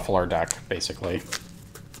just shuffle our deck, basically.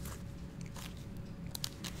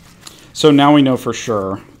 So now we know for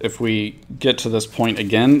sure, if we get to this point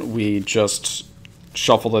again, we just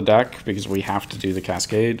shuffle the deck because we have to do the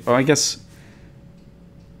cascade. Oh, I guess...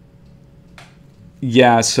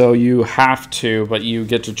 Yeah, so you have to, but you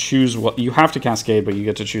get to choose what... You have to cascade, but you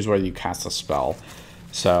get to choose whether you cast a spell.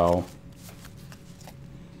 So...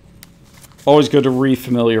 Always good to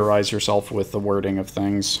re-familiarize yourself with the wording of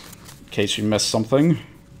things, in case you missed something.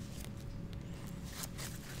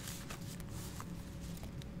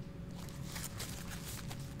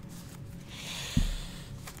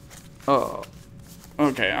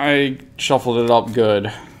 Okay, I shuffled it up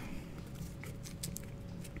good.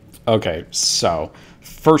 Okay, so,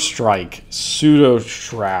 first strike, pseudo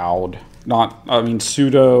shroud,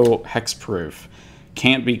 pseudo hexproof.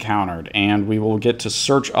 Can't be countered, and we will get to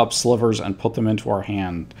search up slivers and put them into our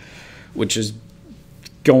hand, which is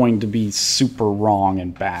going to be super wrong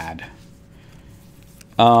and bad.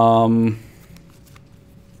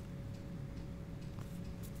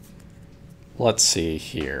 Let's see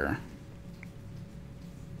here.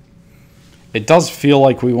 It does feel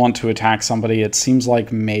like we want to attack somebody. It seems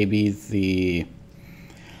like maybe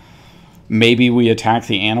we attack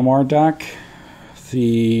the Animar deck.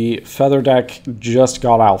 The Feather deck just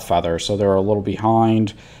got out Feather, so they're a little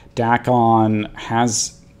behind. Dakon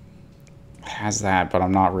has that, but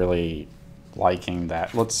I'm not really liking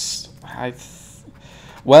that.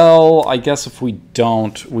 Well, I guess if we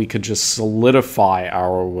don't, we could just solidify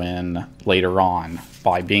our win later on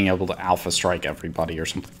by being able to alpha strike everybody or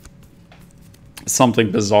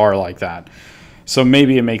something bizarre like that. So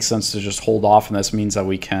maybe it makes sense to just hold off, and this means that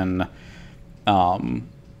we can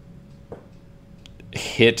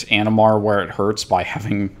hit Animar where it hurts by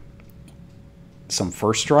having some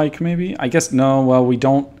first strike, maybe? I guess, no, well, we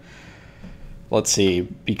don't... Let's see,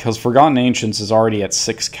 because Forgotten Ancients is already at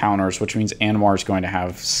 6 counters, which means Animar is going to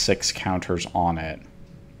have 6 counters on it.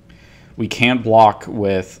 We can't block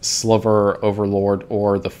with Sliver, Overlord,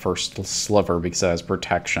 or the first Sliver because it has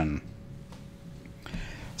protection.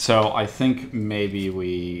 So I think maybe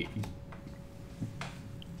we...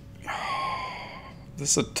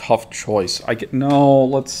 This is a tough choice. No,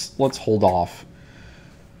 let's hold off.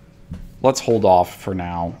 Let's hold off for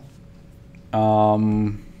now.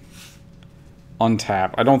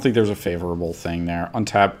 Untap. I don't think there's a favorable thing there.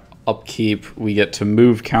 Untap, upkeep. We get to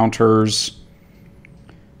move counters.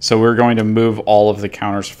 So we're going to move all of the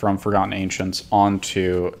counters from Forgotten Ancients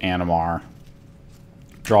onto Animar.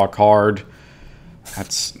 Draw a card.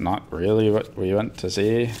 That's not really what we went to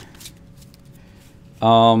see.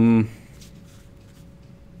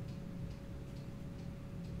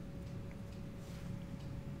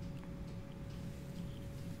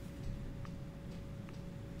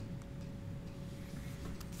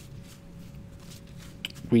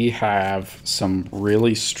 We have some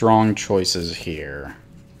really strong choices here.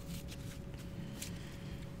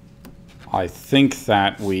 I think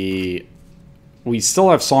that we still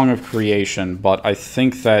have Song of Creation, but I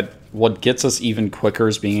think that what gets us even quicker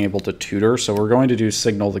is being able to tutor, so we're going to do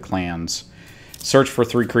Signal the Clans. Search for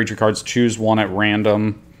 3 creature cards, choose one at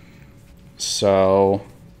random. So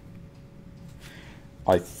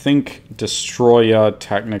I think Destroya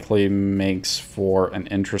technically makes for an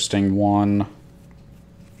interesting one.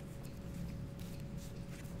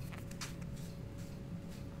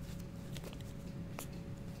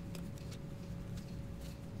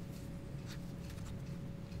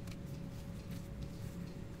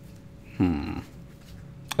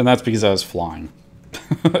 And that's because I was flying.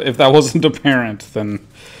 If that wasn't apparent, then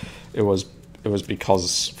it was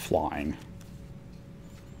because flying.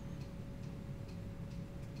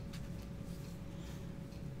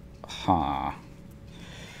 Huh.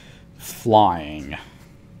 Flying.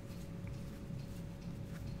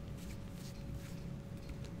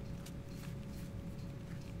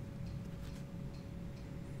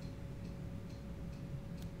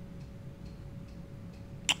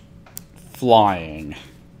 Flying.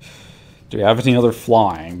 Do we have any other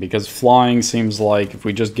flying? Because flying seems like if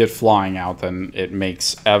we just get flying out, then it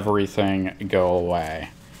makes everything go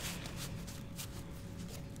away.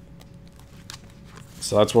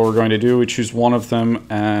 So that's what we're going to do. We choose one of them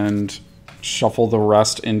and shuffle the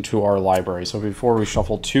rest into our library. So before we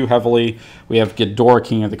shuffle too heavily, we have Ghidorah,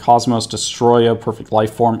 King of the Cosmos, Destroya, Perfect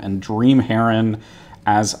Life Form, and Dream Heron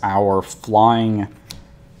as our flying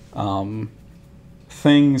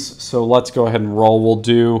things. So let's go ahead and roll. We'll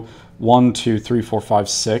do 1, 2, 3, 4, 5,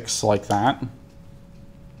 6 like that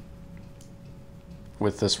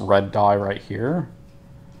with this red die right here.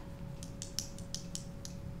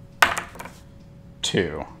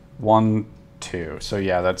 2. 1, 2. So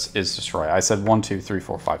yeah, is Destroy. I said 1, 2, 3,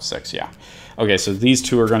 4, 5, 6. Yeah. Okay, so these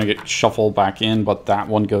two are going to get shuffled back in, but that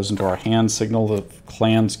one goes into our hand. Signal the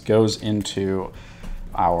Clans goes into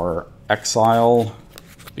our exile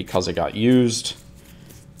because it got used.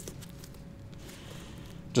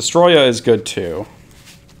 Destroya is good too.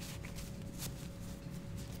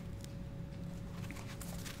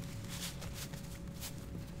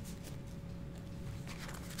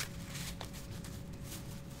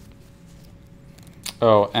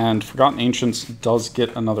 Oh, and Forgotten Ancients does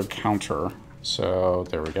get another counter. So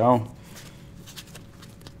there we go.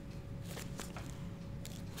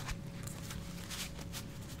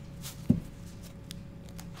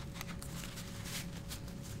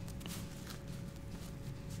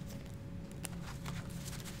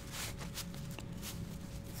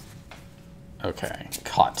 Okay,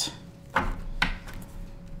 cut.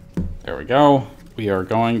 There we go. We are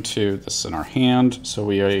going to, this is in our hand, so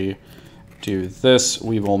we do this.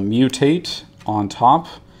 We will mutate on top.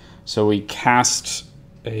 So we cast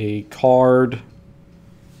a card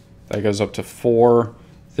that goes up to 4.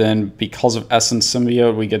 Then because of Essence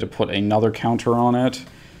Symbiote, we get to put another counter on it.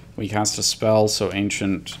 We cast a spell, so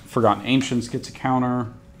Forgotten Ancients gets a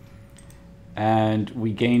counter. And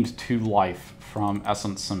we gained 2 life from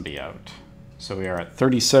Essence Symbiote. So we are at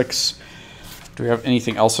 36. Do we have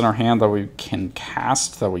anything else in our hand that we can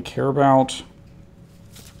cast that we care about?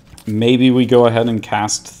 Maybe we go ahead and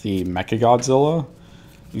cast the Mechagodzilla.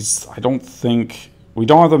 I don't think... We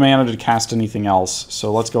don't have the mana to cast anything else,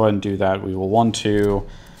 so let's go ahead and do that. We will 1, 2...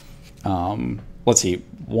 let's see.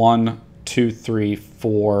 1, 2, 3,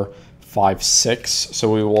 4, 5, 6.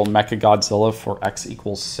 So we will Mechagodzilla for X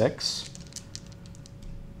equals 6.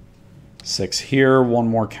 6 here, 1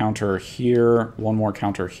 more counter here, 1 more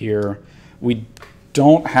counter here. We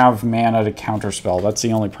don't have mana to counterspell. That's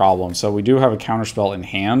the only problem. So we do have a counterspell in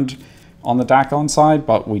hand on the Dakon side,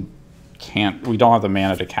 but we don't have the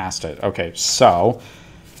mana to cast it. Okay, so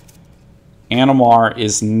Animar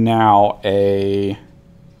is now a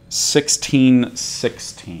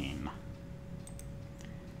 16/16.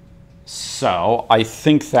 So I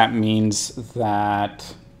think that means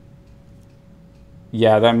that...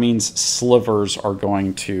 Yeah, that means Slivers are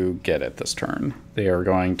going to get it this turn. They are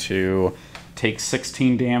going to take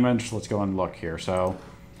 16 damage. Let's go and look here. So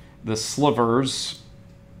the Slivers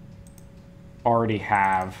already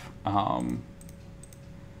have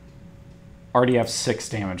 6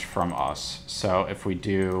 damage from us. So if we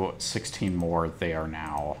do 16 more, they are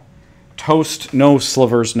now toast. No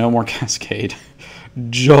Slivers, no more Cascade.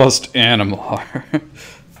 Just Animar.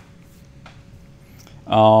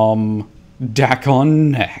 Dakon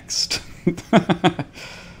next.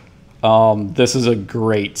 This is a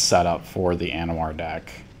great setup for the Animar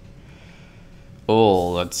deck.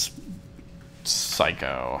 Oh, that's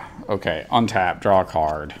psycho. Okay, untap, draw a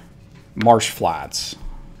card. Marsh Flats.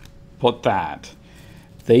 Put that.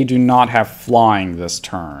 They do not have flying this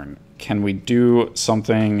turn. Can we do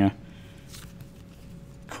something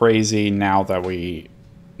crazy now that we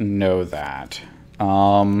know that?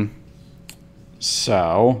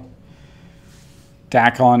 So...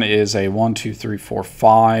 Dakon is a 1, 2, 3, 4,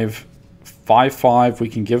 5. 5/5. We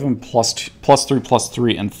can give him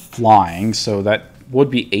 +3/+3 and flying, so that would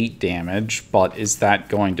be 8 damage, but is that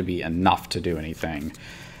going to be enough to do anything?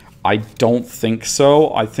 I don't think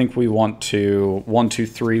so. I think we want to 1, 2,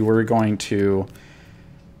 3. We're going to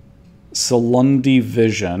Salundi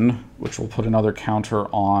Vision, which will put another counter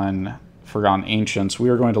on Forgotten Ancients. We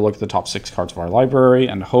are going to look at the top 6 cards of our library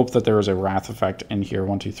and hope that there is a Wrath effect in here.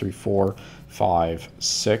 1, 2, 3, 4, 5,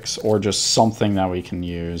 6, or just something that we can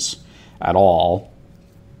use at all.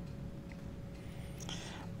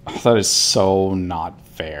 That is so not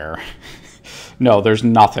fair. No, there's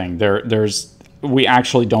nothing. We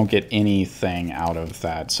actually don't get anything out of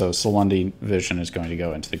that. So Salundi Vision is going to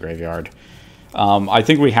go into the graveyard. I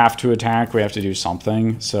think we have to attack. We have to do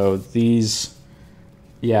something. So these...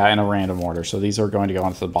 Yeah, in a random order. So these are going to go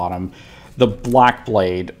onto the bottom. The Black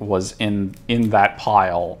Blade was in that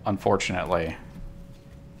pile, unfortunately.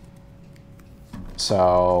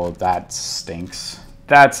 So that stinks.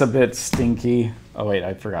 That's a bit stinky. Oh, wait,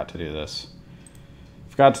 I forgot to do this.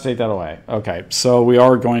 Forgot to take that away. Okay, so we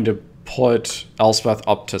are going to put Elspeth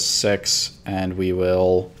up to 6, and we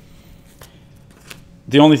will...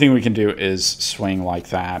 The only thing we can do is swing like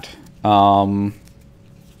that.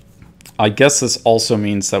 I guess this also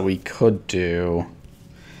means that we could do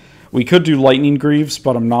Lightning Greaves,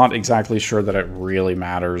 but I'm not exactly sure that it really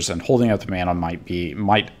matters. And holding out the mana might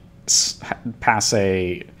pass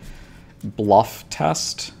a bluff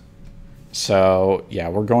test. So yeah,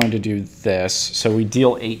 we're going to do this. So we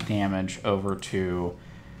deal 8 damage over to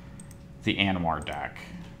the Animar deck.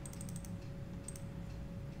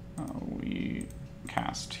 We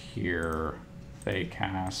cast here. They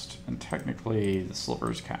cast, and technically the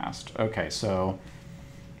Slivers cast. Okay, so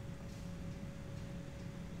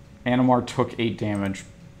Animar took 8 damage,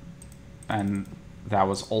 and that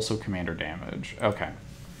was also commander damage. Okay.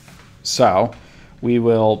 So, we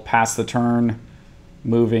will pass the turn,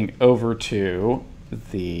 moving over to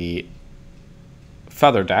the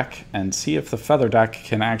feather deck, and see if the feather deck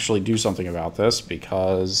can actually do something about this,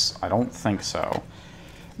 because I don't think so.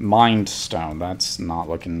 Mind Stone, that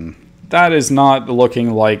is not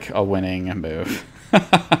looking like a winning move.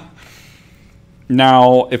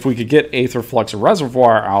 Now, if we could get Aetherflux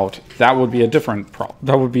Reservoir out, that would be a different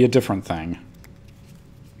thing.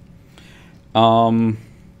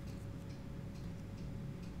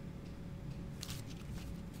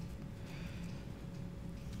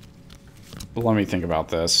 Let me think about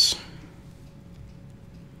this.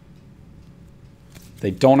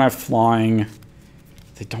 They don't have flying.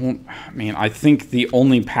 They don't... I mean, I think the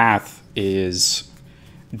only path is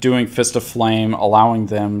doing Fist of Flame, allowing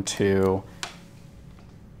them to...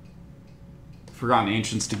 Forgotten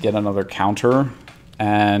Ancients to get another counter.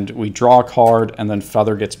 And we draw a card, and then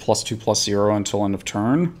Feather gets +2/+0 until end of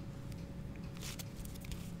turn.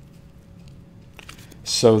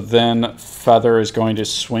 So then Feather is going to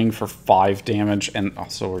swing for 5 damage, and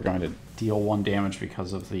also we're going to deal 1 damage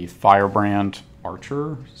because of the Firebrand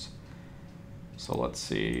Archers. So let's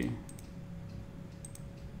see.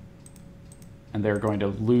 And they're going to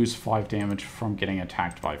lose 5 damage from getting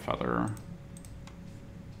attacked by Feather.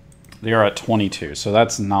 They are at 22, so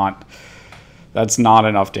that's not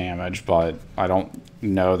enough damage, but I don't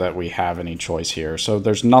know that we have any choice here. So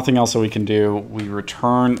there's nothing else that we can do. We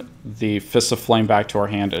return the Fist of Flame back to our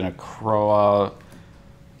hand, and a Croa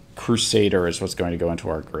Crusader is what's going to go into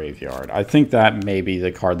our graveyard. I think that may be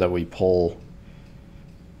the card that we pull.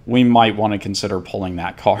 We might want to consider pulling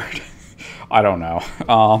that card. I don't know.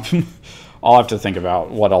 I'll have to think about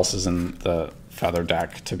what else is in the Feather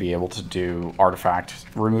deck to be able to do artifact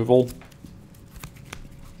removal.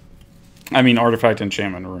 I mean, artifact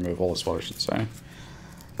enchantment removal is what I should say.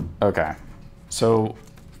 Okay. So,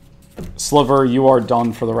 Sliver, you are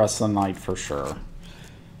done for the rest of the night for sure.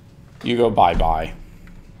 You go bye-bye.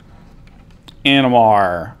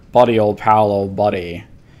 Animar, buddy, old pal, old buddy.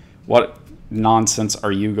 What nonsense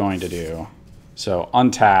are you going to do? So,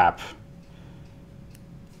 untap.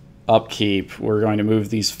 Upkeep. We're going to move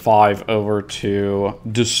these 5 over to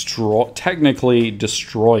destroy, technically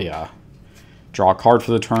Destroya. Draw a card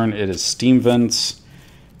for the turn. It is Steam Vents.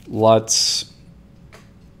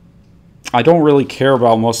 I don't really care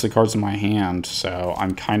about most of the cards in my hand, so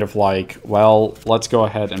I'm kind of like, well, let's go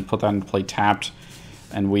ahead and put that into play tapped,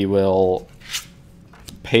 and we will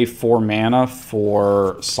pay 4 mana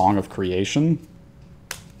for Song of Creation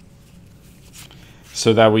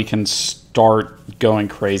so that we can start going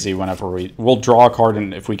crazy whenever we'll draw a card,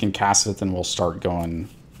 and if we can cast it, then we'll start going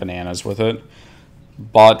bananas with it.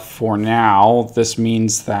 But for now, this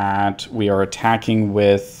means that we are attacking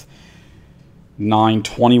with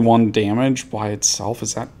 21 damage by itself.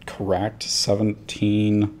 Is that correct?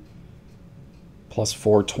 17 plus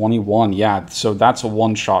 4, 21. Yeah, so that's a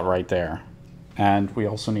one-shot right there. And we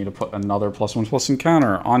also need to put another +1/+1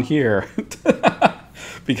 encounter on here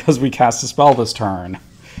because we cast a spell this turn.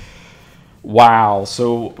 Wow,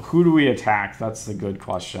 so who do we attack? That's the good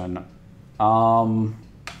question.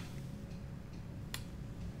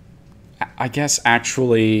 I guess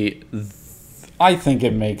actually, I think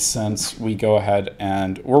it makes sense we go ahead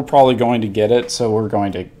and we're probably going to get it, so we're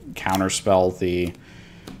going to counterspell the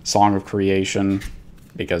Song of Creation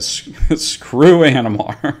because screw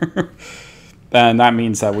Animar. And that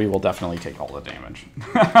means that we will definitely take all the damage.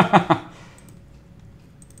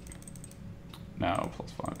 No,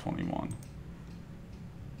 +5, 21.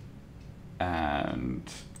 And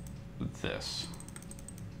this.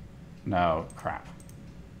 No, crap.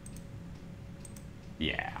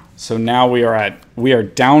 Yeah. So now we are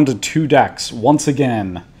down to 2 decks once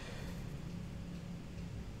again.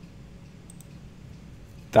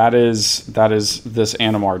 That is this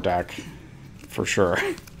Animar deck for sure.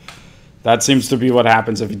 That seems to be what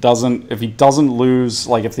happens if he doesn't lose,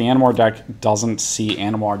 like if the Animar deck doesn't see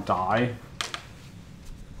Animar die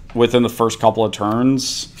within the first couple of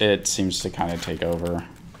turns, it seems to kind of take over.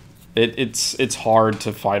 It's hard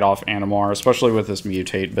to fight off Animar, especially with this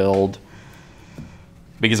mutate build,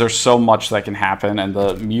 because there's so much that can happen, and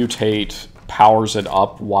the mutate powers it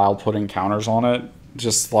up while putting counters on it.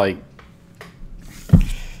 Just like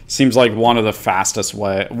seems like one of the fastest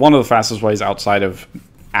ways outside of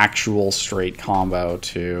actual straight combo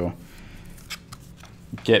to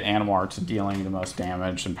get Animar to dealing the most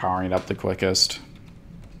damage and powering it up the quickest.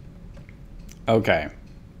 Okay,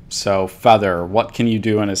 so Feather, what can you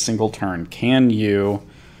do in a single turn? Can you,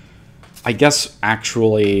 I guess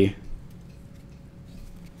actually,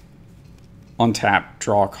 Untap,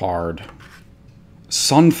 draw a card.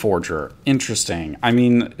 Sunforger, interesting. I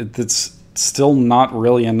mean, it's still not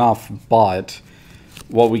really enough, but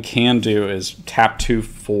what we can do is tap 2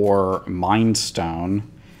 for Mind Stone,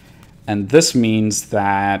 and this means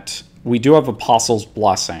that we do have Apostle's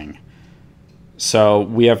Blessing. So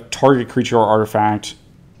we have target creature or artifact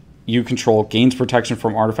you control gains protection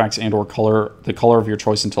from artifacts and or the color of your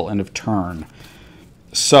choice until end of turn.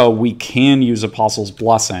 So we can use Apostle's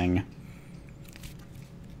Blessing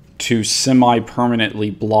to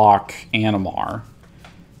semi-permanently block Animar.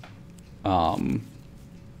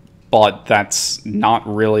 But that's not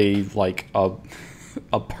really like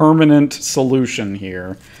a permanent solution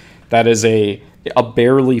here. That is a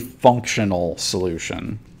barely functional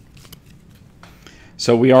solution.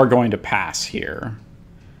 So we are going to pass here.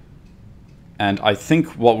 And I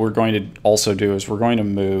think what we're going to also do is we're going to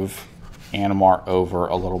move Animar over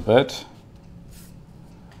a little bit,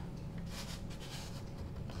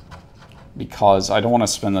 because I don't want to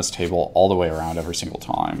spin this table all the way around every single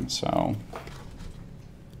time. So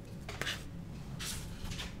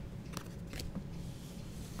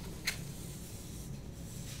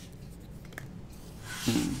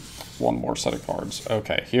one more set of cards.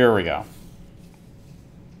 Okay, here we go.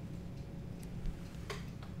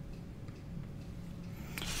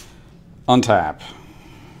 Untap.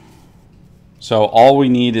 So all we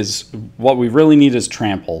need is, what we really need is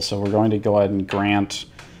Trample. So we're going to go ahead and grant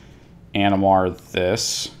Animar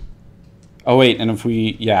this. Oh wait, and if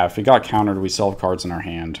we got countered, we still have cards in our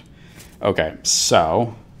hand. Okay,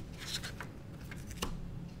 so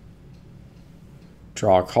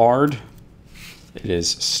draw a card. It is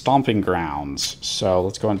Stomping Grounds. So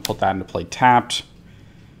let's go ahead and put that into play tapped.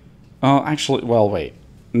 Oh, actually, well, wait.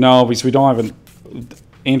 No, because we don't have an...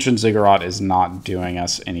 Ancient Ziggurat is not doing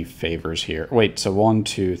us any favors here. Wait, so 1,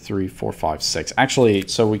 2, 3, 4, 5, 6. Actually,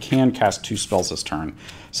 so we can cast 2 spells this turn.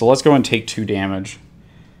 So let's go and take 2 damage.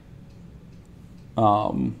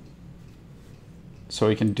 So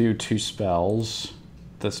we can do 2 spells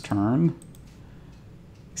this turn.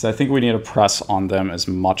 Because I think we need to press on them as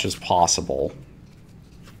much as possible.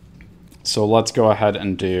 So let's go ahead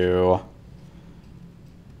and do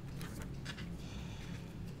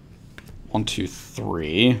 1, 2,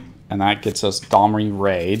 3, and that gets us Domri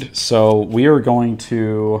Raid. So we are going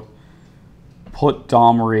to put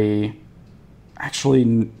Domri.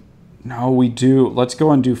 Actually, no, we do. Let's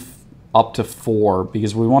go and do up to 4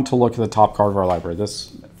 because we want to look at the top card of our library.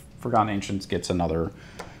 This Forgotten Ancients gets another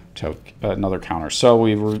counter. So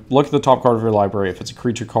we look at the top card of your library. If it's a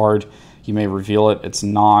creature card, you may reveal it. It's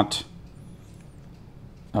not.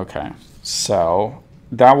 Okay, so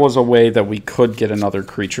that was a way that we could get another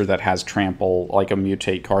creature that has trample, like a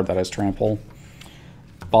mutate card that has trample.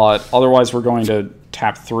 But otherwise, we're going to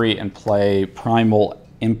tap 3 and play Primal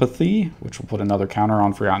Empathy, which will put another counter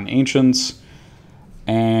on Forgotten Ancients.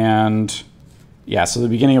 And yeah, so the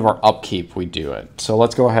beginning of our upkeep, we do it. So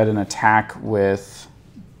let's go ahead and attack with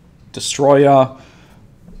Destroya.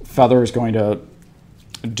 Feather is going to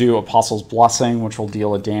do Apostle's Blessing, which will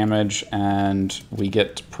deal a damage, and we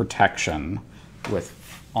get protection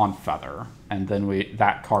on Feather, and then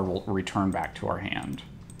that card will return back to our hand.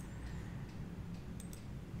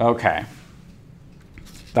 Okay.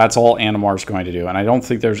 That's all Animar's going to do, and I don't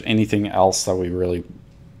think there's anything else that we really...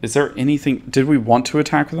 Is there anything... Did we want to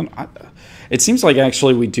attack with them? It seems like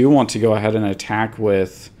actually we do want to go ahead and attack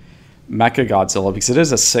with Mechagodzilla, because it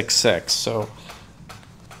is a 6/6, so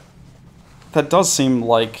that does seem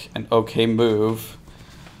like an okay move.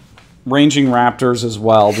 Ranging Raptors as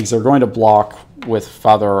well, because they're going to block with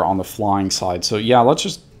Feather on the flying side. So yeah, let's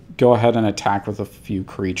just go ahead and attack with a few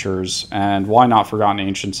creatures, and why not Forgotten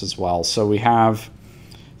Ancients as well. So we have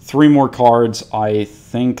 3 more cards. I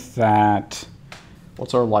think that...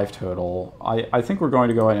 What's our life total? I think we're going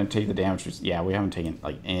to go ahead and take the damage. Yeah, we haven't taken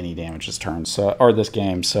like any damage this turn, or this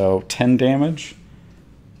game, so 10 damage.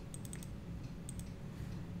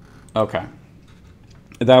 Okay.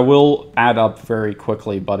 That will add up very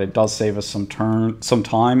quickly, but it does save us some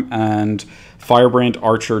time, and Firebrand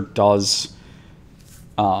Archer does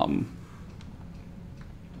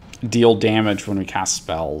deal damage when we cast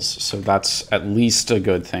spells, so that's at least a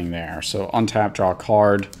good thing there. So untap, draw a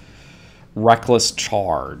card, Reckless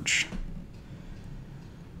Charge.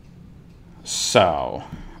 So,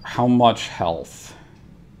 how much health?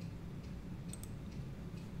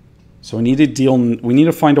 So we need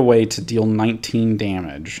to find a way to deal 19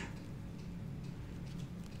 damage.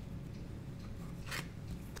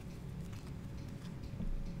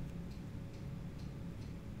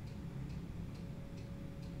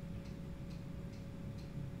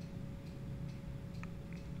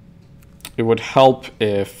 it would help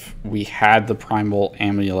if we had the Primal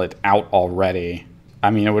Amulet out already. I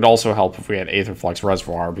mean, it would also help if we had Aetherflux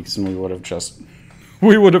Reservoir, because then we would have just...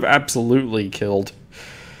 We would have absolutely killed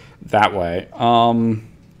that way.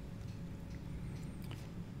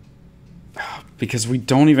 Because we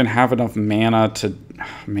don't even have enough mana to...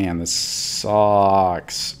 Man, this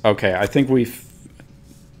sucks. Okay, I think we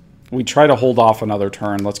try to hold off another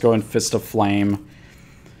turn. Let's go in Fist of Flame,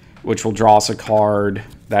 which will draw us a card.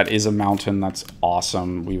 That is a mountain. That's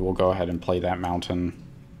awesome. We will go ahead and play that mountain.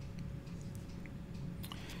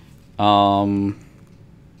 But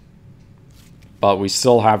we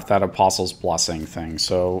still have that Apostle's Blessing thing.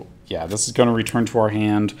 So, yeah, this is going to return to our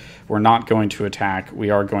hand. We're not going to attack. We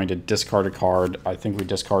are going to discard a card. I think we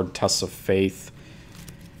discard Tests of Faith.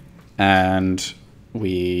 And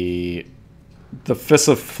the Fist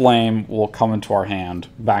of Flame will come into our hand,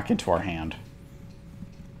 back into our hand.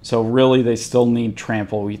 So really, they still need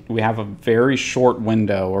Trample. We have a very short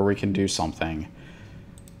window where we can do something.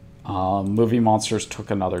 Movie Monsters took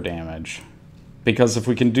another damage. Because if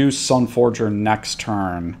we can do Sunforger next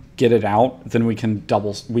turn, get it out, then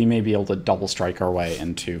we may be able to double strike our way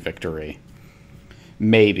into victory.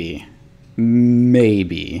 Maybe.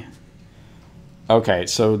 Maybe. Okay,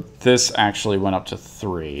 so this actually went up to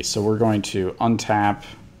 3. So we're going to untap.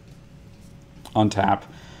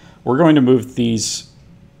 We're going to move these...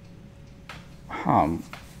 Do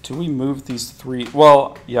we move these 3?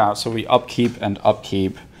 Well, yeah, so we upkeep and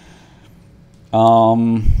upkeep.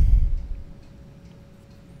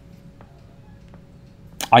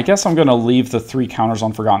 I guess I'm going to leave the 3 counters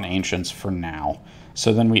on Forgotten Ancients for now.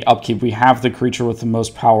 So then we upkeep. We have the creature with the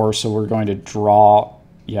most power, so we're going to draw...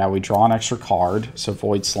 Yeah, we draw an extra card, so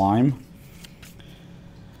Void Slime.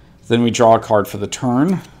 Then we draw a card for the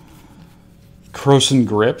turn. Croson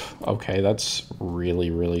Grip. Okay, that's really,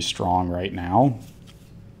 really strong right now.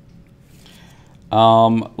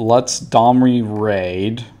 Let's Domri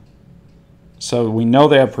Raid. So we know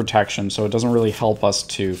they have protection, so it doesn't really help us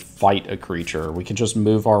to fight a creature. We can just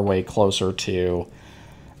move our way closer to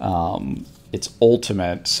its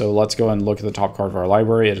ultimate. So let's go and look at the top card of our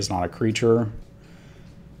library. It is not a creature.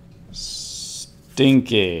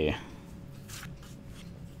 Stinky.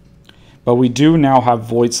 But we do now have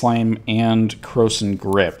Void Slime and Croson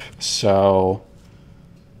Grip, so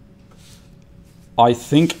I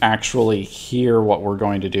think actually here what we're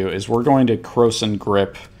going to do is we're going to Croson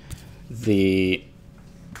Grip the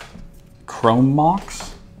Chrome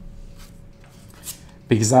Mox,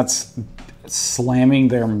 because that's slamming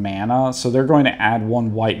their mana, so they're going to add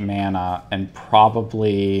 1 white mana and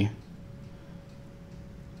probably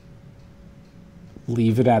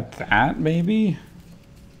leave it at that, maybe?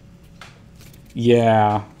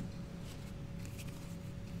 Yeah.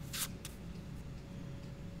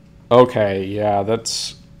 Okay, yeah,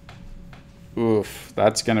 that's... Oof,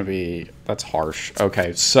 that's gonna be... That's harsh.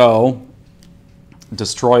 Okay, so...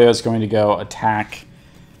 Destroya is going to go attack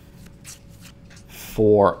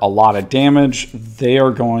for a lot of damage. They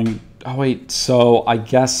are going... Oh, wait, so I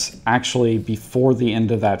guess actually before the end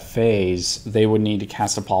of that phase, they would need to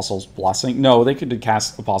cast Apostle's Blessing. No, they could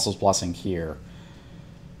cast Apostle's Blessing here.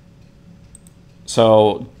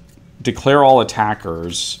 So, declare all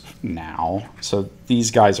attackers now. So these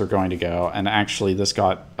guys are going to go. And actually, this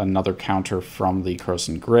got another counter from the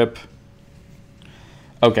Croson Grip.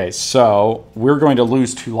 Okay, so we're going to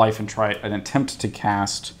lose 2 life and try an attempt to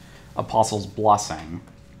cast Apostle's Blessing.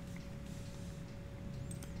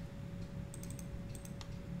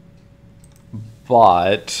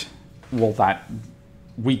 But, well,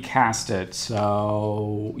 we cast it,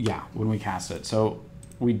 so, yeah, when we cast it. So,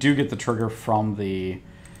 we do get the trigger from the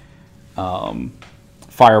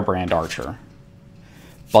Firebrand Archer.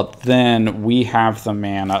 But then we have the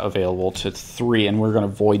mana available to 3, and we're going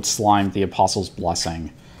to Void Slime the Apostle's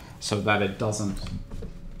Blessing so that it doesn't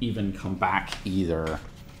even come back either.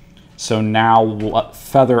 So now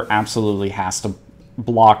Feather absolutely has to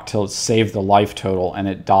block to save the life total, and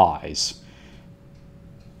it dies.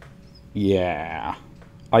 Yeah.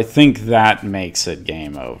 I think that makes it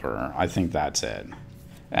game over. I think that's it.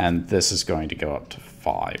 And this is going to go up to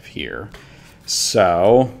 5 here.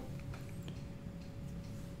 So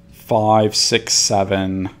 5, 6,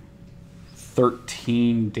 7,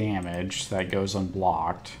 13 damage that goes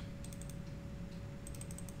unblocked.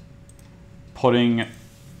 Putting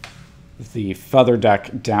the Feather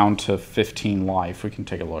deck down to 15 life. We can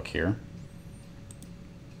take a look here.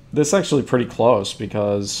 This is actually pretty close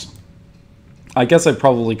because I guess I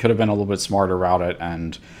probably could have been a little bit smarter about it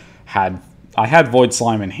and I had Void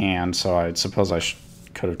Slime in hand, so I suppose I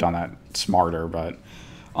could have done that smarter, but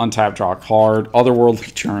untap, draw a card.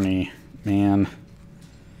 Otherworldly Journey, man.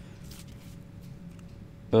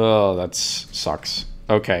 Oh, that sucks.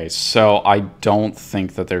 Okay, so I don't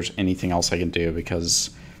think that there's anything else I can do because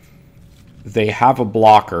they have a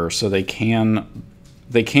blocker, so they can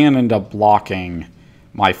end up blocking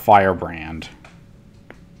my Firebrand.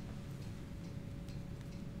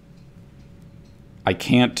 I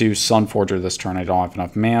can't do Sunforger this turn. I don't have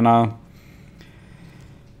enough mana.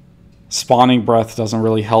 Spawning Breath doesn't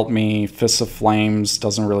really help me. Fists of Flames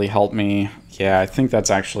doesn't really help me. Yeah, I think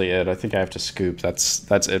that's actually it. I think I have to scoop.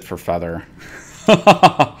 That's it for Feather.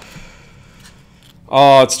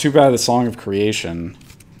 Oh, it's too bad the Song of Creation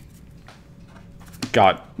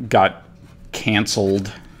got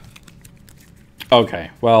canceled.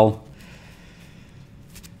 Okay, well.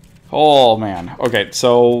 Oh, man. Okay,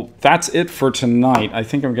 so that's it for tonight. I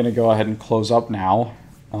think I'm going to go ahead and close up now.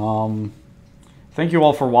 Thank you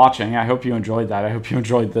all for watching. I hope you enjoyed that. I hope you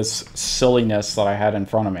enjoyed this silliness that I had in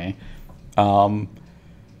front of me.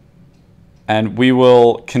 And we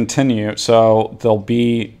will continue. So there'll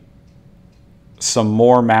be some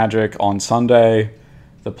more Magic on Sunday.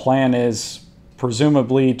 The plan is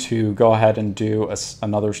presumably to go ahead and do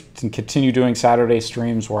to continue doing Saturday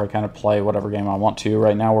streams where I kind of play whatever game I want to.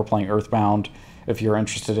 Right now we're playing Earthbound, if you're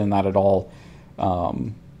interested in that at all.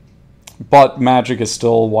 But Magic is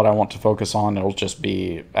still what I want to focus on. It'll just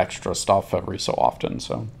be extra stuff every so often.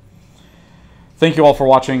 So thank you all for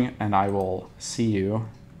watching, and I will see you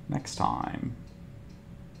next time.